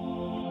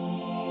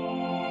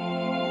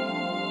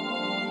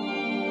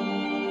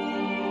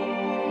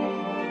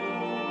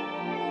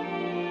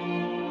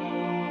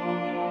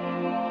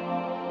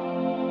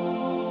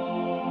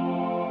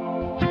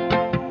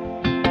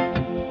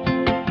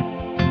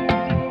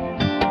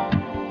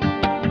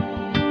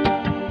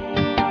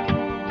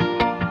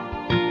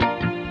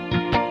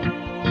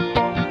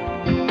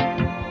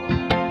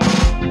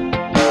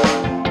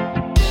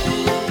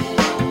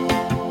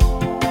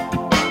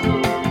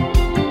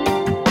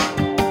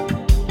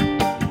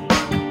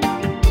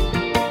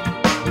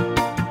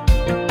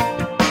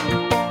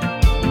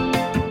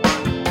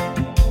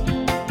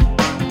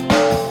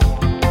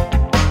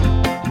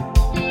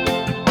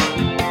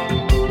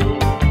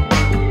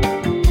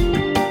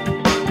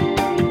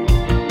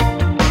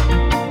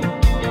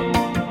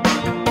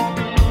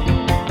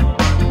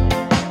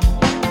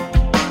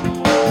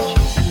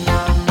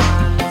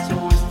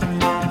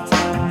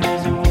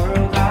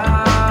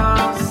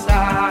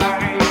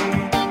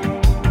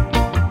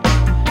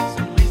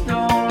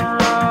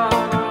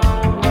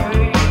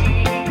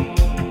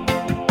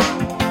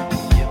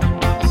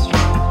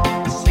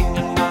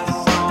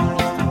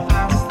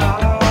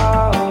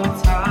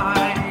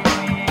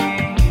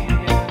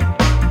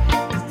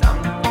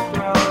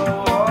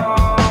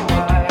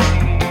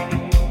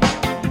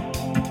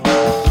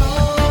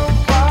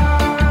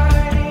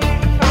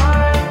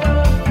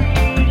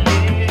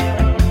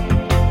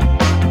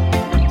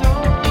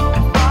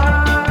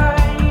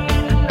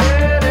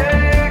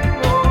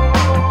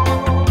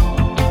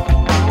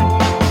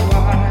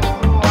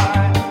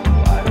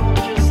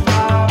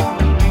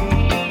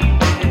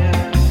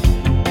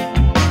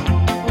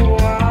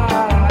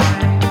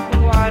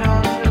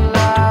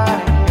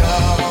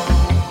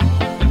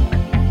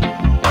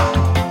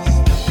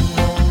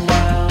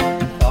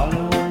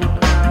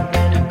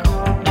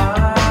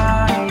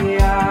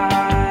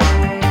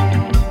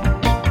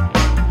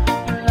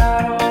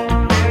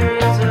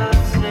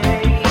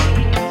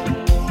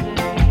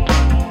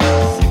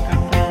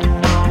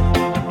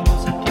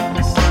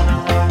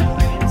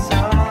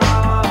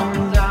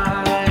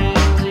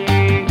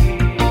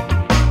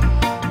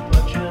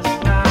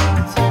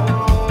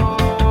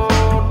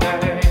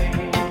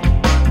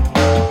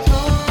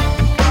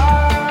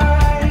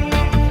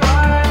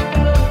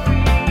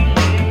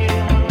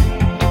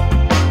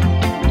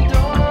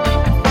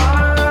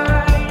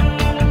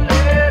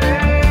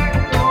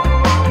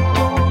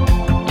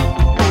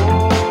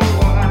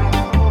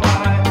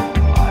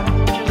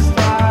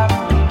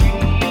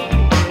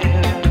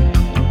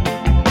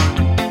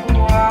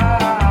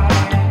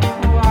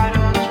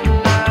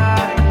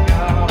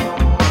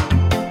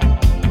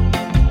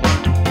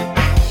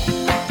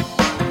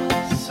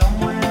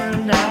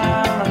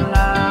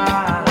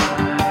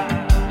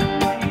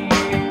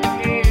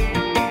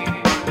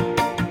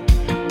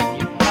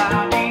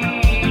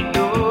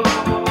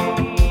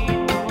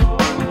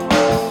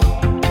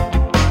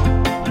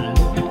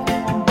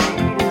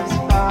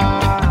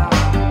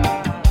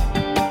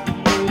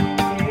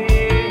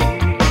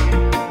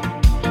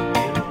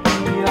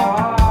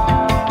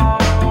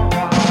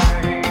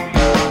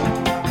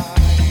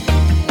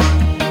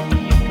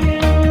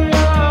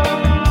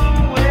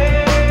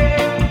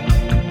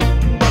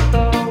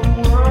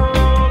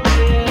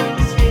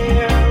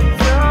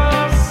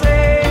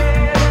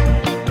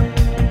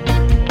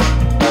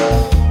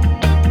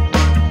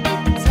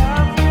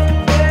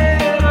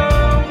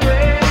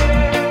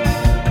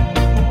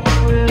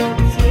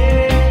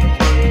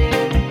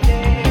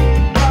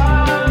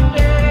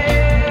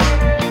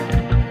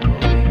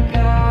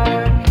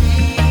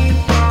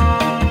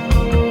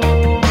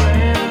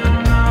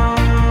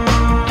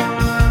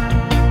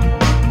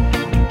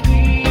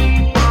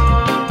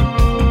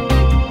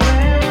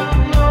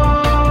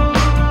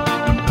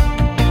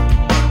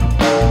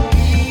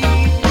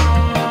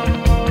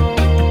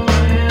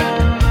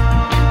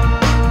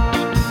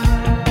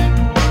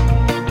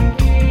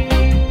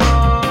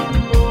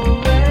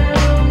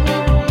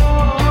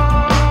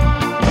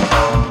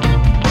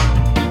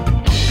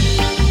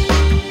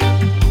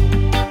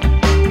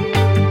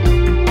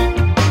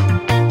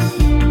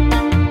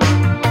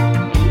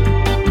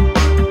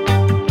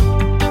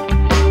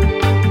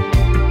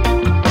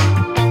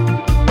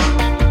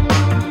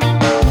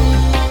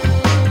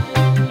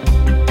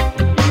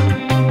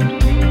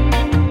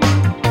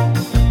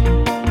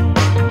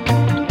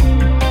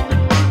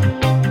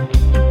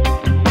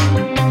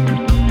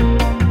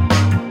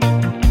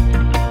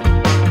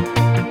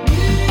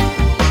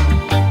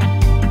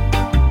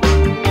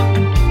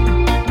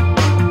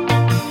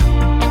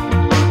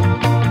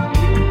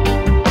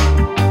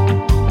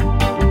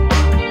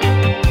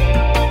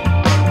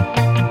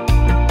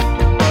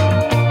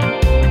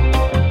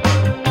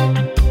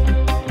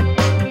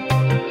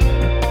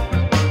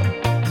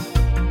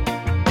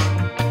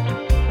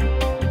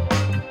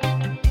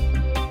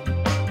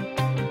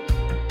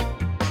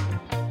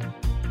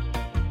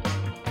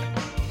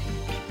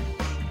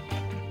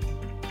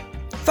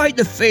 Fight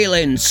the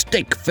Feeling,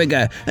 Stick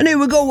Figure. And here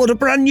we go with a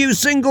brand new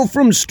single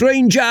from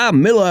Stranger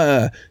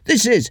Miller.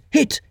 This is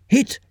Hit,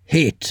 Hit,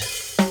 Hit.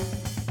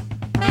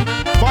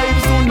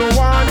 Vibes on no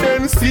one,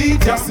 then see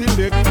just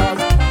selectors.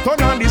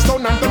 Turn on the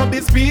sound and turn up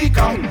the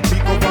speaker.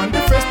 Pick up on the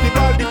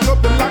festival, the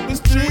club, them like the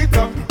street.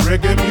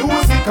 Reggae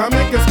music can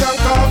make you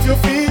skank off your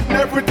feet.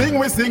 Everything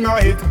we sing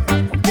a hit,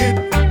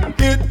 hit,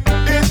 hit,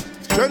 hit.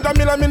 Stranger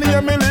Miller, me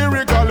name me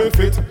lyrical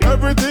fit.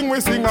 Everything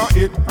we sing a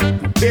hit,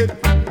 hit,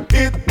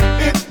 hit,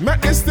 hit.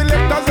 Make the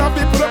selectors have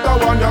the pull up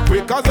the one ya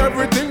quick, cause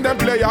everything them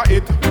play a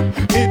hit,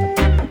 hit,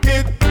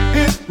 hit,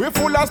 hit. We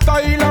full of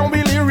style and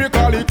we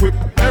lyrical equipped.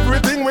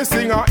 Everything we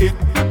sing a hit,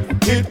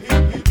 hit,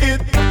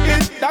 hit,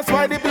 hit. That's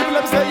why the people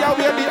them say yeah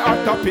we're the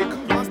hot topic.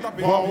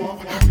 Wow.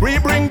 We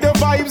bring the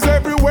vibes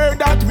everywhere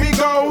that we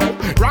go.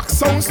 Rock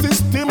sound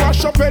system,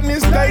 mash up any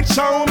stage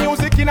show.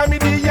 Music in a me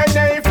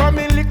DNA, from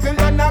me little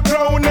and a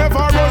grow. Never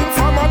run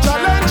from a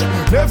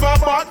challenge, never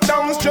back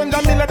down.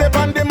 Stranger Miller, they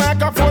band the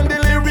microphone, the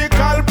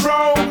lyrical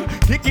pro.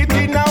 Kick it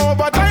in now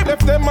overtime,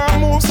 left them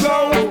and move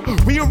slow.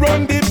 We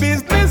run the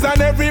business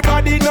and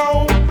everybody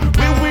know.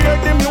 We wear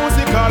the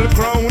musical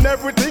crown.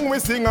 Everything we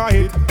sing a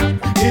hit,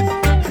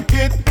 hit,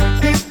 hit,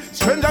 hit.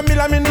 Stranger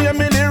Miller, me name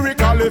me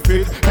lyrical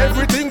fit.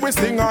 Everything we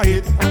sing a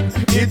hit,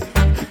 hit,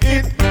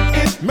 hit,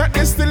 hit. Make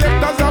the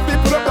selectors have the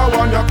pull up the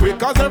one ya quick,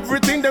 cause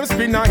everything them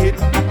spin a hit,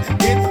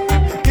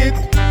 hit,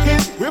 hit,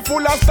 hit. We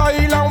full of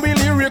style and we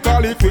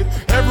lyrically fit.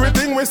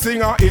 Everything we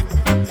sing a hit,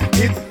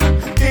 hit,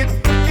 hit,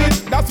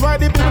 hit. That's why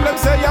the people them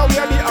say yeah we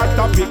are the hot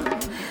topic.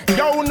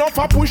 Yo, enough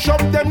a push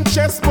up them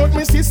chest, but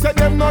me see say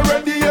them not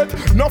ready yet.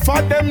 Enough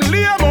of them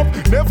lame up,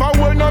 never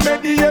will no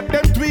mediate.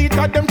 Them tweet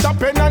at them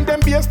tapping and them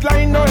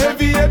baseline no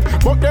heavy yet.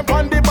 But them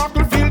on the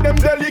battlefield them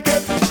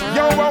delicate.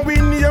 Yo, and we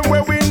name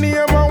where we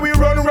name and we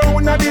run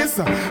round a this.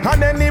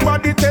 And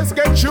anybody test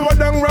get show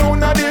down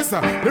round a this.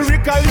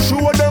 Lyrical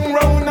show down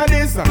round a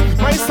this.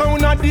 My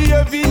sound a the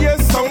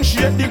heaviest sound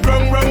shake the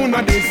ground round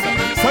a this.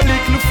 So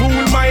little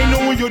fool might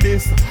know you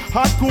this.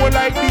 Hardcore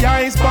like the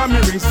ice by me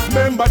wrist.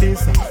 Remember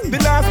this.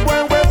 The last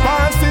when we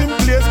pass in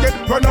place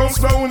get pronounced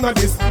round a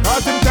this.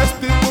 Cause him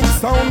tested boom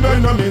sound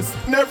when I miss.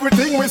 And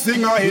everything we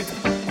sing a hit,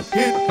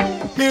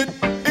 hit, hit,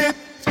 hit.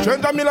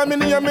 Stranger Miller, me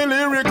name me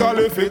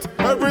lyrical fit.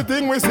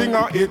 Everything we sing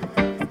a hit,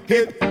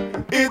 hit,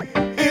 hit,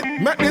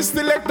 hit. Make the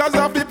selectors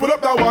have the pull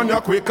up the one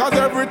ya quick, cause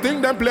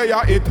everything them play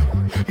a hit,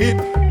 hit,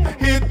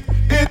 hit,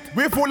 hit.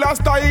 We full of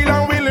style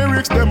and we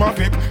lyrics them a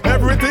fit.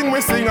 Everything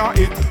we sing a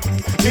hit,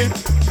 hit,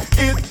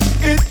 hit,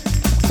 hit.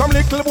 Some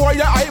little boy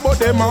ya hype but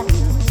them a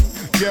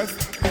yes.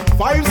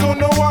 Vibes on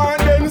the one,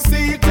 then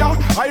see it, yeah.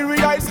 I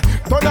realize,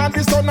 turn on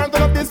the sound and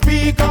turn up the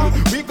speaker.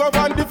 We go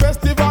on the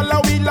festival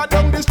and we let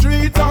down the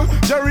street.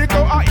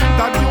 Jericho, I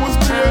introduce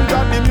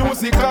Stranger, the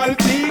musical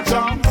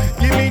teacher.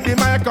 Give me the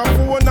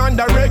microphone and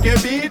the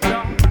reggae beat.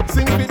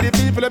 Sing for the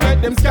people,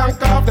 make them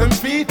skank off them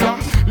feet.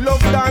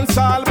 Love dance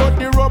all, but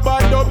the rubber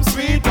dub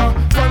sweeter.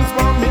 Fans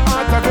want me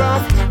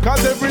autograph,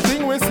 cause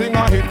everything we sing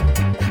a hit,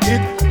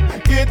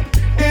 hit, hit,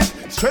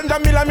 hit. Stranger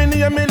Miller, me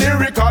name me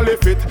lyrical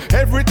fit.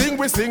 Everything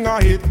we sing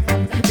a hit,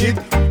 hit,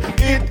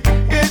 hit,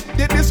 hit.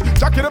 Did this,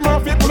 Jackie them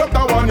off, pull up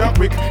that one ya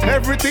quick.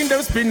 Everything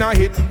them spin a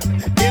hit,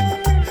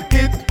 hit,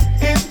 hit,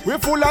 hit. We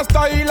full of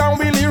style and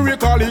we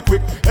lyrically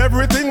quick.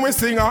 Everything we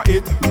sing a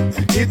hit,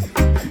 hit,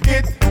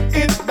 hit,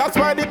 hit. That's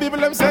why the people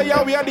them say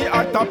yeah we are the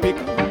hot topic.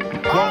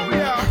 Oh,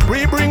 yeah.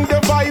 We bring the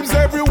vibes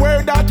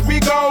everywhere that we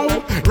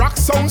go. Rock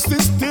sound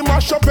system,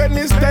 mash up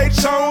any stage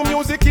show.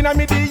 Music in a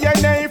me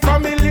DNA,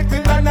 from me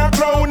little and a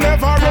grow.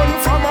 Never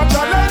run from a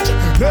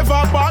challenge, never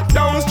back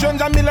down.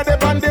 Stranger Miller, they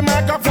band the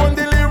microphone,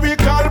 the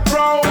lyrical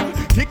pro.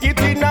 Kick it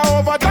in now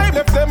overtime,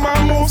 left them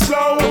and move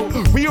slow.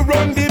 We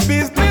run the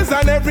business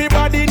and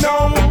everybody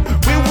know.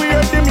 We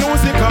wear the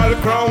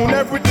musical crown.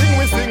 Everything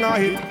we sing a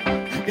hit,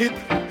 hit,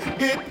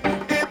 hit,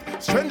 hit.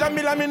 Stranger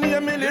Miller, me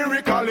name me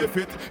lyrical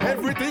fit.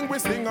 Everything we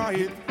sing a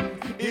hit,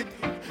 hit,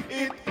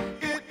 hit,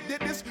 hit.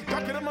 Did this,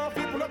 Jackie them off,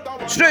 people up that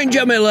one.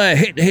 Stranger Miller,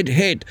 hit, hit,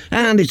 hit.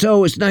 And it's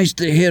always nice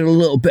to hear a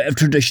little bit of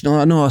traditional.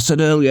 I know I said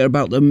earlier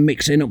about the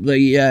mixing up,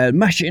 the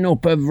mashing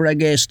up of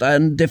reggae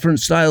and different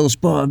styles,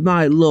 but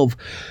my love,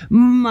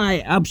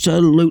 my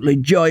absolutely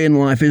joy in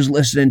life is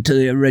listening to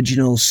the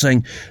original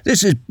sing.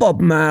 This is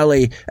Bob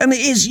Marley, and it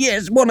is,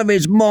 yes, one of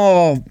his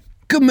more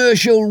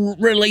commercial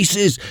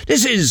releases.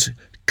 This is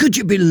Could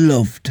You Be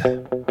Loved?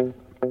 Love.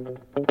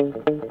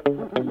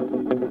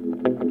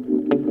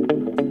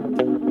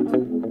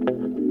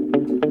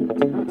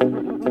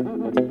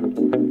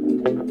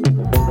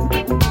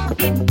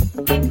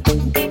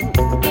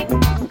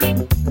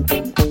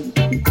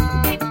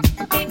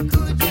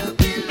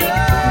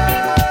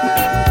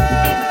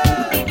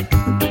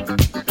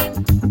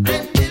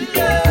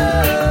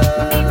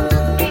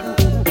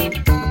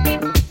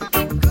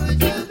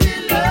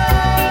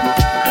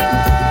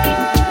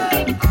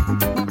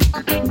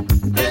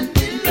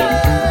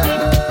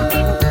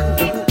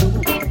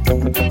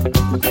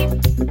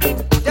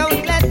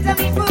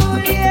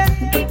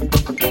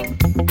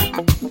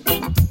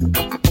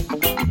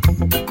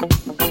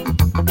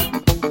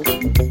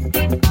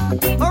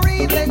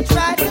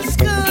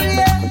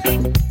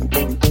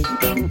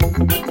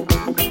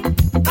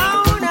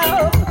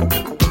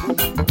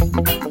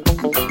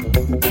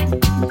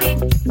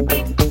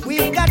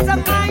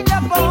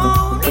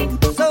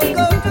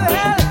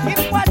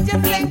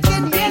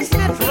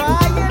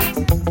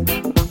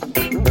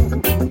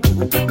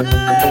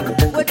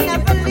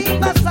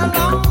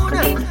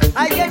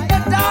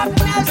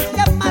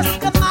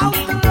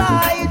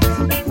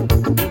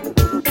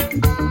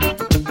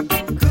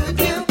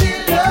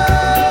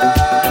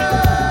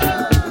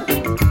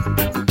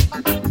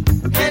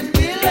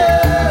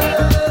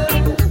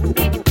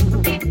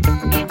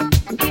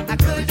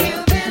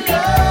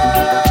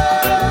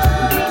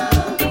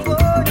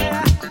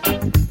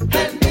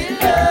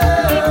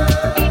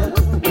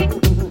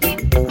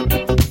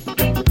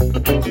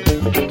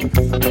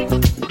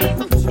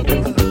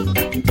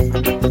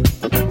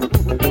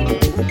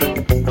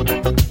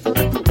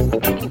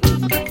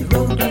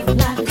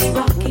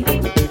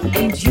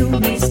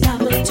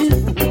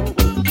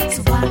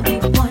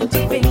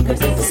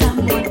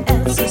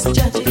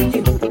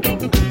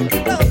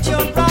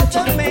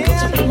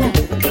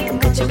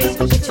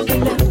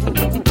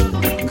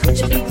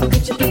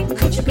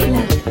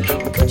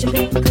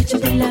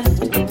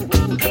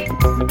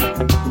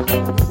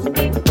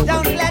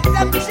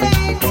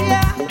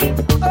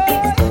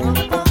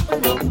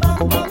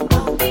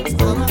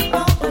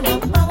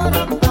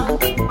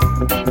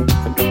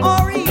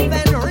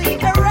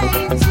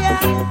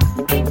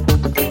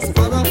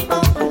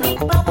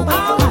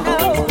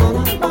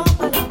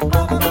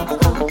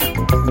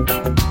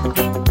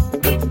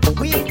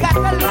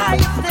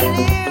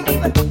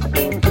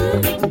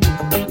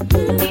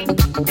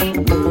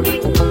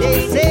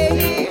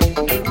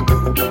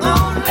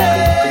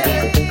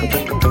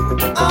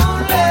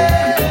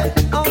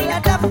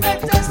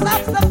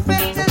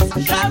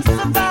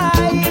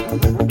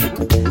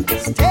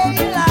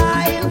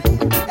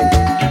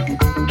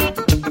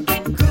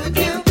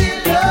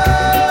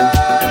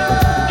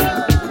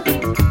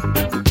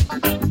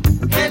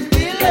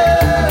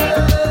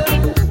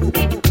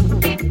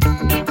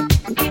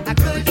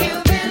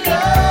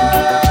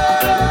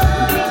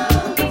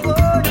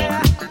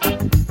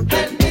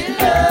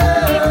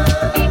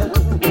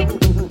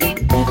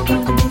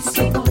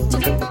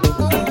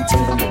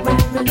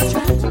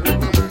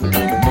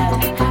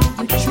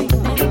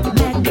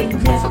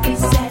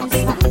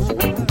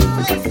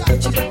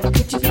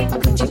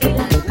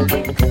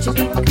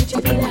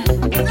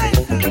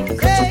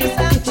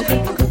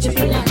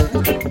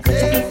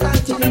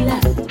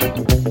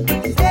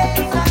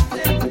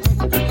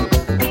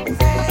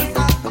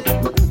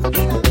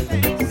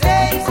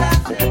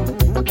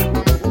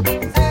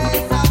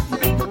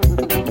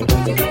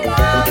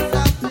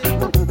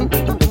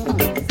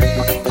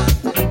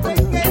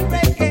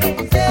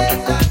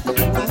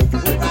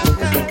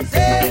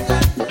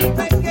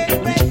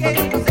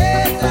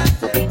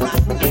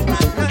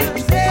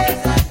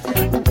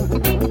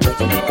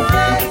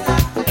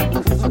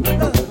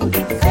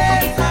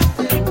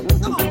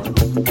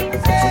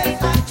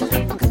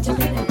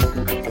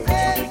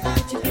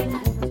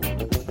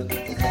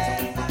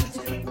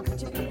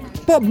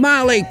 Bob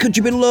Marley, Could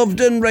You Be Loved?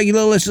 And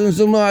regular listeners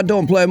will know I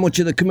don't play much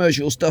of the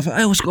commercial stuff.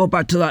 I always go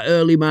back to that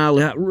early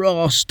Marley, that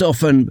raw stuff,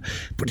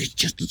 but it's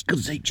just as good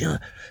as each other.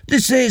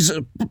 This is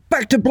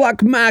Back to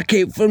Black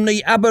Market from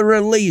the ABBA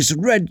release,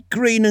 Red,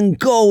 Green and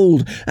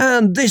Gold.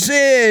 And this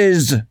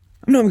is... I'm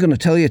not even going to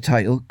tell you the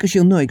title, because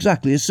you'll know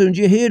exactly as soon as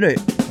you hear it.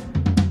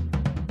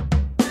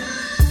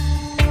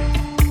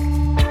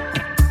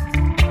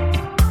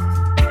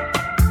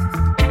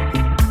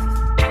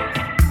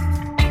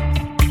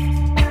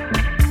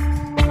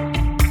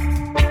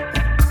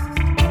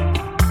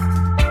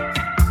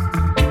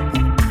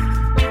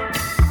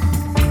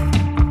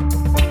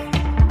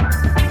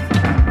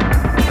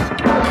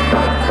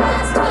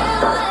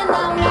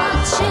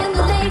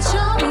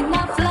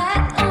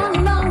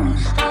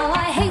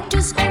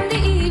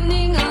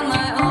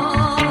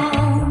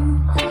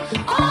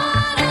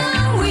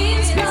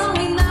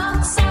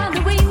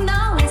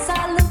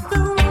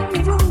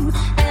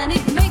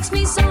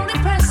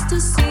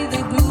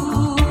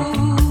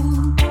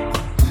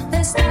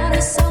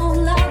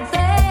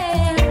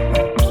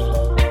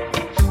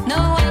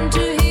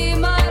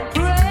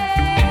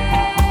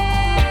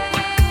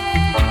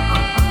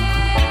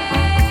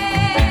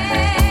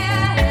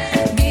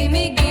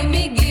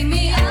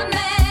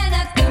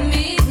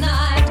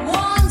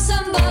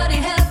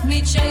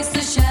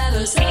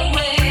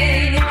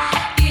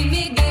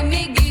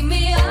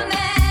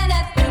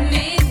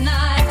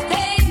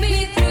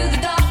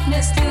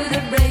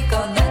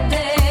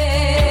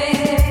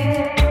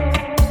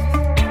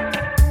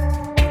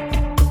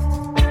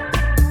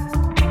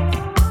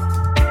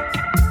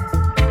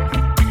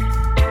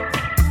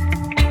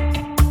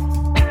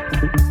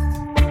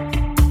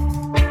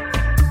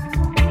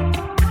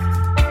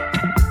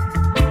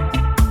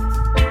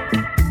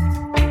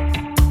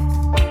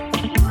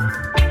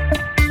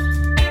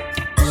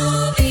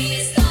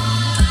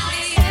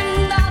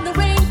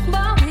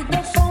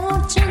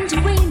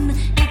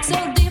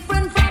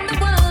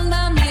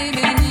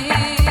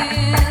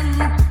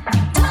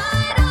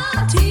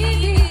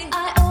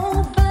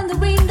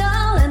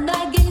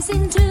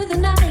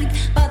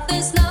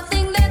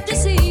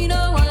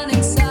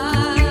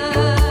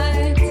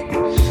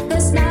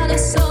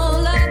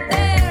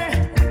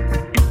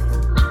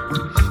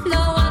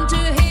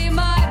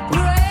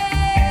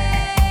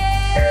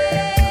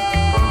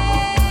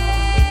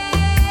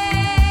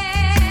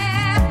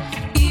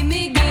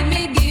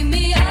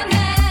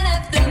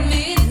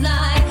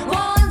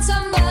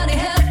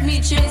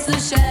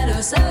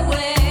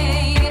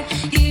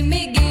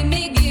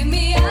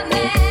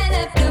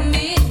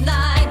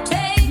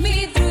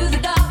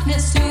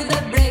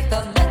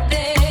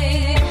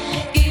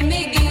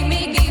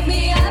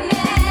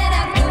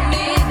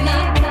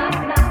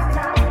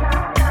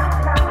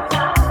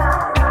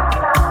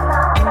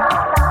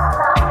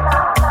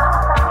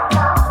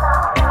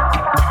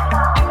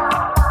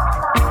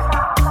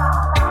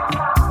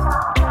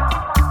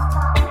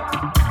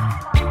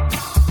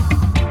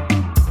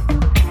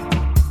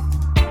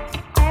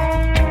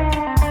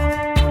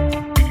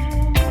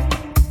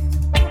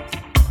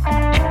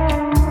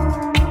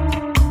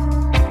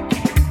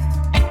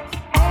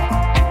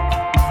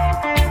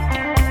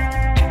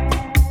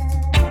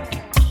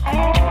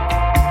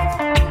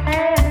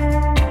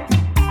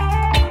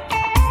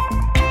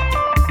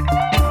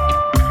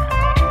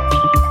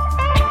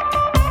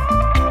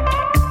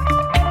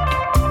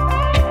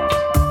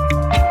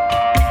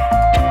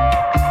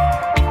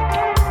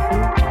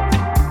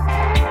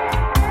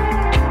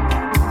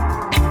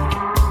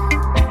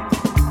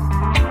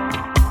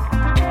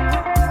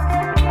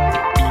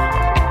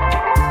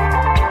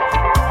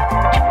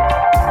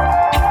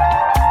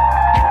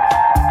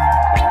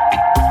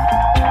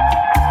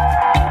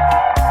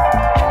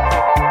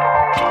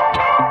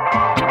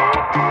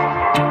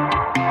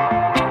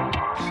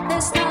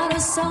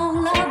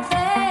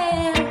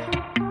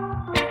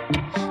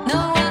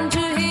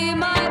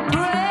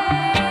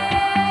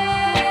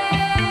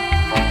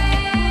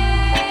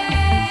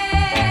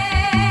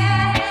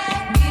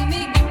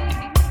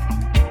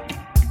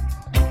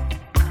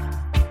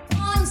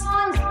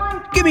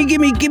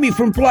 Gimme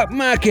from Black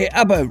Market,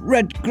 ABBA,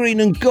 Red,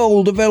 Green and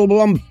Gold, available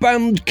on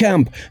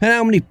Bandcamp. And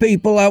how many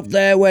people out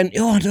there went,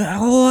 I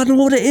don't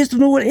know what it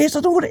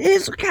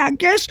is, I can't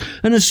guess.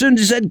 And as soon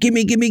as he said,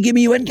 gimme,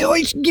 you went,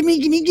 it's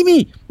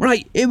gimme.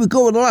 Right, here we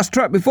go with the last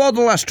track. Before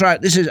the last track,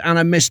 this is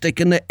Anna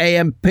Mystic and the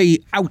AMP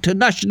Outer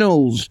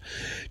Nationals.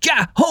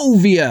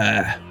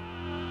 Jehovah.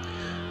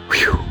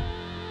 Whew.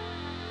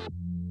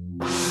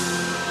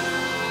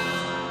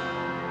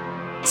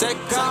 Say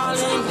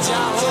calling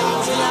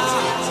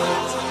Jehovah.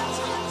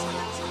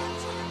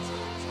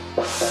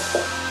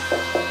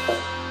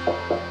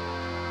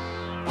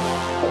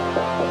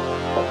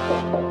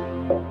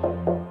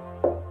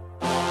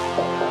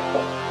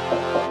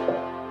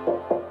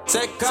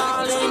 Say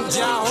calling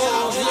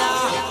Jehovah.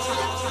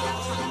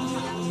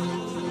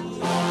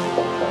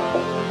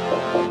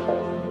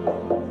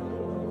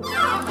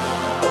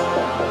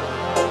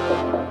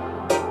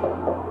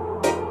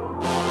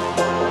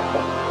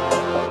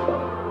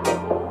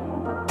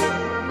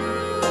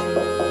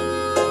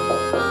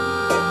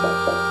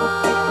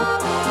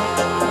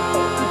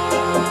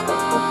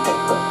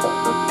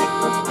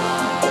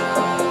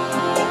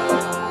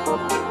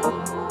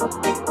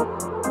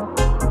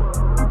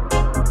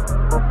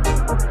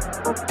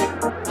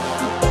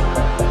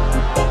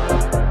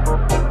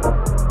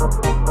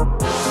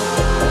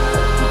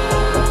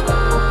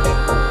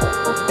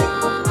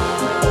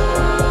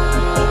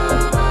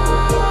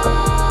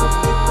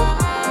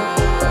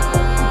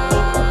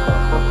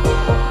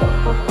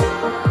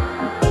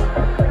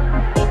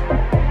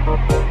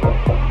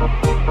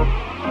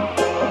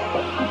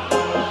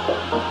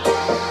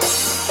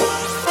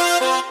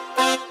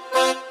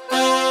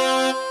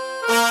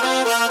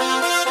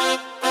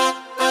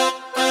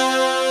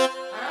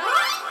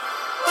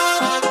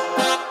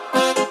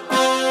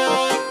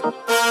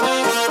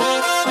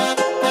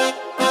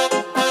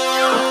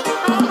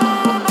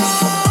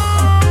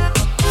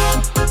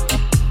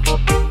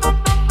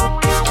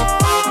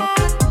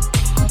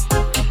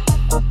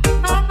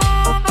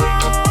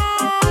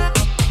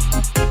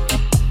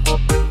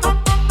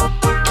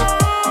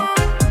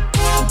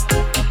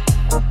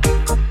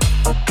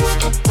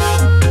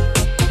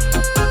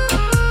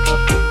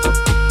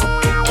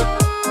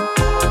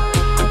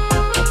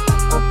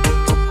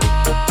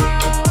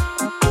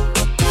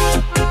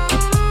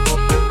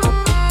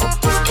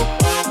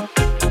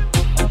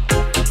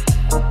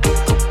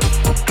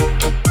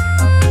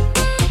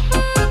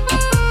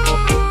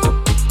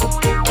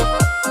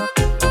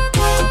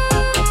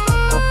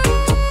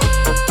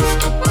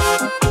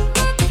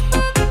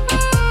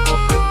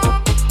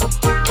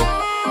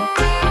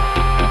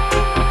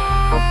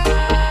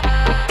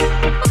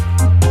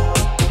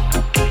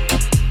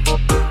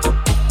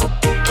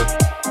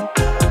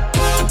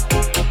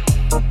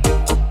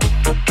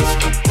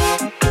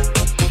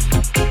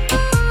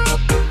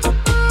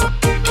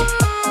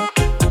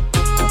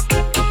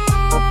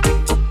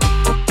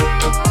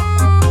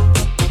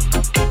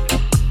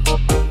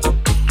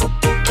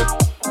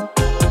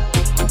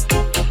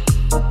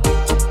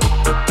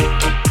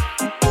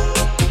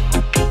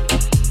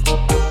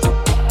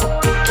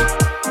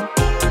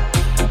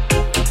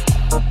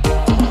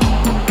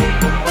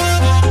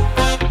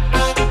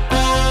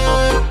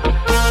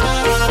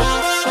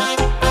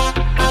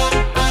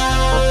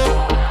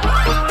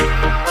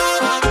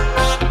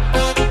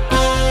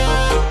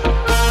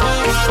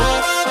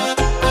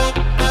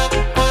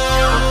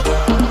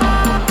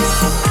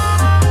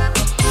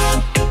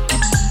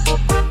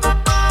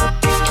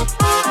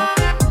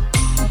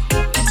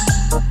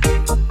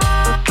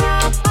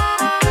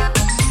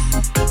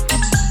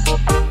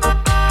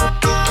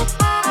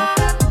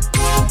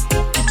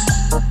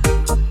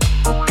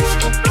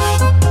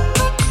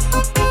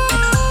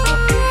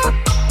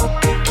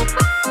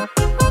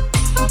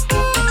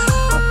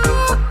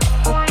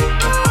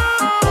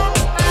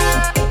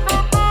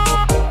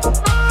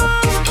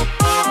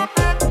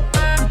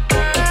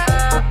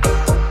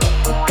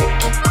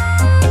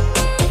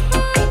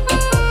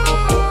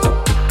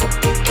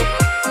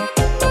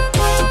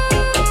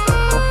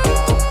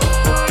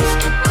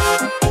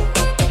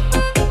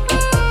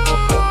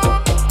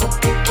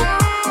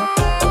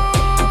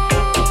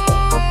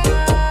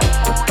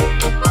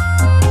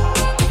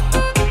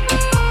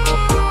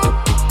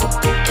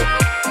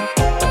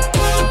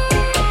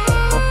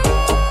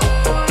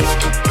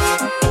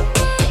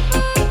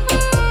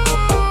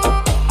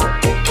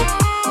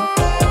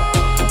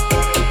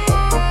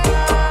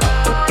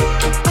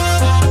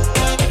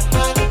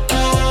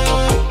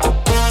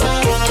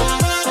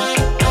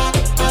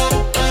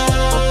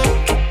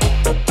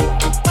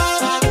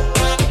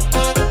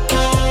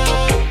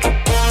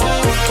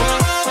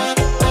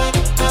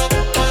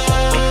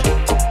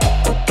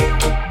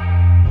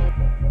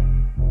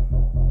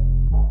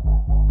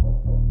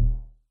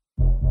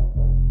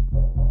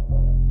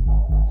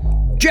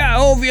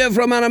 Jehovah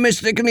from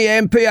Animistic and the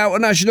MP Out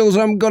of Nationals.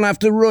 I'm going to have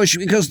to rush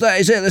because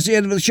that is it. That's the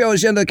end of the show.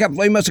 It's the end of the Cat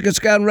Flame Massacre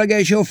Ska and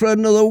Reggae show for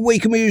another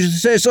week. And we usually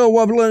say, so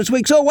what have we learned this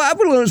week? So what have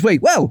we learned this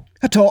week? Well,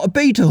 I taught a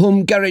bee to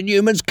hum Gary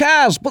Newman's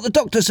Cars, but the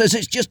doctor says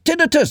it's just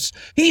tinnitus.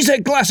 He's a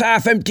glass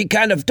half empty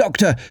kind of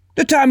doctor.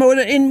 The time I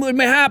went in with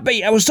my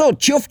heartbeat, I was so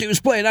chuffed it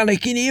was playing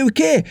Anarchy in the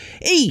UK.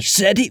 He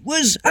said it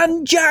was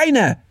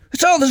angina.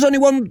 So there's only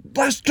one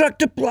last track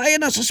to play,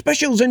 and that's the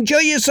specials. Enjoy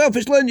yourself.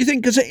 It's Learn You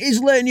Think, because it is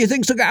Learn You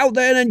Think, so get out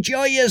there and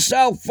enjoy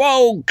yourself,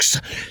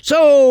 folks.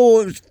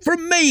 So,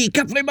 from me,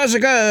 Cat Flame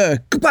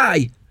Massacre,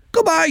 goodbye.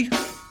 Goodbye.